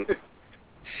 Mm.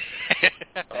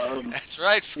 That's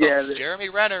right, folks. Yeah, Jeremy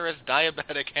Renner is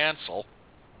diabetic Hansel.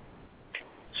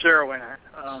 Sure, why not?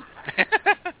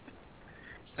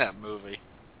 That movie.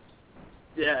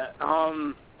 Yeah,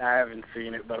 I haven't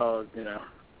seen it, but I'll,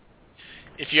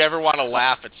 If you ever want to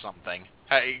laugh at something,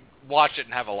 hey, watch it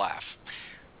and have a laugh.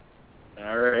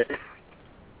 All right.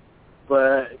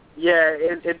 But yeah,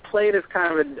 it played as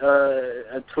kind of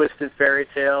a twisted fairy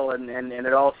tale, and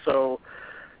it also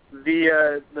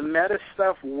the meta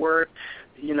stuff worked.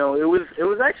 It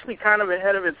was actually kind of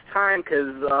ahead of its time,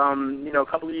 because a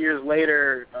couple of years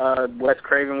later, Wes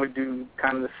Craven would do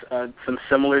kind of some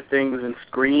similar things in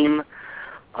Scream.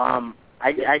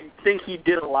 I think he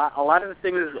did a lot of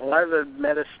the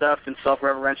meta stuff and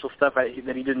self-referential stuff that he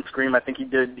did in Scream. I think he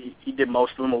did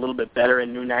most of them a little bit better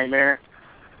in New Nightmare,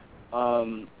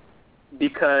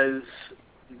 because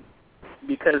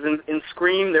in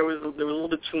Scream there was a little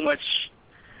bit too much.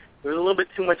 There was a little bit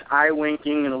too much eye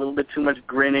winking and a little bit too much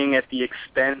grinning at the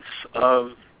expense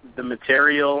of the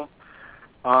material.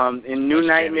 In New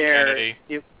Nightmare,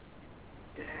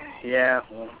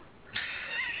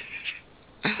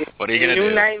 What are you going to do?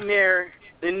 New Nightmare,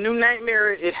 in New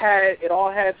Nightmare, it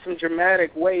all had some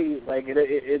dramatic weight. Like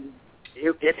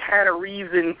it had a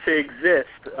reason to exist.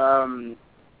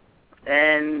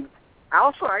 And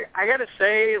also, I gotta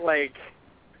say, like,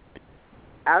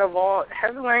 out of all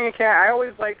Heather Langenkamp, I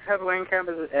always liked Heather Langenkamp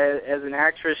as an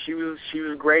actress. She was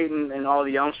great in all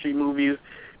the Elm Street movies.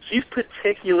 She's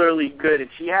particularly good, and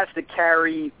she has to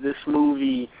carry this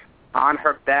movie on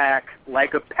her back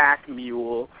like a pack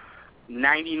mule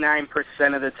 99%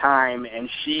 of the time, and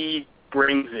she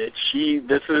brings it.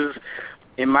 This is,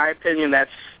 in my opinion,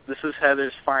 this is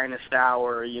Heather's finest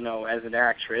hour, you know, as an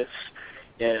actress,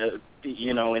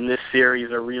 you know, in this series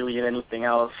or really in anything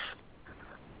else.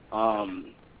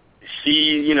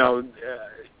 She, you know,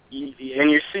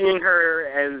 and you're seeing her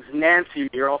as Nancy,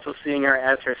 you're also seeing her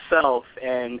as herself,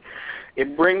 and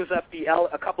it brings up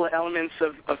a couple of elements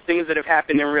of things that have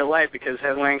happened in real life, because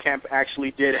Heather Langenkamp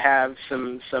actually did have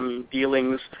some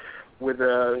dealings with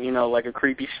like a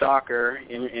creepy stalker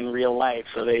in real life,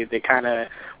 so they kind of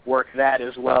work that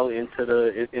as well into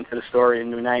the story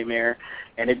in New Nightmare,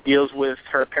 and it deals with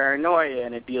her paranoia,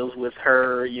 and it deals with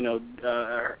her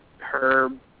her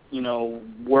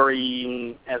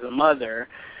worrying as a mother,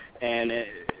 and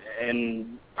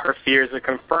her fears are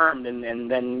confirmed, and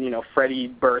then Freddy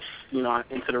bursts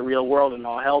into the real world, and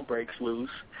all hell breaks loose.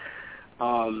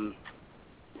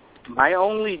 My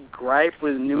only gripe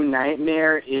with New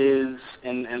Nightmare is,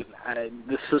 and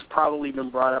this has probably been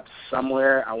brought up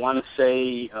somewhere, I want to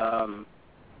say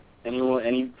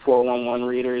any 411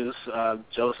 readers,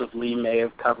 Joseph Lee may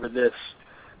have covered this,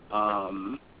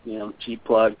 cheap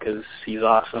plug because he's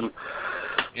awesome.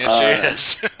 Yes,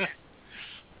 he is.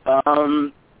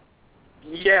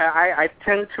 Yeah, I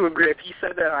tend to agree. If he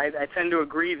said that, I tend to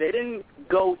agree. They didn't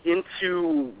go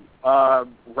into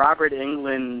Robert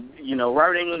Englund.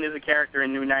 Robert Englund is a character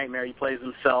in New Nightmare. He plays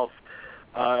himself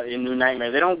in New Nightmare.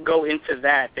 They don't go into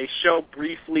that. They show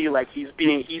briefly, like, he's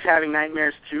having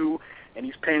nightmares too, and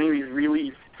he's painting these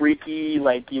really freaky,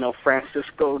 like,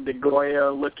 Francisco de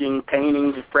Goya looking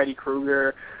paintings of Freddy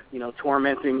Krueger,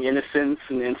 tormenting innocents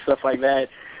and stuff like that.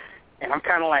 And I'm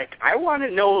kind of like, I want to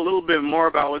know a little bit more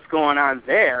about what's going on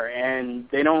there, and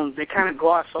they kind of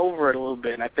gloss over it a little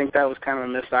bit, and I think that was kind of a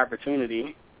missed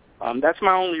opportunity. That's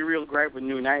my only real gripe with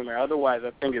New Nightmare. Otherwise, I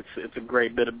think it's a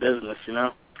great bit of business,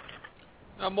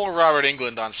 More Robert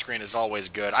Englund on screen is always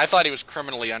good. I thought he was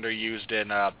criminally underused in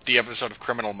the episode of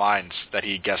Criminal Minds that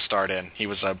he guest starred in. He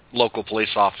was a local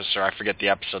police officer. I forget the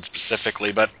episode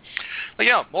specifically, but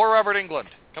more Robert Englund.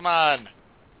 Come on.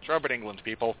 It's Robert Englund,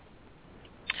 people.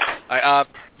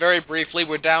 Very briefly,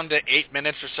 we're down to 8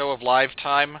 minutes or so of live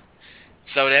time.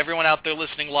 So to everyone out there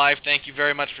listening live, thank you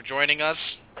very much for joining us.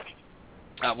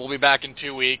 We'll be back in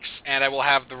 2 weeks, and I will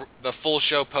have the full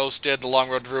show posted. The Long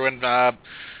Road to Ruin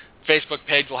Facebook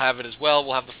page will have it as well.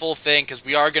 We'll have the full thing because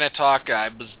we are going to talk. I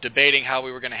was debating how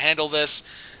we were going to handle this,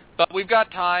 but we've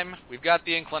got time. We've got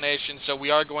the inclination, so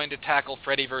we are going to tackle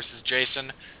Freddy versus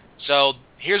Jason. So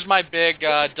here's my big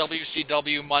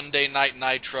WCW Monday Night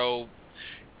Nitro.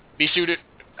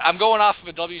 I'm going off of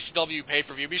a WCW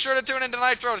pay-per-view. Be sure to tune into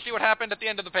Nitro to see what happened at the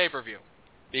end of the pay-per-view.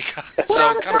 We're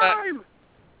out of time!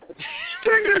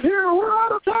 Take it here, we're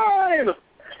out of time!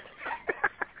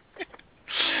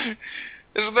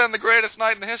 This has been the greatest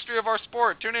night in the history of our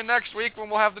sport. Tune in next week when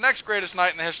we'll have the next greatest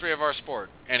night in the history of our sport.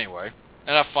 Anyway,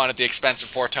 enough fun at the expense of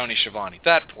poor Tony Schiavone.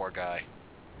 That poor guy.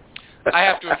 I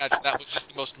have to imagine that was just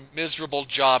the most miserable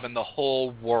job in the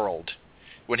whole world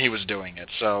when he was doing it.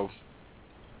 So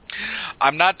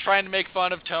I'm not trying to make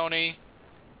fun of Tony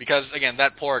because, again,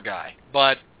 that poor guy.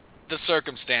 But the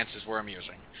circumstances were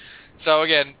amusing. So,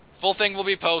 again, full thing will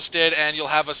be posted, and you'll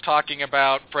have us talking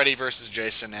about Freddy versus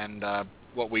Jason and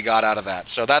what we got out of that.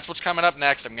 So that's what's coming up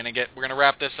next. We're gonna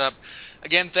wrap this up.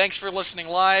 Again, thanks for listening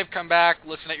live. Come back,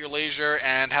 listen at your leisure,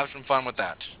 and have some fun with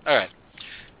that. All right.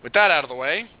 With that out of the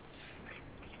way,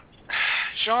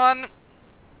 Sean,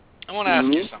 I want to ask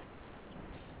you something.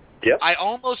 Yep. I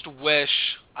almost wish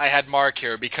I had Mark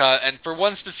here and for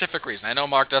one specific reason. I know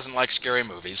Mark doesn't like scary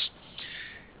movies,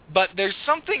 but there's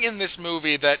something in this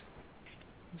movie that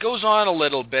goes on a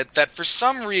little bit that for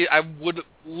some reason I would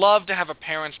love to have a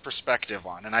parent's perspective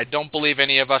on, and I don't believe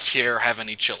any of us here have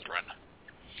any children.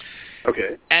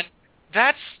 Okay. And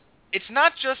it's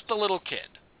not just the little kid,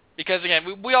 because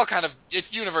again, we all it's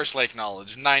universally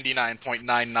acknowledged,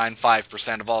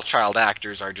 99.995% of all child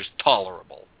actors are just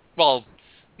tolerable. Well,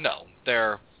 no,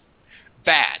 they're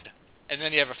bad. And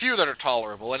then you have a few that are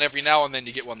tolerable, and every now and then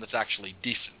you get one that's actually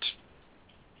decent.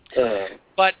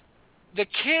 But the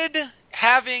kid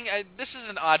having, this is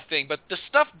an odd thing, but the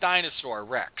stuffed dinosaur,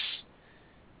 Rex,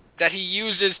 that he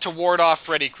uses to ward off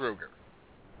Freddy Krueger.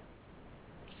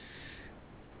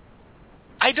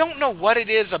 I don't know what it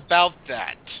is about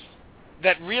that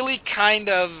really kind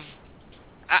of,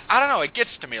 I don't know, it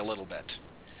gets to me a little bit.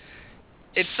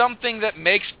 It's something that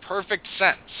makes perfect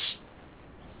sense.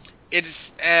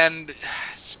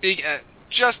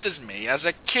 Just as me, as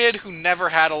a kid who never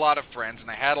had a lot of friends, and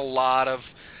I had a lot of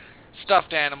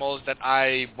stuffed animals that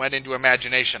I went into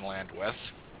imagination land with,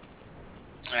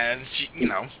 and,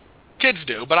 kids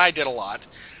do, but I did a lot.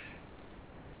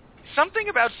 Something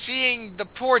about seeing the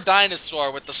poor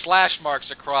dinosaur with the slash marks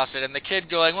across it, and the kid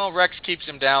going, well, Rex keeps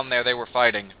him down there, they were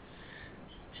fighting.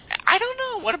 I don't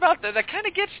know, what about that? That kind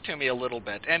of gets to me a little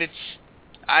bit, and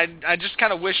I just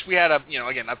kind of wish we had a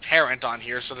parent on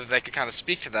here so that they could kind of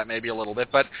speak to that maybe a little bit,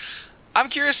 but I'm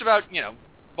curious about,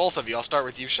 both of you. I'll start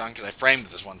with you, Sean, because I framed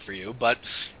this one for you, but,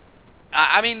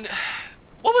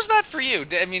 what was that for you?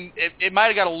 It might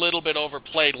have got a little bit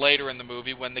overplayed later in the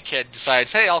movie when the kid decides,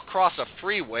 hey, I'll cross a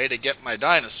freeway to get my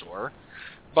dinosaur,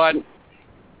 but,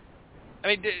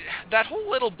 that whole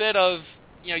little bit of,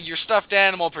 your stuffed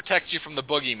animal protects you from the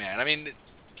boogeyman,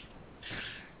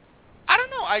 I don't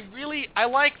know. I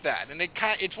like that, and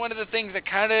it's one of the things that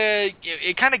kind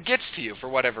of gets to you for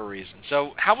whatever reason.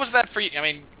 So, how was that for you?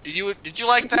 Did you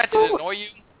like that? Did it annoy you?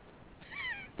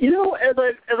 As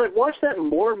I've watched that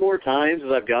more and more times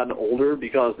as I've gotten older,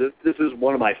 because this is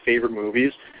one of my favorite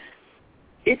movies,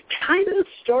 it kind of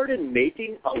started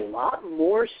making a lot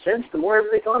more sense the more I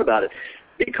really thought about it.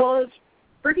 Because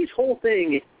Freddy's whole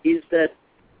thing is that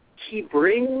he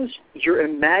brings your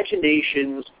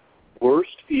imagination's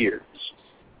worst fears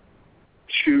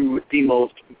to the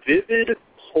most vivid,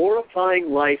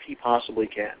 horrifying life he possibly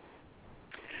can.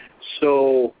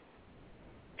 So,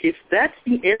 if that's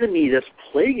the enemy that's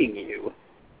plaguing you,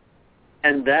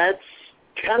 and that's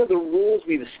kind of the rules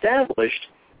we've established,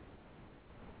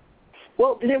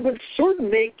 well, then it would sort of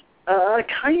make a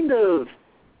kind of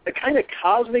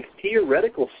cosmic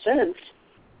theoretical sense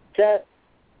that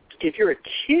if you're a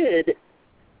kid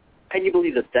and you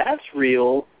believe that that's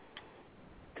real,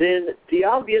 then the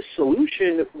obvious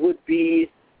solution would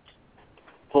be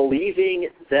believing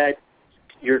that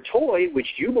your toy, which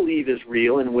you believe is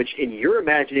real and which in your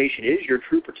imagination is your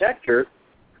true protector,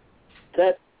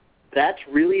 that's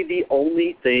really the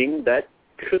only thing that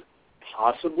could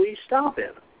possibly stop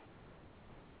him.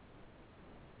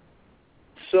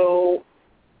 So,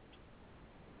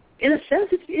 in a sense,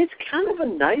 it's kind of a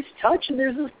nice touch, and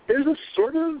there's a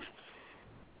sort of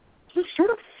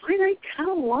finite kind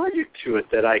of logic to it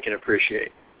that I can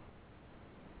appreciate.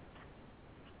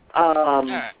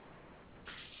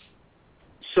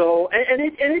 So, and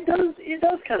it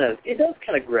does kind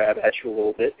of grab at you a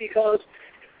little bit, because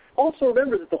also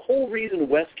remember that the whole reason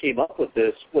Wes came up with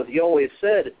this was he always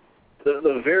said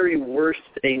the very worst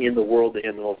thing in the world to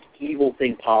him, the most evil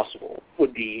thing possible,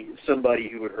 would be somebody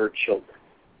who would hurt children.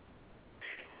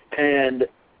 And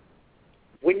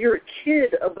when you're a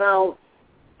kid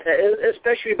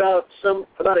especially about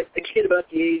a kid about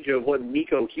the age of what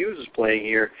Nico Hughes is playing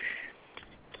here,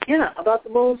 about the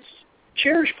most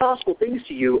cherished possible things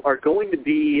to you are going to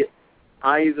be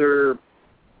either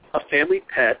a family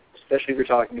pet, especially if you're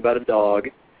talking about a dog,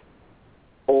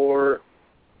 or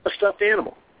a stuffed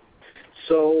animal.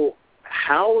 So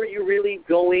how are you really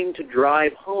going to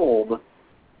drive home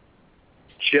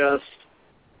just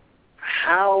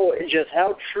how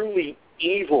truly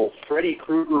evil Freddy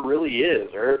Krueger really is,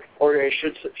 or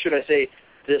should I say,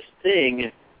 this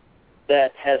thing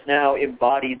that has now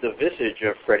embodied the visage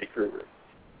of Freddy Krueger?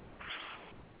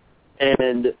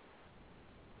 And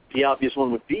the obvious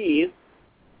one would be,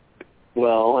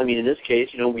 well, in this case,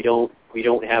 we don't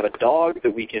have a dog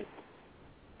that we can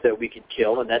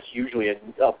kill, and that's usually a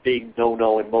big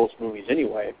no-no in most movies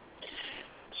anyway.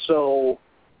 So,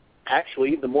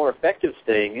 actually, the more effective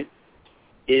thing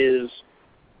is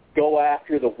go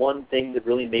after the one thing that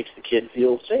really makes the kid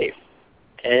feel safe,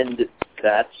 and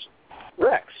that's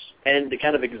Rex. And to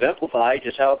kind of exemplify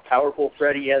just how powerful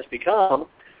Freddy has become,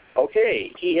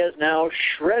 okay, he has now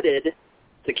shredded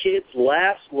the kid's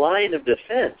last line of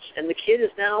defense, and the kid is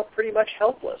now pretty much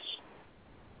helpless.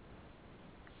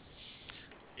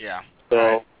 Yeah.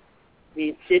 So,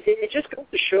 it just goes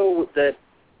to show that,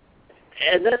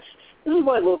 and this is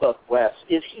what I love about Wes,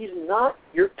 is he's not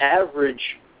your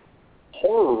average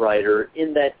horror writer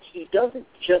in that he doesn't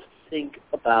just think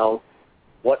about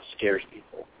what scares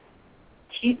people.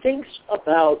 He thinks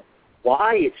about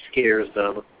why it scares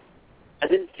them, and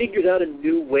then figures out a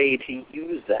new way to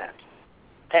use that.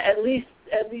 At least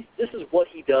this is what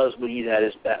he does when he's at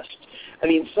his best.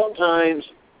 Sometimes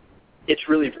it's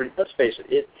really pretty, let's face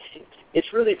it,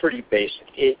 it's really pretty basic.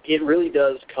 It really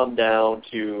does come down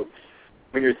to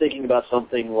when you're thinking about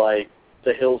something like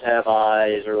The Hills Have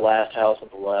Eyes or Last House on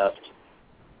the Left.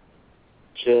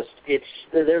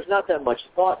 There's not that much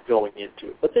thought going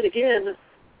into it. But then again,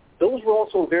 those were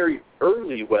also very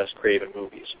early Wes Craven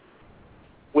movies.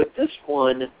 With this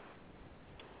one,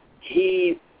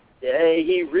 he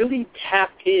really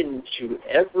tapped into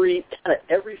every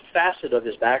facet of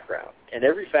his background and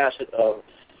every facet of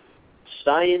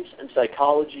science and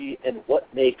psychology and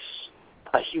what makes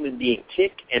a human being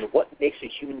tick and what makes a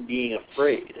human being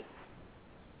afraid.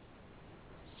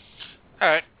 All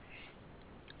right.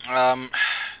 All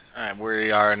right,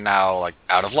 we are now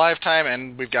out of lifetime,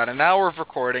 and we've got an hour of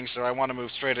recording, so I want to move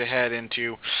straight ahead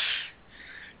into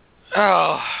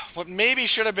what maybe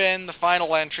should have been the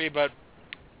final entry, but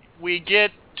we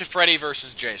get to Freddy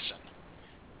vs. Jason.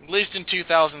 At least in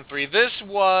 2003. This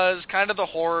was kind of the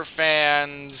horror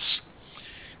fans',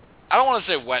 I don't want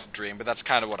to say wet dream, but that's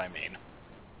kind of what I mean.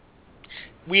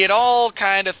 We had all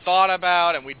kind of thought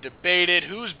about and we debated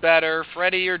who's better,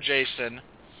 Freddy or Jason.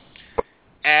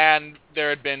 And there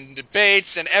had been debates,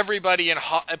 and everybody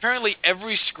apparently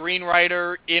every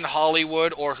screenwriter in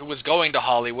Hollywood or who was going to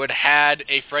Hollywood had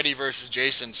a Freddy vs.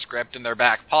 Jason script in their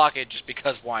back pocket just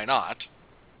because why not?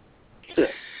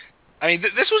 I mean,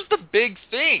 this was the big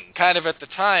thing kind of at the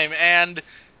time, and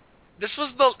it's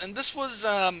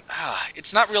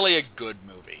not really a good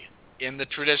movie in the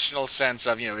traditional sense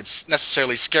of, it's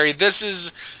necessarily scary. This is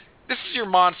your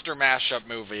monster mashup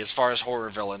movie as far as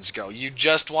horror villains go. You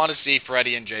just want to see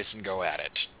Freddy and Jason go at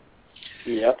it.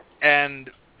 Yep. And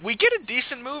we get a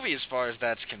decent movie as far as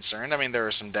that's concerned. I mean, there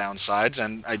are some downsides,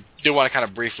 and I do want to kind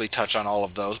of briefly touch on all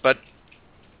of those. But,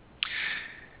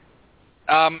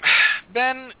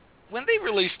 Ben, when they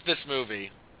released this movie,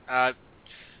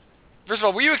 first of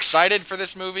all, were you excited for this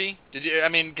movie? Did you? I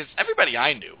mean, because everybody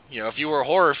I knew, if you were a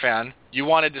horror fan, you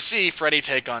wanted to see Freddy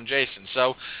take on Jason.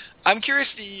 So I'm curious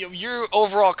to your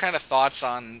overall kind of thoughts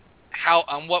on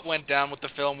what went down with the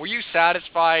film. Were you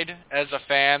satisfied as a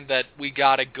fan that we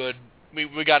got a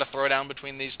throwdown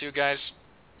between these two guys?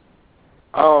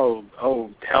 Oh,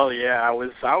 hell yeah! I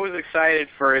was excited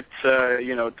for it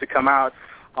to come out.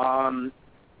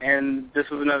 And this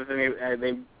was another thing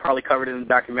they probably covered in the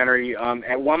documentary.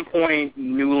 At one point,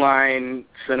 New Line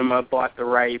Cinema bought the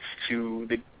rights to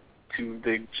the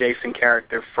Jason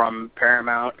character from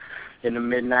Paramount in the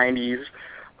mid-'90s,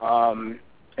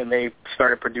 and they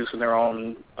started producing their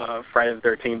own Friday the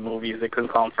 13th movies. They couldn't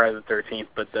call them Friday the 13th,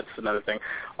 but that's another thing.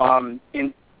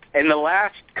 In the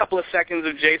last couple of seconds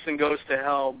of Jason Goes to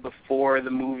Hell before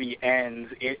the movie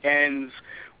ends, it ends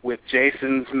with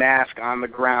Jason's mask on the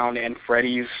ground and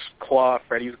Freddy's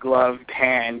gloved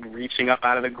hand reaching up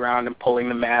out of the ground and pulling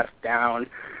the mask down,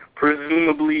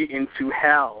 presumably into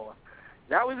hell.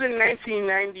 That was in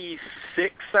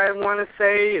 1996, I want to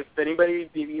say. If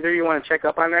either of you want to check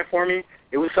up on that for me.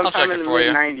 It was sometime in the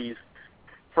mid-'90s.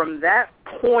 From that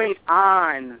point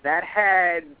on, that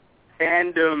had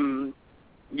fandom,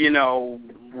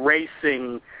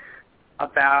 racing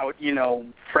about,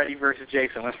 Freddy versus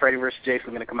Jason. When's Freddy versus Jason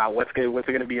going to come out? What's it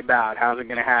going to be about? How's it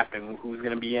going to happen? Who's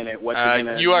going to be in it? What's it going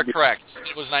to? You are correct.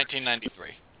 It was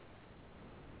 1993.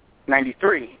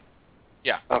 93?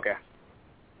 Yeah. Okay.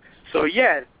 So,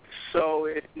 yeah. So,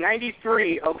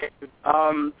 93, okay.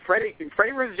 Freddy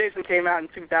vs. Jason came out in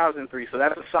 2003, so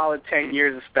that's a solid 10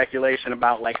 years of speculation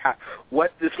about,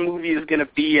 what this movie is going to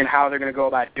be and how they're going to go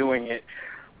about doing it.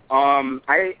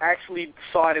 I actually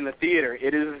saw it in the theater.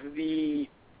 It is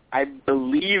I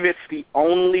believe it's the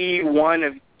only one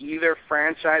of either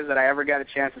franchise that I ever got a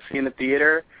chance to see in the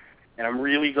theater, and I'm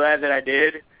really glad that I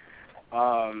did.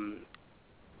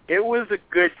 It was a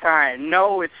good time.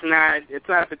 No, it's not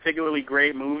a particularly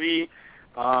great movie.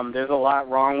 There's a lot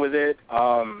wrong with it.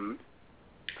 Some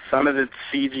of the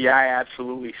CGI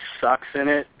absolutely sucks in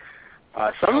it.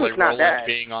 Some of it's not bad.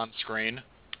 Being on screen.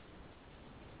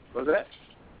 What was that?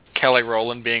 Kelly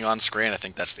Rowland being on screen. I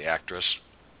think that's the actress.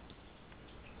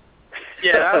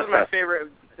 Yeah, that was my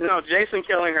favorite. No, Jason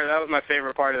killing her. That was my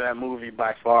favorite part of that movie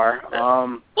by far.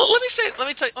 Well, let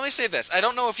me say this. I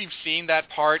don't know if you've seen that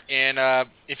part in,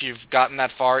 if you've gotten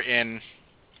that far in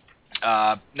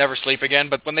Never Sleep Again,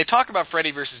 but when they talk about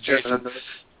Freddy versus Jason,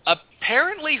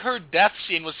 apparently her death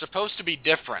scene was supposed to be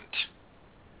different.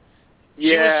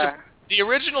 Yeah. The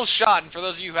original shot, and for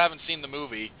those of you who haven't seen the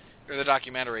movie or the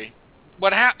documentary,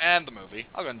 and the movie,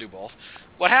 I'll go and do both.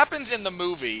 What happens in the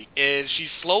movie is she's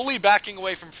slowly backing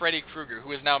away from Freddy Krueger,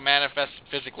 who is now manifested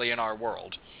physically in our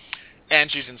world.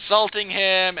 And she's insulting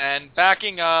him and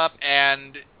backing up,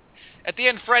 and at the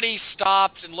end Freddy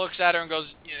stops and looks at her and goes,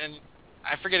 and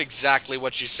I forget exactly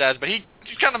what she says, but he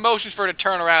kind of motions for her to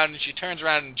turn around, and she turns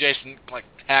around and Jason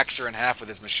hacks her in half with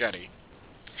his machete.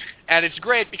 And it's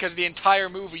great because the entire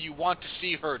movie you want to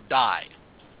see her die.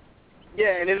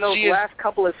 Yeah, and in those last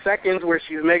couple of seconds where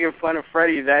she's making fun of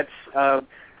Freddy, that's a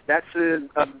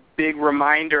big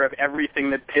reminder of everything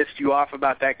that pissed you off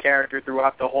about that character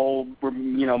throughout the whole,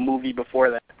 movie before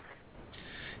that.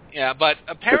 Yeah, but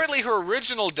apparently her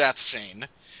original death scene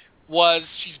was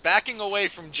she's backing away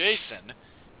from Jason,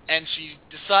 and she's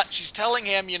telling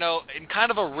him, in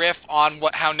kind of a riff on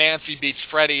how Nancy beats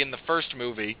Freddy in the first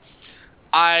movie.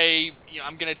 I'm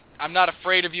not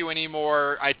afraid of you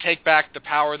anymore. I take back the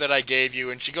power that I gave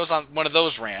you, and she goes on one of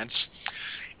those rants.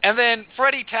 And then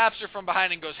Freddy taps her from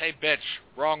behind and goes, "Hey, bitch,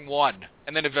 wrong one,"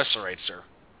 and then eviscerates her.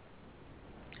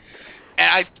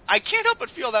 And I can't help but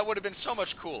feel that would have been so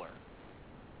much cooler.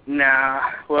 Nah,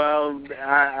 well,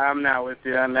 I'm not with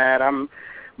you on that.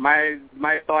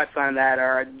 My thoughts on that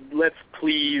are, let's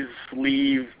please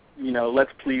leave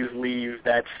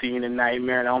that scene in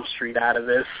Nightmare on Elm Street out of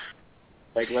this.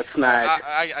 Like, let's not.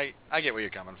 I get where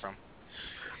you're coming from.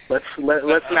 Let's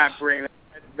not bring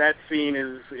that scene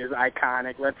is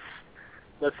iconic. Let's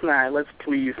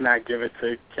please not give it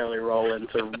to Kelly Rowland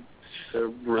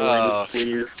to ruin,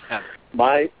 please.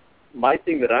 My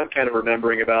thing that I'm kind of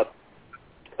remembering about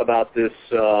this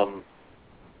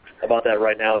about that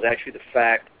right now is actually the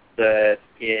fact that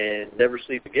in Never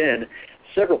Sleep Again,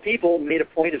 several people made a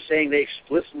point of saying they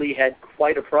explicitly had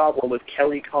quite a problem with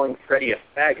Kelly calling Freddy a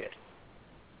faggot.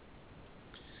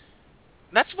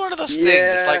 That's one of those things.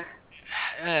 It's like,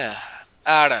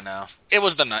 I don't know. It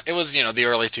was the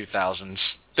early 2000s.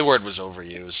 The word was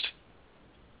overused.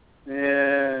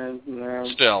 Yeah. No.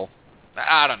 Still,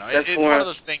 I don't know. It's one of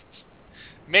those things.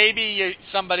 Maybe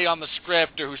somebody on the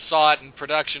script or who saw it in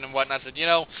production and whatnot said,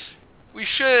 we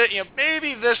should,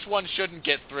 maybe this one shouldn't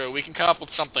get through. We can come up with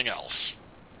something else.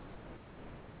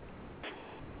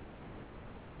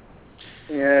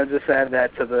 Yeah, just add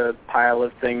that to the pile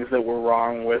of things that were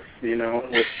wrong with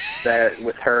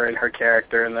with her and her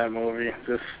character in that movie.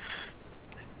 Just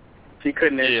she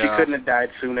couldn't have died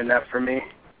soon enough for me.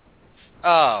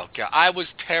 Oh God, I was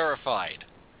terrified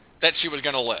that she was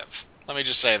going to live. Let me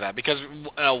just say that, because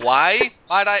why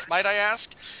might I ask?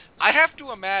 I have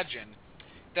to imagine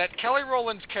that Kelly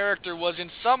Rowland's character was in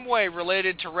some way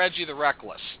related to Reggie the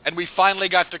Reckless, and we finally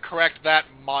got to correct that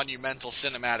monumental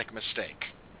cinematic mistake.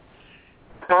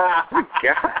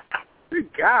 Good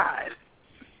God.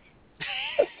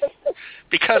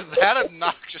 Because that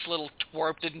obnoxious little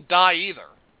twerp didn't die either.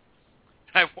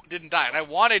 And I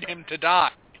wanted him to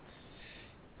die.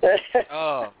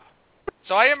 Oh.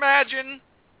 So I imagine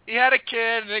he had a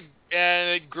kid, and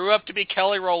it grew up to be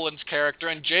Kelly Rowland's character,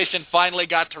 and Jason finally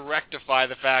got to rectify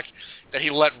the fact that he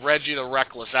let Reggie the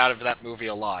Reckless out of that movie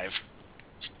alive.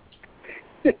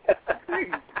 God,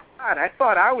 I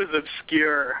thought I was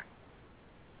obscure.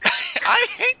 I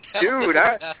hate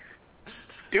that.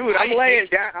 Dude, I'm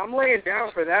laying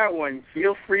down for that one.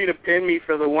 Feel free to pin me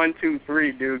for the 1, 2,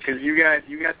 3, dude, because you got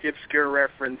the obscure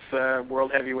reference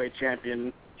World Heavyweight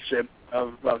Championship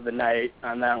of the night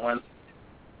on that one.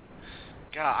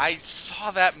 God, I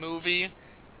saw that movie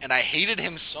and I hated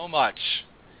him so much.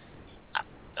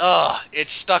 It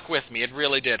stuck with me. It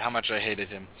really did. How much I hated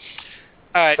him.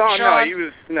 All right, Sean,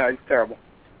 he's terrible.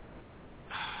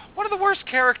 One of the worst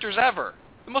characters ever.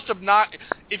 The most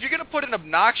if you're going to put an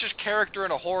obnoxious character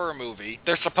in a horror movie,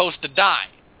 they're supposed to die.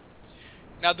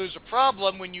 Now, there's a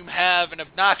problem when you have an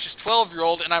obnoxious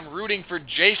 12-year-old and I'm rooting for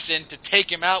Jason to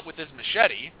take him out with his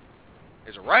machete.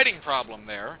 There's a writing problem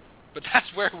there, but that's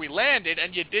where we landed,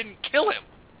 and you didn't kill him.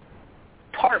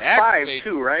 Part 5,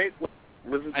 too, right?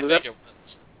 I think it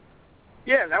was.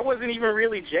 Yeah, that wasn't even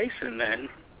really Jason then.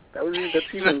 That's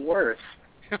even worse.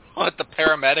 What, the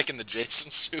paramedic in the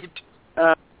Jason suit?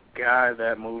 God,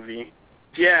 that movie.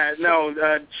 Yeah, no,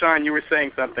 Sean, you were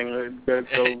saying something. So.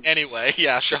 Anyway,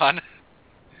 yeah, Sean.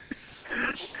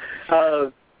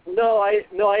 I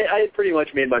pretty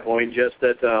much made my point. Just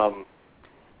that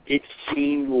it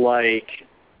seemed like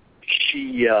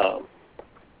she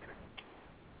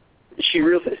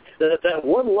really that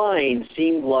one line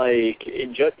seemed like,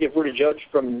 if we're to judge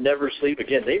from Never Sleep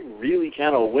Again, they really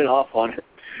kind of went off on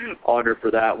her for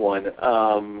that one.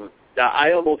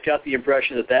 I almost got the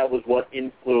impression that was what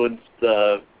influenced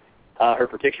her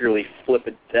particularly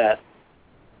flippant death.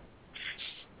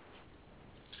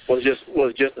 Was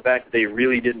just the fact that they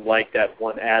really didn't like that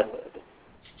one ad-lib.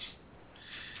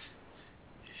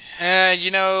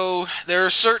 There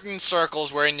are certain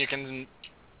circles wherein you can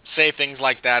say things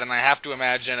like that, and I have to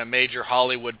imagine a major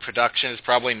Hollywood production is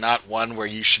probably not one where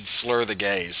you should slur the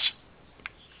gays.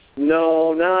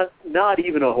 No, not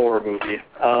even a horror movie.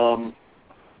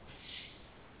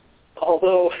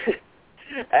 Although,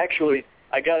 actually,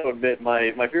 I got to admit,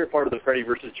 my favorite part of the Freddy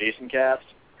vs. Jason cast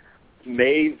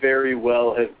may very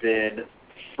well have been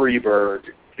Freeberg,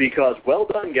 because well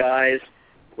done, guys.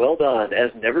 Well done.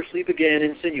 As Never Sleep Again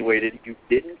insinuated, you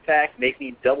did in fact make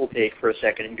me double take for a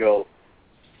second and go,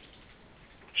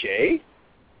 Jay?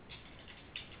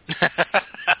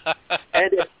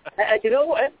 and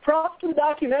and props to the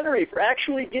documentary for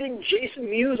actually getting Jason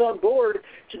Mewes on board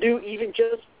to do even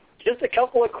just a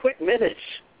couple of quick minutes.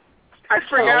 I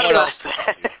forgot about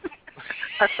that.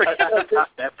 I forgot about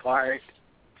that part.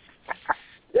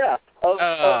 Yeah,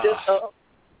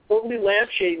 totally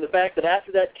lampshading the fact that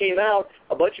after that came out,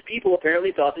 a bunch of people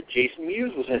apparently thought that Jason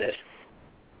Mewes was in it.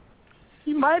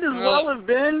 He might as well have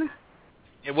been.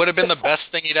 It would have been the best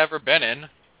thing he'd ever been in.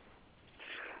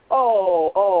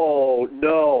 Oh,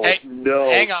 no, no.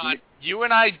 Hang on. You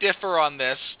and I differ on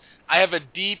this. I have a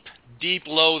deep, deep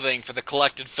loathing for the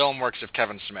collected film works of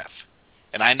Kevin Smith.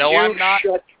 And I know I'm not...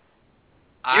 Shut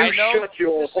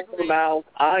your whole mouth.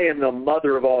 I am the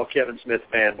mother of all Kevin Smith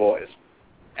fanboys.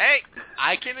 Hey,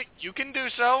 you can do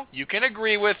so. You can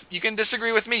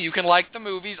disagree with me. You can like the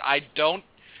movies. I don't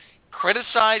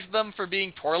criticize them for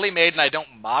being poorly made, and I don't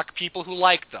mock people who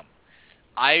like them.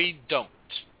 I don't.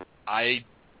 I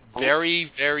very,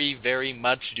 very, very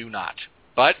much do not.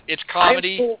 But it's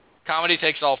comedy. Comedy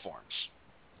takes all forms.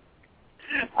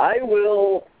 I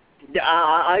will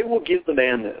give the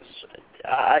man this.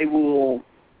 I will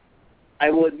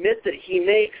admit that he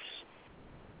makes...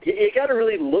 You got to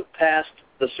really look past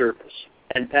the surface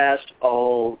and past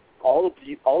all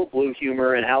the blue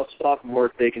humor and how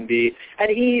sophomoric they can be. And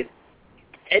he's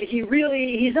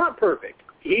not perfect.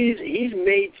 He's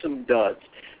made some duds.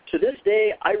 To this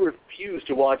day, I refuse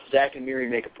to watch Zack and Miri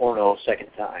make a porno a second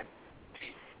time.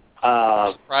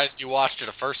 I'm surprised you watched it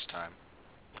a first time.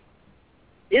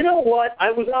 You know what?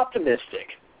 I was optimistic.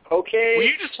 Okay. Were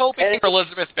you just hoping for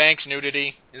Elizabeth Banks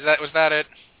nudity? Was that it?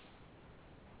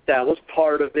 That was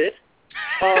part of it.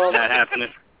 That happened.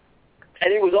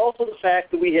 And it was also the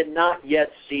fact that we had not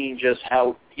yet seen just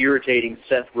how irritating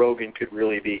Seth Rogen could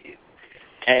really be,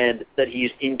 and that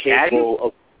he's incapable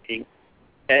of being,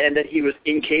 and that he was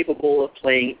incapable of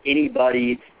playing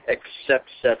anybody except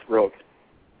Seth Rogen.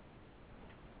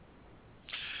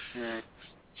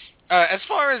 As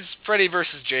far as Freddy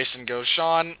versus Jason goes,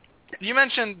 Sean, you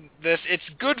mentioned this. It's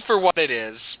good for what it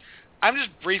is. I'm just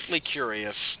briefly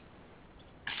curious.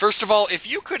 First of all, if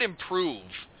you could improve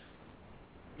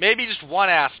maybe just one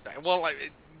aspect,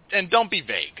 and don't be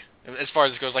vague as far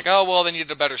as it goes, like, oh, well, they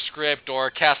needed a better script or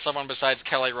cast someone besides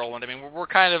Kelly Rowland. I mean, we're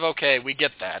kind of okay. We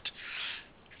get that.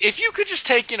 If you could just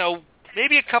take,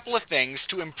 maybe a couple of things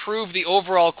to improve the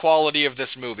overall quality of this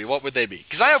movie, what would they be?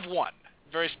 Because I have one,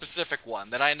 very specific one,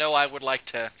 that I know I would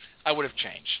have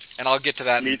changed. And I'll get to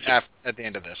that at the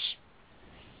end of this.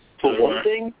 For one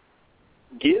thing,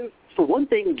 give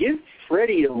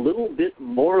Freddy a little bit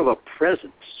more of a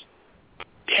presence.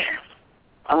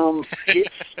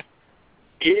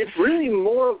 It's really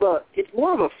more of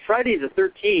a Friday the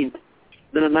 13th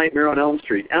than a Nightmare on Elm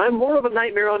Street, and I'm more of a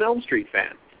Nightmare on Elm Street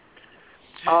fan.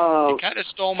 You kind of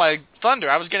stole my thunder.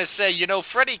 I was going to say,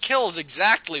 Freddy kills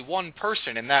exactly one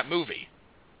person in that movie.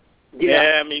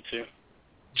 Yeah, me too.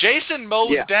 Jason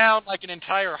mows down like an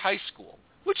entire high school,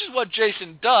 which is what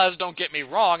Jason does, don't get me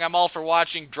wrong. I'm all for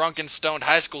watching drunken, stoned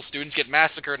high school students get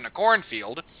massacred in a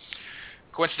cornfield.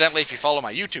 Coincidentally, if you follow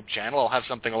my YouTube channel, I'll have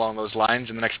something along those lines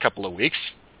in the next couple of weeks.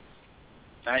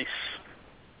 Nice.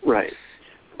 Right.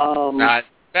 Not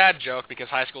bad joke, because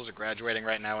high schools are graduating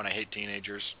right now, and I hate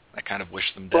teenagers. I kind of wish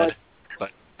them dead.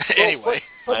 But anyway.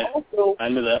 I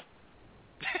knew that.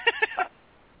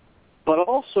 But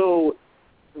also,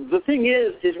 the thing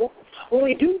is when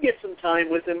we do get some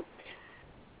time with him,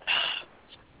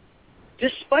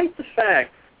 despite the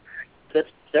fact that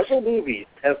several movies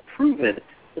have proven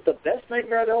that the best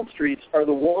Nightmare on Elm Streets are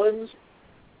the ones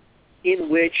in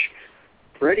which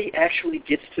Freddy actually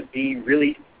gets to be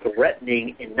really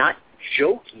threatening and not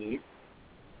jokey,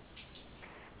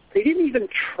 they didn't even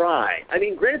try. I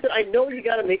mean, granted, I know you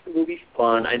got to make the movie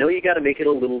fun. I know you got to make it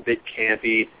a little bit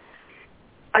campy.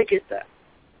 I get that.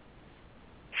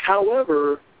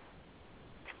 However,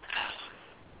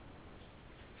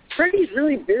 Freddy's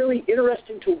really barely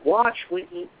interesting to watch when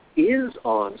he is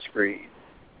on screen,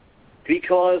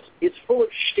 because it's full of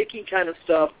shticky kind of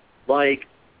stuff like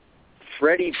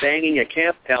Freddy banging a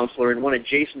camp counselor in one of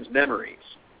Jason's memories.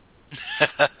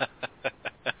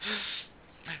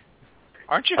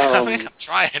 Aren't you coming? I'm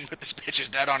trying, but this bitch is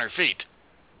dead on her feet.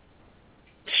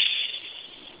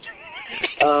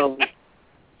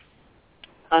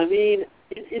 I mean,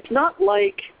 it's not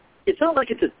like it's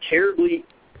a terribly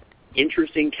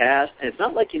interesting cast, and it's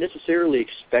not like you necessarily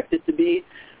expect it to be,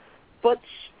 but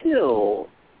still,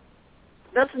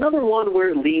 that's another one where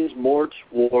it leans more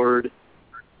toward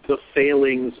the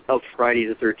failings of Friday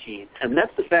the 13th. And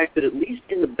that's the fact that at least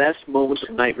in the best moments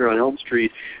of Nightmare on Elm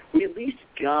Street, we at least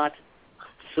got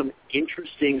some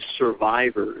interesting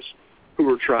survivors who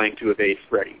were trying to evade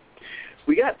Freddy.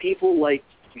 We got people like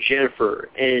Jennifer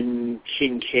and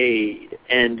Kincaid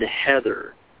and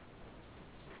Heather.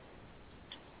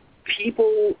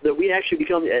 People that we actually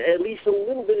become at least a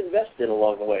little bit invested in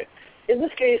along the way. In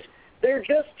this case, they're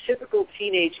just typical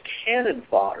teenage cannon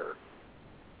fodder.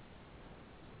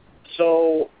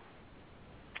 So,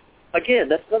 again,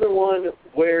 that's another one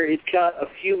where it's got a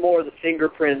few more of the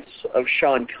fingerprints of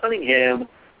Sean Cunningham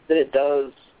than it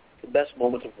does the best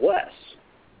moments of Wes.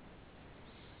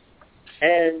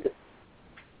 And,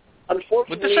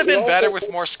 unfortunately... Would this have been better with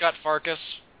more Scott Farkas?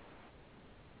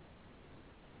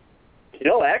 You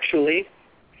know, actually,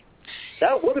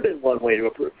 that would have been one way to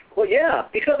approve. Well, yeah,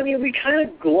 because, I mean, we kind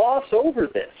of gloss over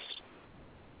this.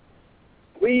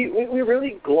 We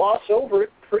really gloss over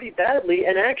it pretty badly,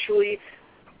 and actually,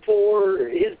 for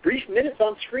his brief minutes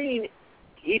on screen,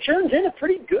 he turns in a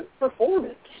pretty good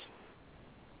performance.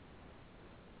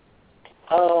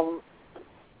 I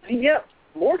mean, yeah,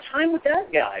 more time with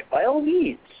that guy, by all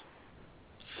means.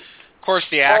 Of course,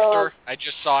 the actor, I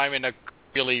just saw him in a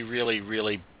really, really,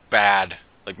 really bad,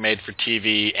 like,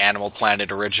 made-for-TV Animal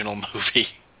Planet original movie.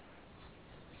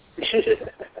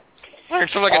 Or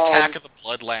some, like, Attack of the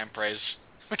Blood Lampreys,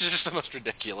 which is just the most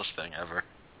ridiculous thing ever.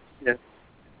 Yeah.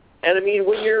 And I mean,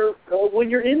 when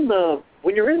you're in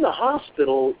the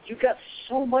hospital, you've got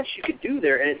so much you could do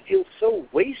there, and it feels so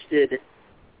wasted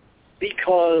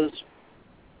because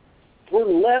we're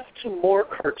left to more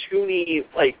cartoony,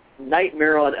 like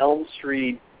Nightmare on Elm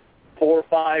Street 4,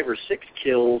 5, or 6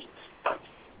 kills,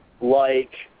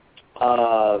 like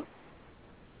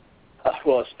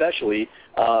especially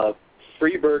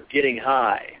Freebird getting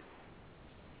high.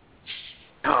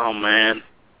 Oh man.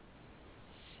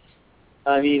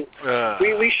 I mean,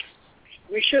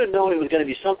 we should have known it was going to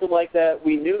be something like that.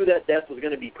 We knew that death was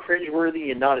going to be cringeworthy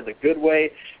and not in a good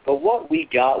way, but what we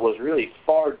got was really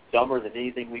far dumber than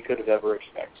anything we could have ever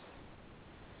expected.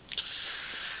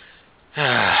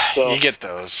 So, you get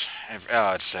those.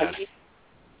 Oh, it's sad.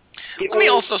 Let me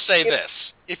also say this.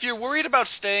 If you're worried about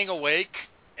staying awake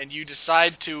and you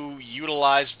decide to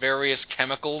utilize various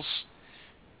chemicals,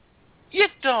 you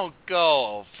don't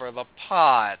go for the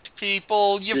pot,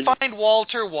 people. You find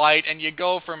Walter White and you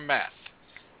go for meth.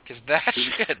 Because that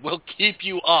shit will keep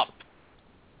you up.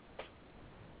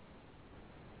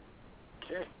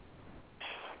 Okay.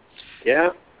 Yeah.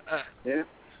 Yeah.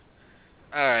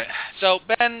 All right. So,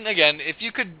 Ben, again, if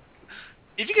you could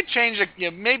change,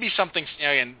 maybe something,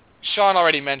 again, Sean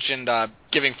already mentioned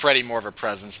giving Freddy more of a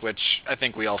presence, which I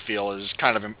think we all feel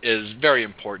is very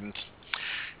important.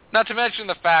 Not to mention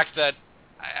the fact that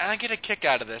I get a kick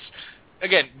out of this.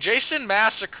 Again, Jason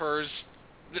massacres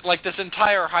like this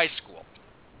entire high school.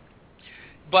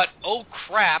 But oh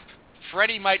crap,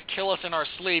 Freddy might kill us in our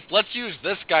sleep. Let's use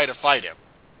this guy to fight him.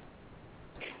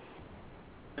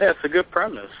 Yeah, it's a good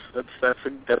premise. That's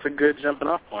a good jumping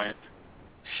off point.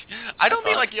 I don't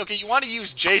mean like, okay, you want to use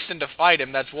Jason to fight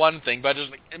him, that's one thing, but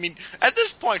just, I mean, at this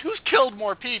point, who's killed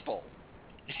more people?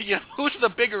 You know, who's the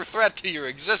bigger threat to your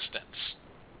existence?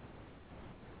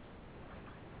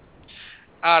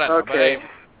 I don't know. Okay.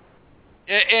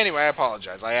 But anyway, I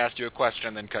apologize. I asked you a question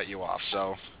and then cut you off,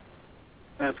 so.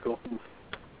 That's cool.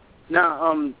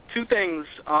 Now, two things.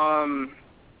 One,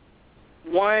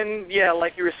 yeah,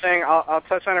 like you were saying, I'll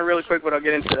touch on it really quick, but I'll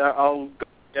get into I'll go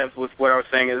depth with what I was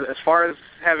saying. As far as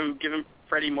having given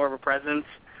Freddy more of a presence,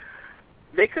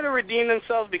 they could have redeemed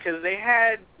themselves because they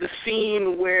had the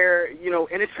scene where, you know,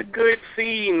 and it's a good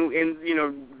scene in, you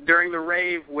know, during the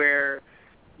rave where,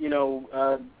 you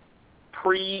know,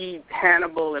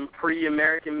 pre-Hannibal and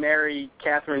pre-American Mary,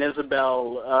 Catherine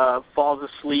Isabel falls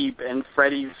asleep and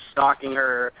Freddy's stalking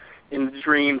her in the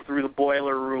dream through the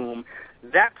boiler room.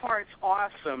 That part's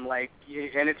awesome, like,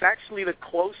 and it's actually the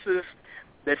closest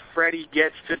that Freddy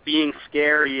gets to being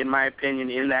scary, in my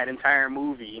opinion, in that entire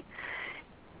movie.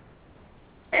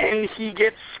 And he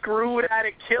gets screwed out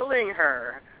of killing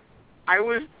her. I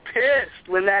was pissed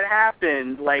when that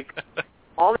happened. Like,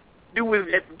 all they do was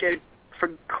get, for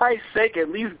Christ's sake, at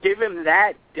least give him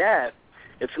that death.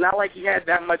 It's not like he had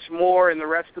that much more in the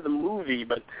rest of the movie,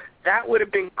 but that would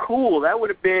have been cool. That would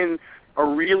have been a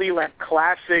really, like,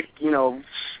 classic, you know,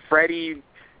 Freddy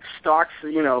stalks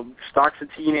a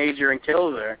teenager and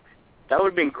kills her. That would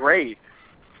have been great.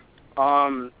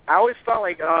 I always thought,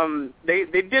 like, they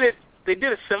did it they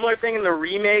did a similar thing in the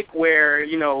remake where,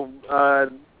 you know,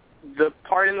 the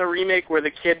part in the remake where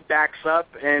the kid backs up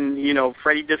and, you know,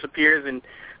 Freddy disappears and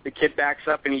the kid backs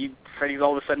up and Freddy's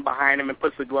all of a sudden behind him and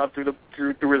puts the glove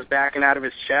through his back and out of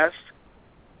his chest.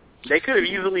 They could have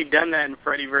easily done that in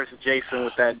Freddy vs. Jason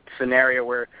with that scenario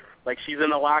where, like, she's in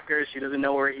the locker, she doesn't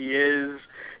know where he is,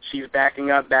 she's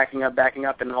backing up,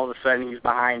 and all of a sudden he's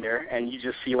behind her, and you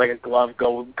just see, like, a glove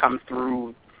come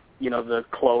through, you know, the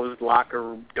closed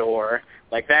locker door.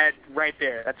 Like, that right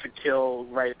there, that's a kill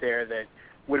right there that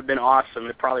would have been awesome.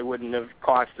 It probably wouldn't have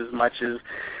cost as much as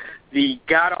the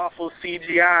god-awful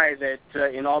CGI that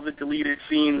in all the deleted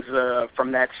scenes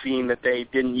from that scene that they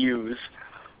didn't use.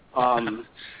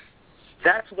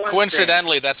 That's one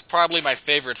Coincidentally, thing. That's probably my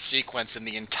favorite sequence in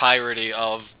the entirety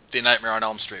of the Nightmare on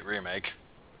Elm Street remake.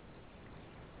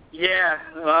 Yeah,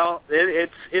 well,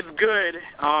 it's good.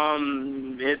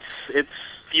 It's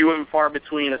few and far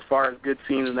between as far as good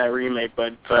scenes in that remake,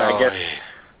 but I guess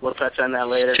we'll touch on that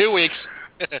later. 2 weeks.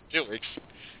 2 weeks.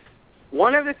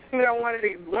 One other thing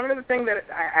that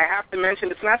I have to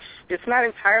mention, it's not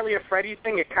entirely a Freddy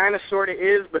thing. It kind of sort of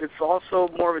is, but it's also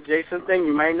more of a Jason thing.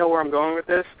 You might know where I'm going with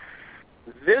this.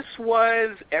 This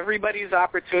was everybody's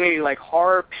opportunity, like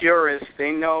horror purists. They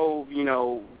know, you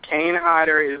know, Kane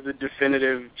Hodder is the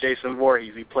definitive Jason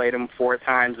Voorhees. He played him 4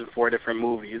 times in 4 different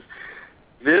movies.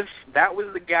 That was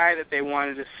the guy that they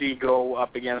wanted to see go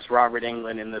up against Robert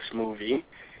Englund in this movie,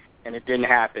 and it didn't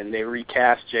happen. They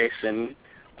recast Jason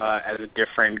as a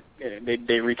different.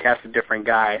 They recast a different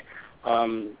guy.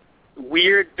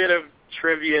 Weird bit of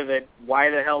trivia that why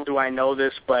the hell do I know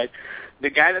this, but the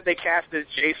guy that they cast as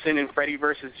Jason in Freddy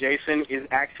vs. Jason is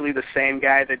actually the same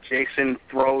guy that Jason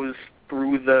throws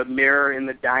through the mirror in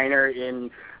the diner in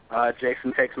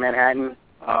Jason Takes Manhattan.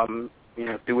 You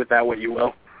know, do with that what you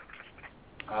will.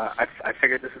 I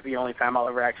figured this is the only time I'll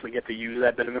ever actually get to use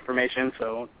that bit of information,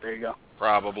 so there you go.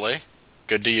 Probably.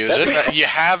 Good to use it. You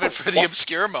have it for the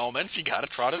obscure moments. You got to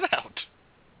trot it out.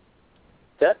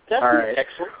 That's all an right.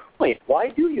 excellent point. Why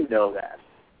do you know that?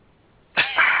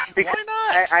 Because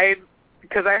why not?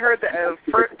 Because I heard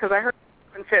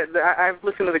I've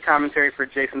listened to the commentary for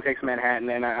Jason Takes Manhattan,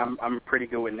 and I'm pretty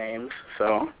good with names,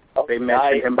 so they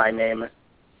mentioned him by name.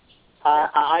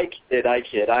 I kid.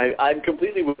 I'm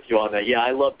completely with you on that. Yeah,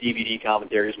 I love DVD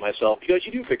commentaries myself because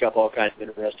you do pick up all kinds of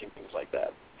interesting things like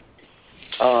that.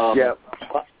 Yeah.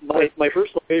 My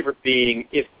personal favorite being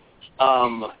if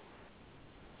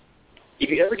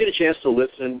you ever get a chance to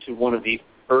listen to one of the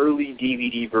early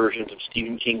DVD versions of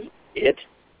Stephen King's It,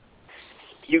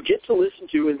 you get to listen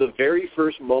to in the very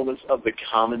first moments of the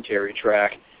commentary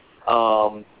track,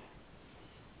 John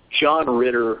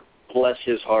Ritter, bless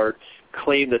his heart,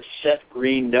 claimed that Seth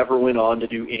Green never went on to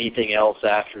do anything else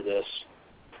after this.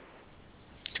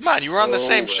 Come on, you were on the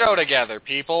same show together,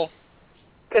 people.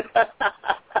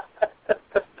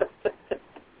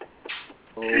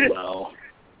 Oh wow!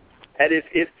 And if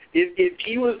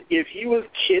he was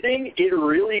kidding, it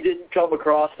really didn't come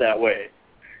across that way.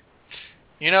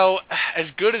 You know, as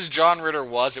good as John Ritter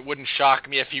was, it wouldn't shock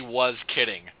me if he was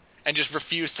kidding and just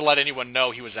refused to let anyone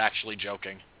know he was actually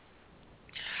joking.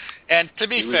 And to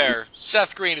be fair,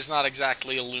 Seth Green is not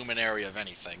exactly a luminary of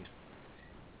anything.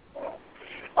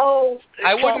 Oh,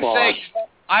 I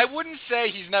wouldn't say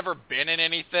he's never been in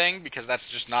anything, because that's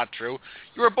just not true.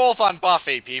 You were both on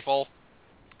Buffy, people.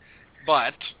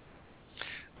 But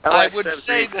I would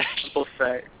say that... People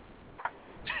say.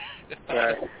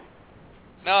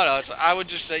 No, I would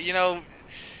just say, you know,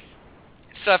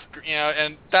 Seth, you know,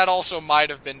 and that also might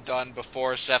have been done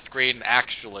before Seth Green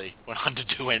actually went on to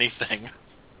do anything.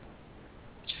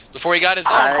 Before he got his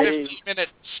own 15-minute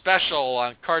special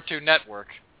on Cartoon Network.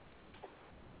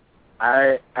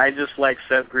 I just like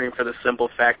Seth Green for the simple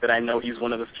fact that I know he's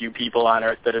one of the few people on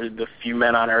Earth that are the few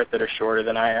men on Earth that are shorter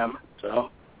than I am. So.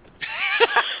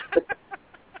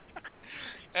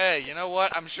 Hey, you know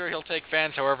what? I'm sure he'll take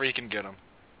fans however he can get them.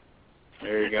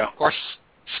 There you go. Of course,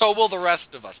 so will the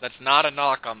rest of us. That's not a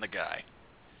knock on the guy.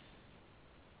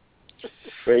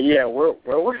 But yeah, where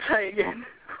was I again?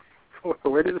 Where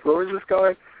was this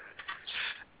going?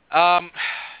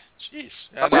 Jeez.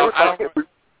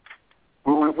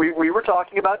 We were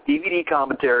talking about DVD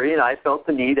commentary, and I felt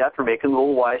the need, after making a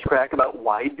little wisecrack about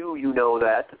why do you know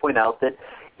that, to point out that,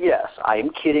 yes, I'm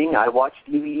kidding. I watch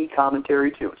DVD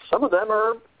commentary, too. Some of them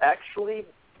are actually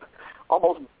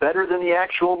almost better than the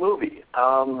actual movie.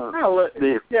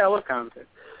 Look commentary.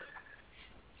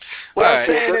 What I'm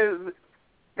saying is,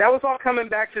 that was all coming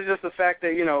back to just the fact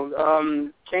that, you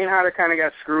know, Kane Hodder kind of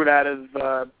got screwed out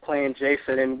of playing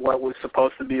Jason in what was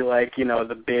supposed to be like, you know,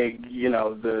 the big, you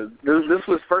know, this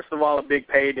was, first of all, a big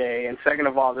payday, and second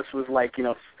of all, this was like, you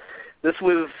know, this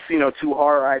was, two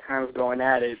horror icons going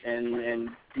at it, and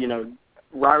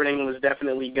Robert Englund was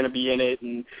definitely going to be in it,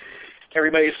 and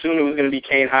everybody assumed it was going to be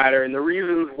Kane Hodder, and the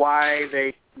reasons why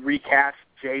they recast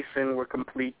Jason were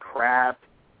complete crap.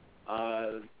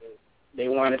 They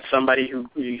wanted somebody who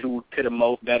could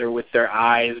emote better with their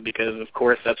eyes, because of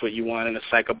course that's what you want in a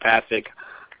psychopathic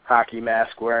hockey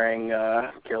mask wearing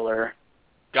killer.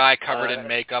 Guy covered in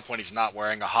makeup when he's not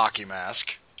wearing a hockey mask.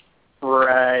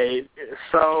 Right.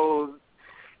 So,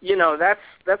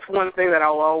 that's one thing that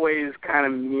I'll always kind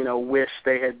of, wish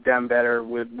they had done better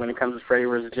with when it comes to Freddy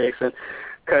vs. Jason.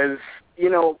 Because,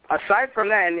 aside from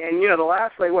that, and the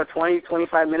last, 20,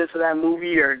 25 minutes of that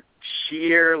movie are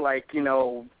sheer,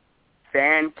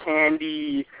 fan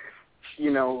candy,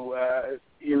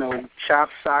 chop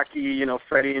socky,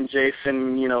 Freddy and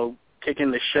Jason,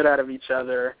 kicking the shit out of each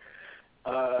other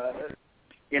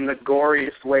in the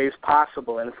goriest ways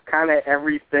possible. And it's kind of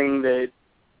everything that,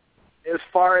 as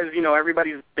far as,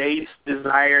 everybody's base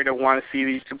desire to want to see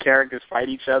these two characters fight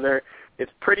each other,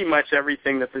 it's pretty much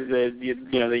everything that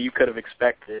that you could have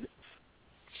expected.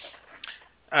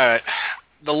 All right.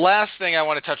 The last thing I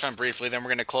want to touch on briefly, then we're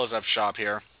going to close up shop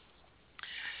here.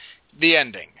 The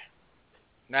ending.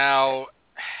 Now,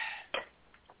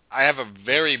 I have a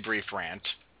very brief rant.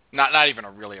 Not even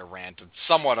really a rant. It's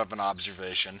somewhat of an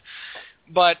observation.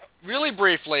 But really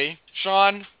briefly,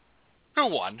 Sean, who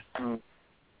won?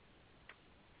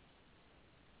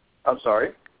 I'm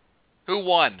sorry? Who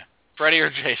won, Freddy or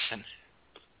Jason?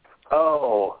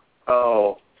 I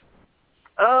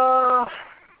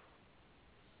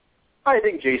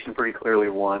think Jason pretty clearly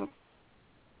won.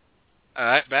 All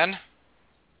right, Ben?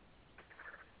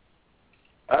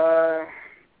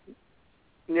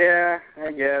 Yeah,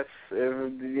 I guess.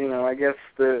 I guess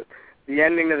the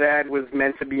ending to that was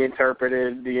meant to be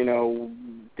interpreted,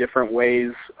 different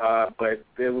ways, but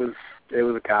it was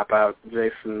a cop-out.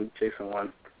 Jason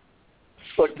won.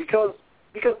 Look, because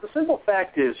the simple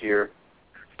fact is here,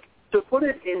 to put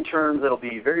it in terms that'll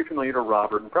be very familiar to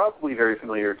Robert and probably very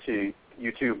familiar to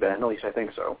you too, Ben, at least I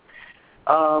think so.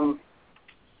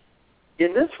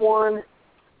 In this one,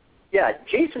 yeah,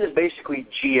 Jason is basically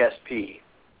GSP.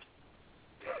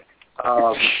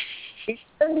 He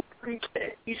spent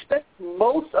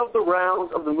most of the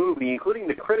rounds of the movie, including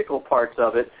the critical parts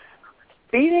of it,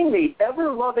 beating the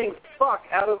ever-loving fuck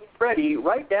out of Freddy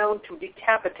right down to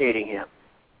decapitating him.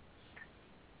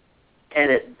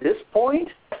 And at this point,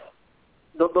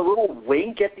 the little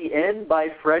wink at the end by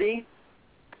Freddy,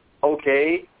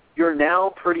 okay, you're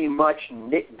now pretty much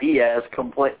Nick Diaz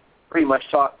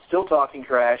still talking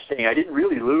trash, saying, I didn't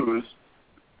really lose.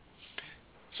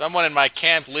 Someone in my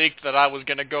camp leaked that I was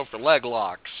going to go for leg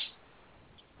locks.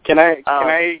 Can I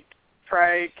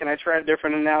try a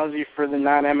different analogy for the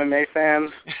non-MMA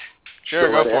fans? Sure,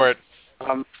 go for it.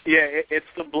 It's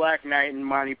the Black Knight and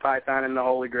Monty Python and the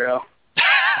Holy Grail.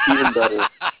 Even better.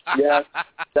 Yeah,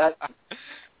 that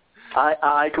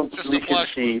I completely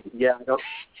concede. Yeah,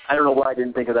 I don't know why I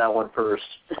didn't think of that one first.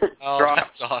 Oh,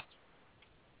 that's awesome.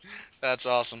 That's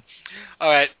awesome. All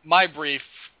right, my brief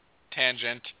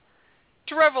tangent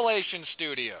to Revelation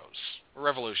Studios.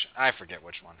 Revolution. I forget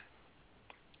which one.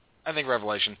 I think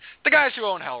Revelation. The guys who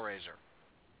own Hellraiser.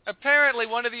 Apparently,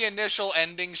 one of the initial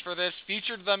endings for this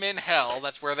featured them in hell.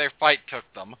 That's where their fight took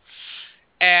them.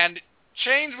 And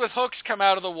chains with hooks come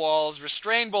out of the walls,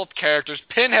 restrain both characters.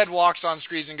 Pinhead walks on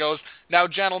screen and goes, now,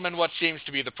 gentlemen, what seems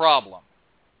to be the problem?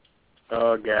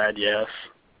 Oh, God, yes.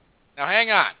 Now,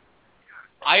 hang on.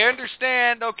 I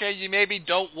understand, okay, you maybe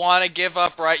don't want to give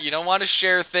up, right? You don't want to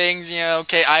share things,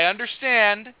 okay, I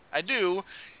understand. I do.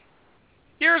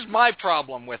 Here's my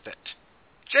problem with it.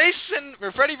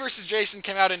 Freddy vs. Jason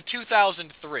came out in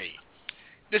 2003.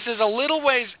 This is a little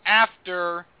ways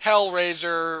after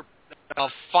Hellraiser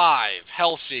 5,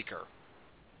 Hellseeker.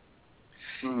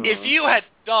 If you had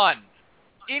done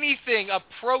anything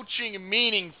approaching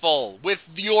meaningful with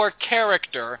your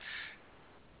character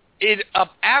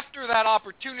after that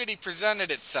opportunity presented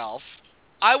itself,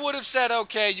 I would have said,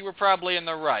 okay, you were probably in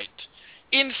the right.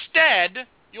 Instead,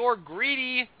 your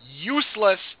greedy,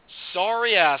 useless,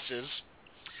 sorry asses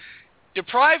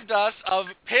deprived us of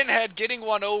Pinhead getting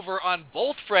one over on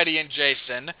both Freddy and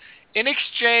Jason in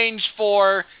exchange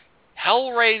for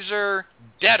Hellraiser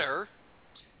Deader,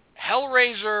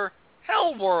 Hellraiser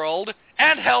Hellworld,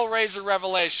 and Hellraiser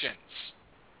Revelations.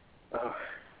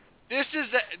 This is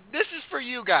for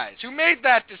you guys who made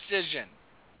that decision.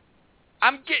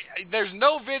 There's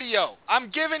no video. I'm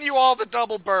giving you all the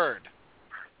double bird.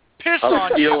 Piss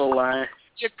on you.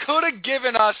 You could have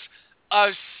given us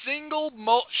a single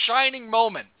shining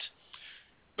moment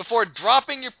before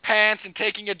dropping your pants and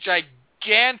taking a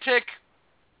gigantic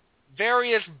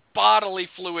various bodily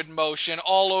fluid motion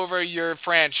all over your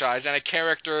franchise and a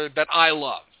character that I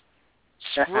love.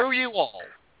 Screw you all.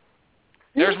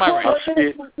 There's my rant.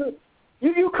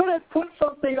 You could have put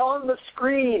something on the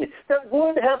screen that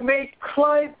would have made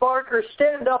Clive Barker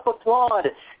stand up, applaud,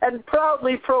 and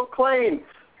proudly proclaim,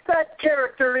 "That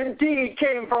character indeed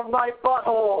came from my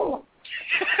butthole."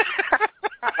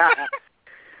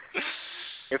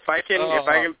 If I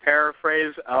can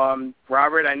paraphrase,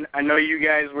 Robert, I know you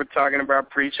guys were talking about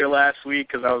Preacher last week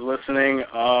because I was listening.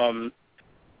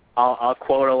 I'll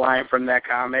quote a line from that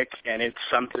comic, and it's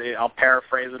something. I'll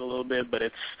paraphrase it a little bit, but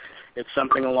it's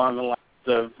something along the lines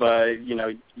of,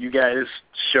 you guys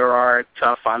sure are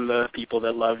tough on the people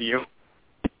that love you.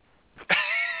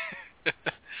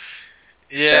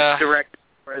 Yeah.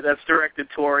 That's directed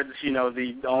towards,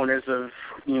 the owners of,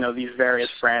 these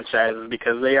various franchises,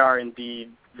 because they are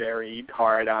indeed very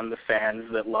hard on the fans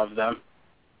that love them.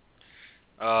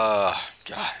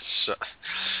 Gosh.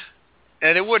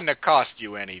 And it wouldn't have cost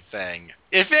you anything.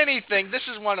 If anything, this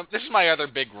is my other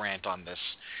big rant on this.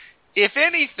 If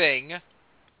anything,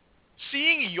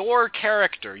 seeing your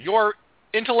character, your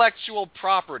intellectual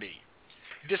property,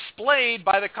 displayed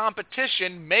by the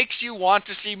competition makes you want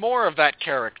to see more of that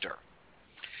character.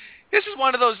 This is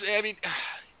one of those,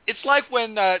 it's like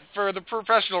when, for the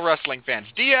professional wrestling fans,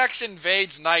 DX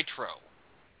invades Nitro.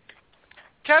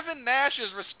 Kevin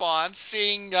Nash's response,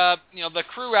 seeing, the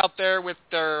crew out there with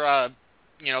their,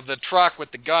 the truck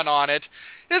with the gun on it,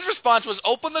 his response was,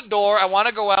 "Open the door, I want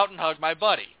to go out and hug my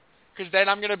buddy, because then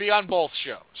I'm going to be on both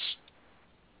shows."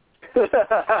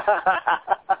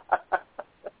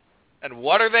 And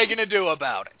what are they going to do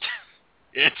about it?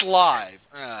 It's live.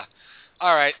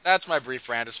 All right, that's my brief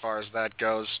rant as far as that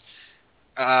goes.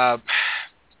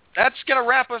 That's going to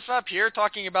wrap us up here,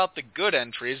 talking about the good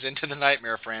entries into the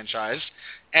Nightmare franchise,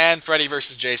 and Freddy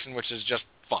vs. Jason, which is just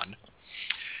fun.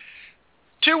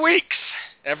 2 weeks,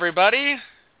 everybody.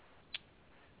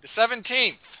 The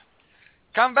 17th.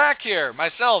 Come back here.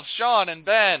 Myself, Sean, and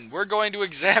Ben. We're going to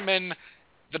examine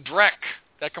the dreck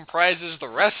that comprises the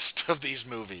rest of these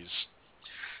movies.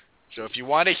 So if you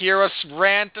want to hear us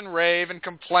rant and rave and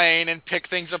complain and pick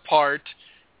things apart,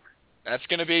 that's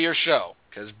going to be your show.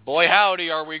 Because boy howdy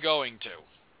are we going to.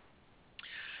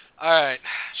 All right.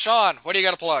 Sean, what do you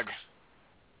got to plug?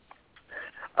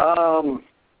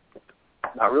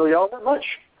 Not really all that much.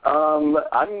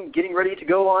 I'm getting ready to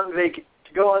go on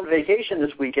vacation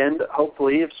this weekend,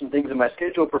 hopefully, if some things in my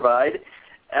schedule provide.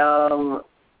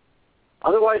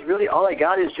 Otherwise, really, all I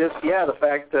got is just, the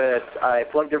fact that I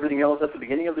plugged everything else at the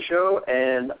beginning of the show,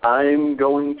 and I'm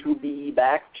going to be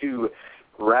back to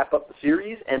wrap up the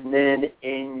series, and then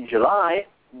in July,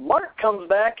 Mark comes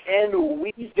back, and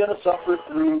he's going to suffer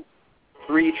through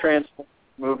 3 Transformers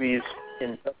movies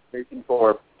in preparation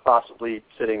for possibly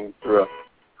sitting through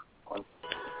one.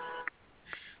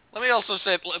 Let me also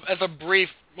say,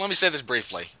 let me say this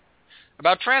briefly.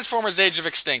 About Transformers Age of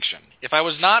Extinction. If I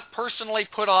was not personally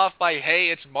put off by, hey,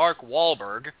 it's Mark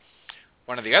Wahlberg,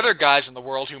 one of the other guys in the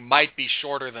world who might be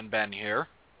shorter than Ben here.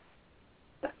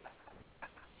 If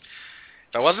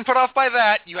I wasn't put off by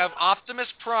that, you have Optimus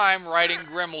Prime writing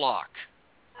Grimlock.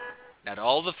 Now, to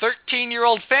all the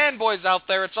 13-year-old fanboys out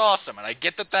there, it's awesome, and I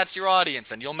get that that's your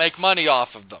audience, and you'll make money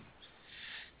off of them.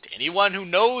 To anyone who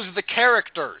knows the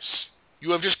characters, you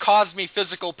have just caused me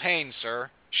physical pain, sir.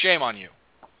 Shame on you.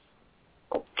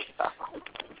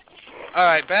 All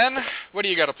right, Ben, what do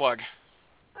you got to plug?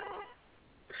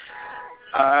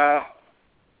 Well,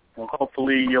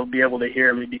 hopefully you'll be able to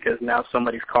hear me because now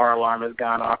somebody's car alarm has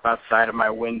gone off outside of my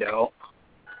window.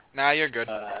 Nah, you're good.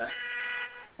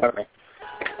 Okay.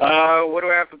 What do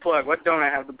I have to plug? What don't I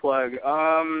have to plug?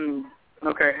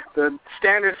 Okay, the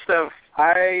standard stuff.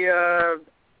 I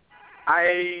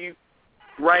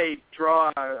write,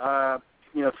 draw,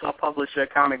 self-publish a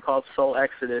comic called Soul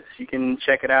Exodus. You can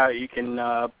check it out. You can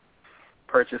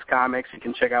purchase comics. You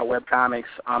can check out webcomics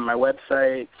on my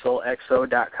website,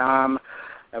 soulexo.com.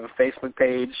 I have a Facebook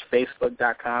page,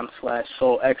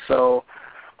 facebook.com/soulexo.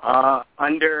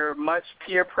 Under much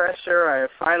peer pressure, I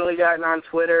have finally gotten on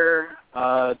Twitter,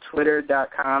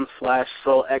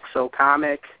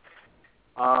 twitter.com/soulexocomic.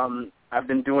 I've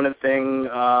been doing a thing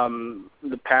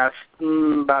the past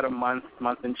about a month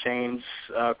and change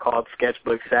called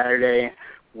Sketchbook Saturday,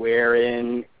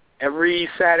 wherein every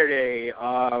Saturday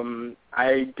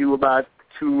I do about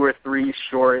 2 or 3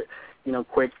 short,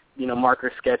 quick,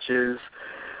 marker sketches,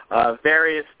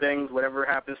 various things, whatever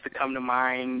happens to come to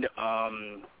mind.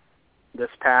 This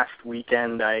past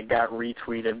weekend I got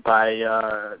retweeted by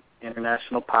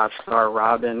international pop star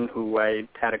Robin, who I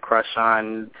had a crush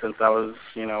on since I was,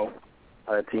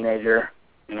 a teenager.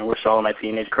 wish all of my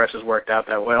teenage crushes worked out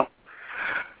that well.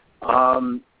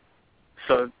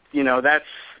 So,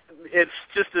 it's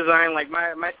just designed, like,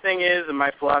 my thing is, and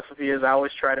my philosophy is, I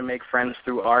always try to make friends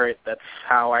through art. That's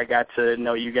how I got to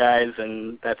know you guys,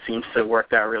 and that seems to have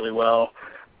worked out really well.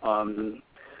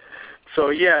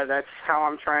 So yeah, that's how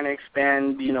I'm trying to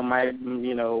expand,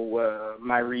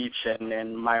 my reach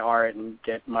and my art, and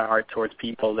get my art towards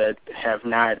people that have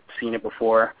not seen it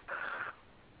before.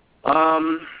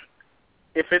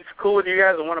 If it's cool with you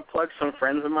guys, I want to plug some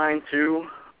friends of mine too.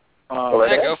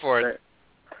 Go for it.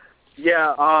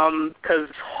 Yeah, because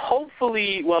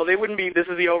hopefully, they wouldn't be, this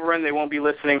is the overrun, they won't be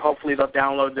listening. Hopefully they'll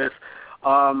download this.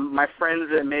 My friends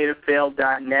at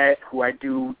MadeOfFail.net, who I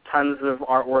do tons of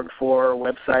artwork for,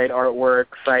 website artwork,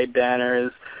 site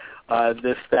banners,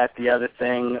 this, that, the other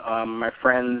thing. My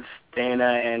friends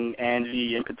Dana and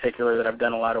Angie in particular, that I've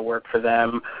done a lot of work for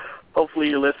them. Hopefully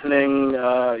you're listening,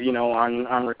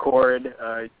 on record.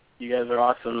 You guys are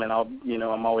awesome, and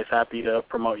I'm always happy to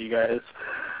promote you guys.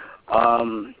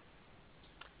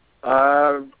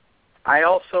 I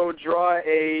also draw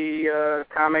a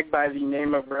comic by the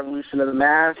name of Revolution of the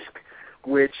Mask,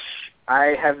 which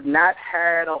I have not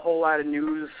had a whole lot of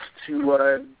news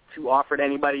to offer to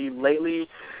anybody lately.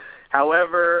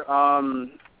 However,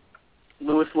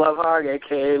 Louis Lovehog,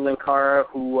 a.k.a. Linkara,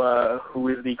 who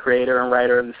is the creator and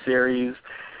writer of the series,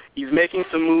 he's making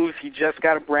some moves. He just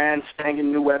got a brand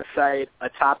spanking new website,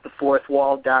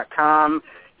 atopthefourthwall.com.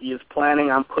 He is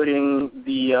planning on putting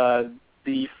the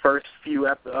first few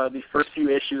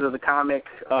issues of the comic,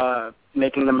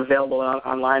 making them available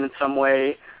online in some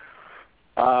way.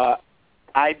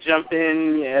 I jump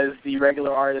in as the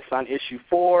regular artist on issue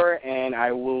 4, and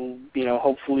I will,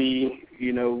 hopefully,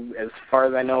 as far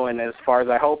as I know and as far as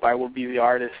I hope, I will be the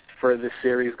artist for this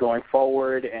series going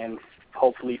forward, and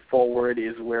hopefully forward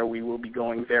is where we will be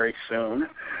going very soon.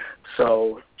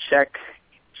 So check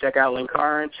out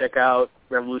Linkara, check out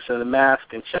Revolution of the Mask,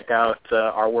 and check out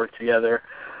our work together.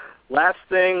 Last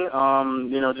thing,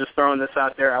 just throwing this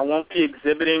out there, I won't be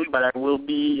exhibiting, but I will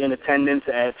be in attendance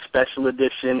at Special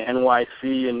Edition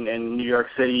NYC in New York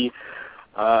City.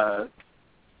 Let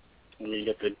me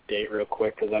get the date real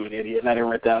quick because I'm an idiot and I didn't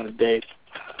write down the date.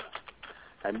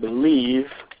 I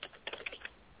believe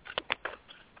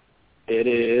it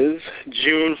is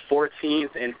June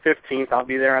 14th and 15th. I'll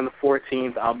be there on the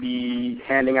 14th. I'll be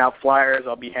handing out flyers.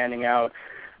 I'll be handing out,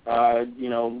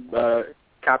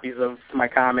 copies of my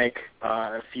comic.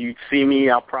 If you see me,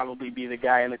 I'll probably be the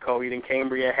guy in the Coheed and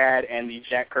Cambria hat and the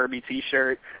Jack Kirby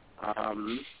T-shirt.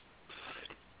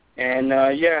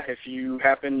 If you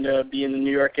happen to be in the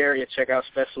New York area, check out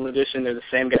Special Edition. They're the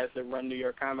same guys that run New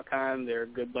York Comic Con. They're a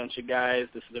good bunch of guys.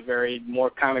 This is a very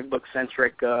more comic book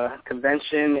centric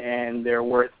convention, and they're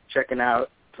worth checking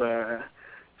out.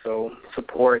 So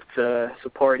support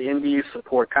indies,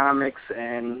 support comics,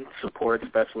 and support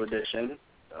Special Edition.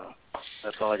 So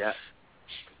that's all I got.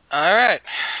 All right.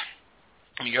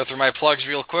 Let me go through my plugs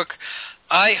real quick.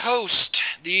 I host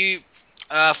the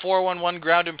 411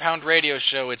 Ground and Pound radio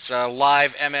show. It's a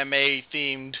live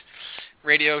MMA-themed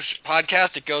radio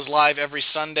podcast. It goes live every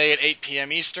Sunday at 8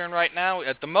 p.m. Eastern right now.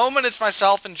 At the moment, it's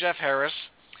myself and Jeff Harris,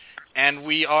 and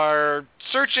we are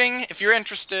searching. If you're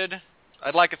interested,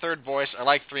 I'd like a third voice. I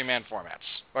like three-man formats.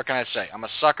 What can I say? I'm a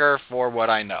sucker for what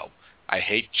I know. I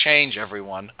hate change,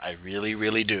 everyone. I really,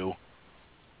 really do.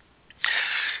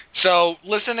 So,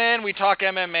 listen in. We talk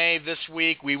MMA this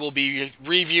week. We will be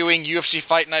reviewing UFC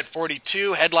Fight Night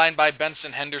 42, headlined by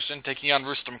Benson Henderson taking on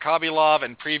Rustam Khabilov,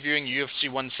 and previewing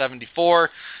UFC 174,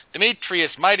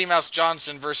 Demetrius Mighty Mouse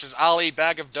Johnson versus Ali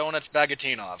Bag of Donuts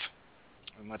Bagatinov.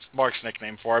 And that's Mark's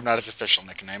nickname for him, not his official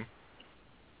nickname.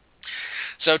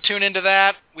 So tune into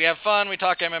that. We have fun. We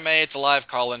talk MMA. It's a live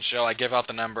call-in show. I give out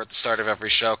the number at the start of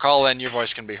every show. Call in. Your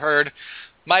voice can be heard.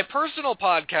 My personal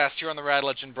podcast here on the Rad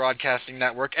Legend Broadcasting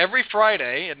Network every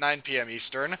Friday at 9 p.m.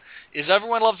 Eastern is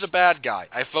Everyone Loves a Bad Guy.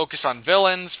 I focus on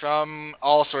villains from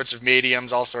all sorts of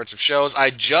mediums, all sorts of shows. I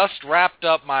just wrapped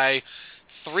up my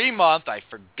 3-month, I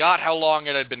forgot how long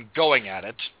it had been going at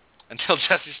it, until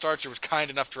Jesse Starcher was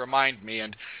kind enough to remind me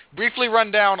and briefly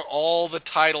run down all the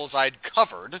titles I'd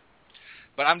covered.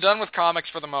 But I'm done with comics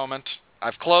for the moment.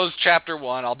 I've closed Chapter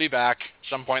 1. I'll be back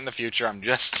some point in the future. I'm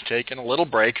just taking a little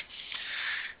break.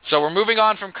 So we're moving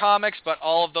on from comics, but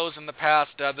all of those in the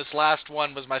past. This last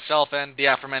one was myself and the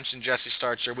aforementioned Jesse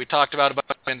Starcher. We talked about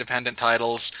independent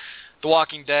titles, The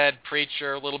Walking Dead,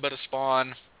 Preacher, a little bit of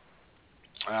Spawn,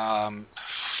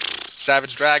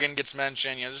 Savage Dragon gets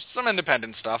mentioned. There's some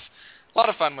independent stuff. A lot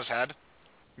of fun was had.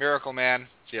 Miracle Man,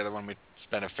 it's the other one we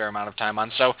spent a fair amount of time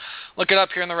on. So look it up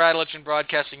here in the Rad Legend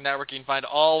Broadcasting Network. You can find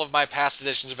all of my past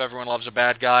editions of Everyone Loves a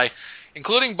Bad Guy.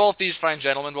 including both these fine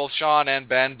gentlemen, both Sean and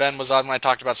Ben. Ben was on when I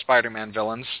talked about Spider-Man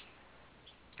villains.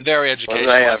 Very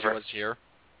educational as he was here.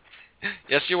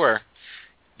 Yes, you were.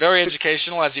 Very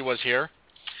educational as he was here.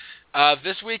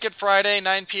 This week at Friday,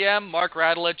 9 p.m., Mark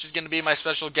Radulich is going to be my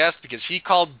special guest because he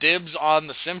called dibs on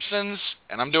The Simpsons,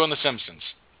 and I'm doing The Simpsons.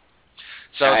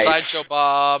 So Nice. Sideshow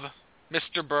Bob,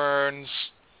 Mr. Burns,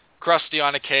 Krusty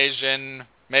on occasion,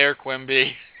 Mayor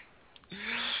Quimby,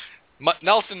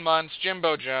 Nelson Muntz,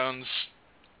 Jimbo Jones,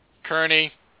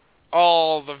 Kearney,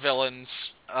 all the villains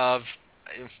of...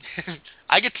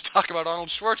 I get to talk about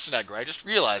Arnold Schwarzenegger. I just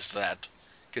realized that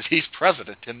because he's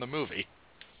president in the movie.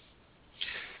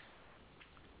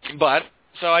 But,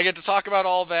 so I get to talk about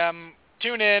all of them.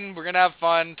 Tune in. We're going to have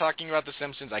fun talking about The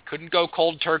Simpsons. I couldn't go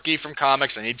cold turkey from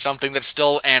comics. I need something that's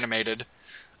still animated.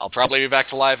 I'll probably be back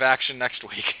to live action next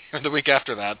week, or the week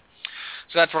after that.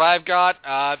 So that's what I've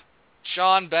got.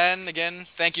 Sean, Ben, again,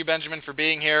 thank you, Benjamin, for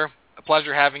being here. A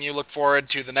pleasure having you. Look forward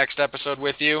to the next episode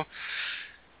with you.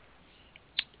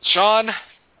 Sean,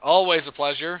 always a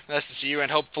pleasure. Nice to see you,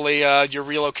 and hopefully your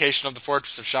relocation of the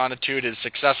Fortress of Shaunitude is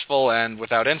successful and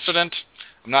without incident.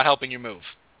 I'm not helping you move.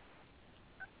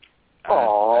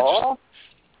 Aww.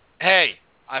 Hey,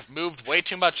 I've moved way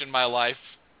too much in my life.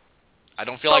 I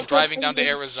don't feel like driving down to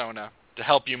Arizona to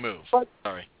help you move.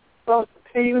 Sorry. Well,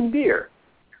 pay you in beer.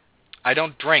 I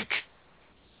don't drink.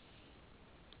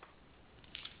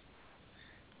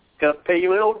 Gonna pay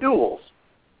you in O'Doul's.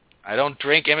 I don't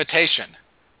drink imitation.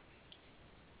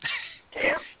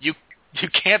 Damn. You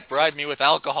can't bribe me with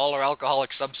alcohol or alcoholic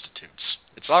substitutes.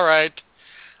 It's all right.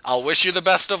 I'll wish you the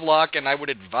best of luck, and I would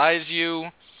advise you,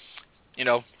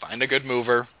 find a good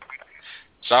mover.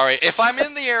 Sorry. If I'm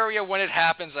in the area when it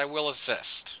happens, I will assist.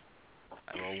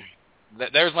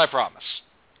 There's my promise.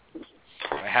 If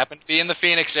I happen to be in the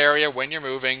Phoenix area when you're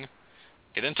moving,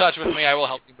 get in touch with me. I will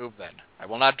help you move then. I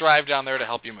will not drive down there to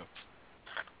help you move.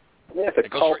 Yeah,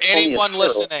 It goes for anyone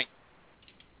listening.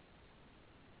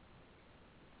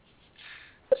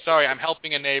 Sorry, I'm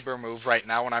helping a neighbor move right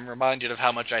now, and I'm reminded of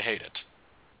how much I hate it.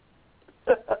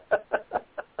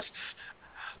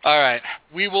 All right.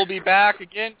 We will be back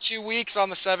again 2 weeks on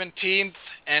the 17th,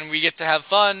 and we get to have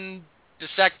fun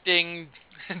dissecting,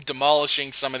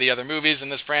 demolishing some of the other movies in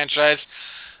this franchise.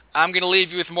 I'm going to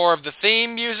leave you with more of the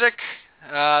theme music,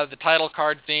 the title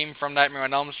card theme from Nightmare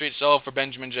on Elm Street. So for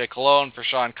Benjamin J. Colon, for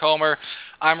Sean Comer,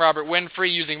 I'm Robert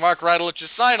Winfrey using Mark Radulich's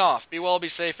sign-off. Be well,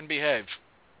 be safe, and behave.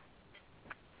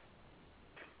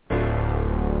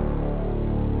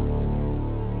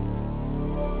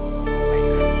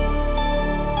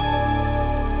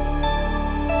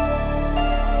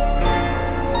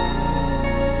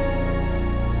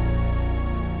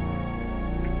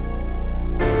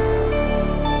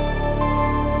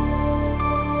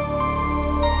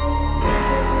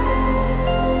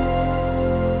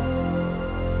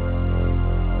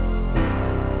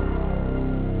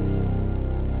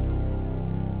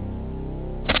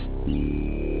 Mm-hmm.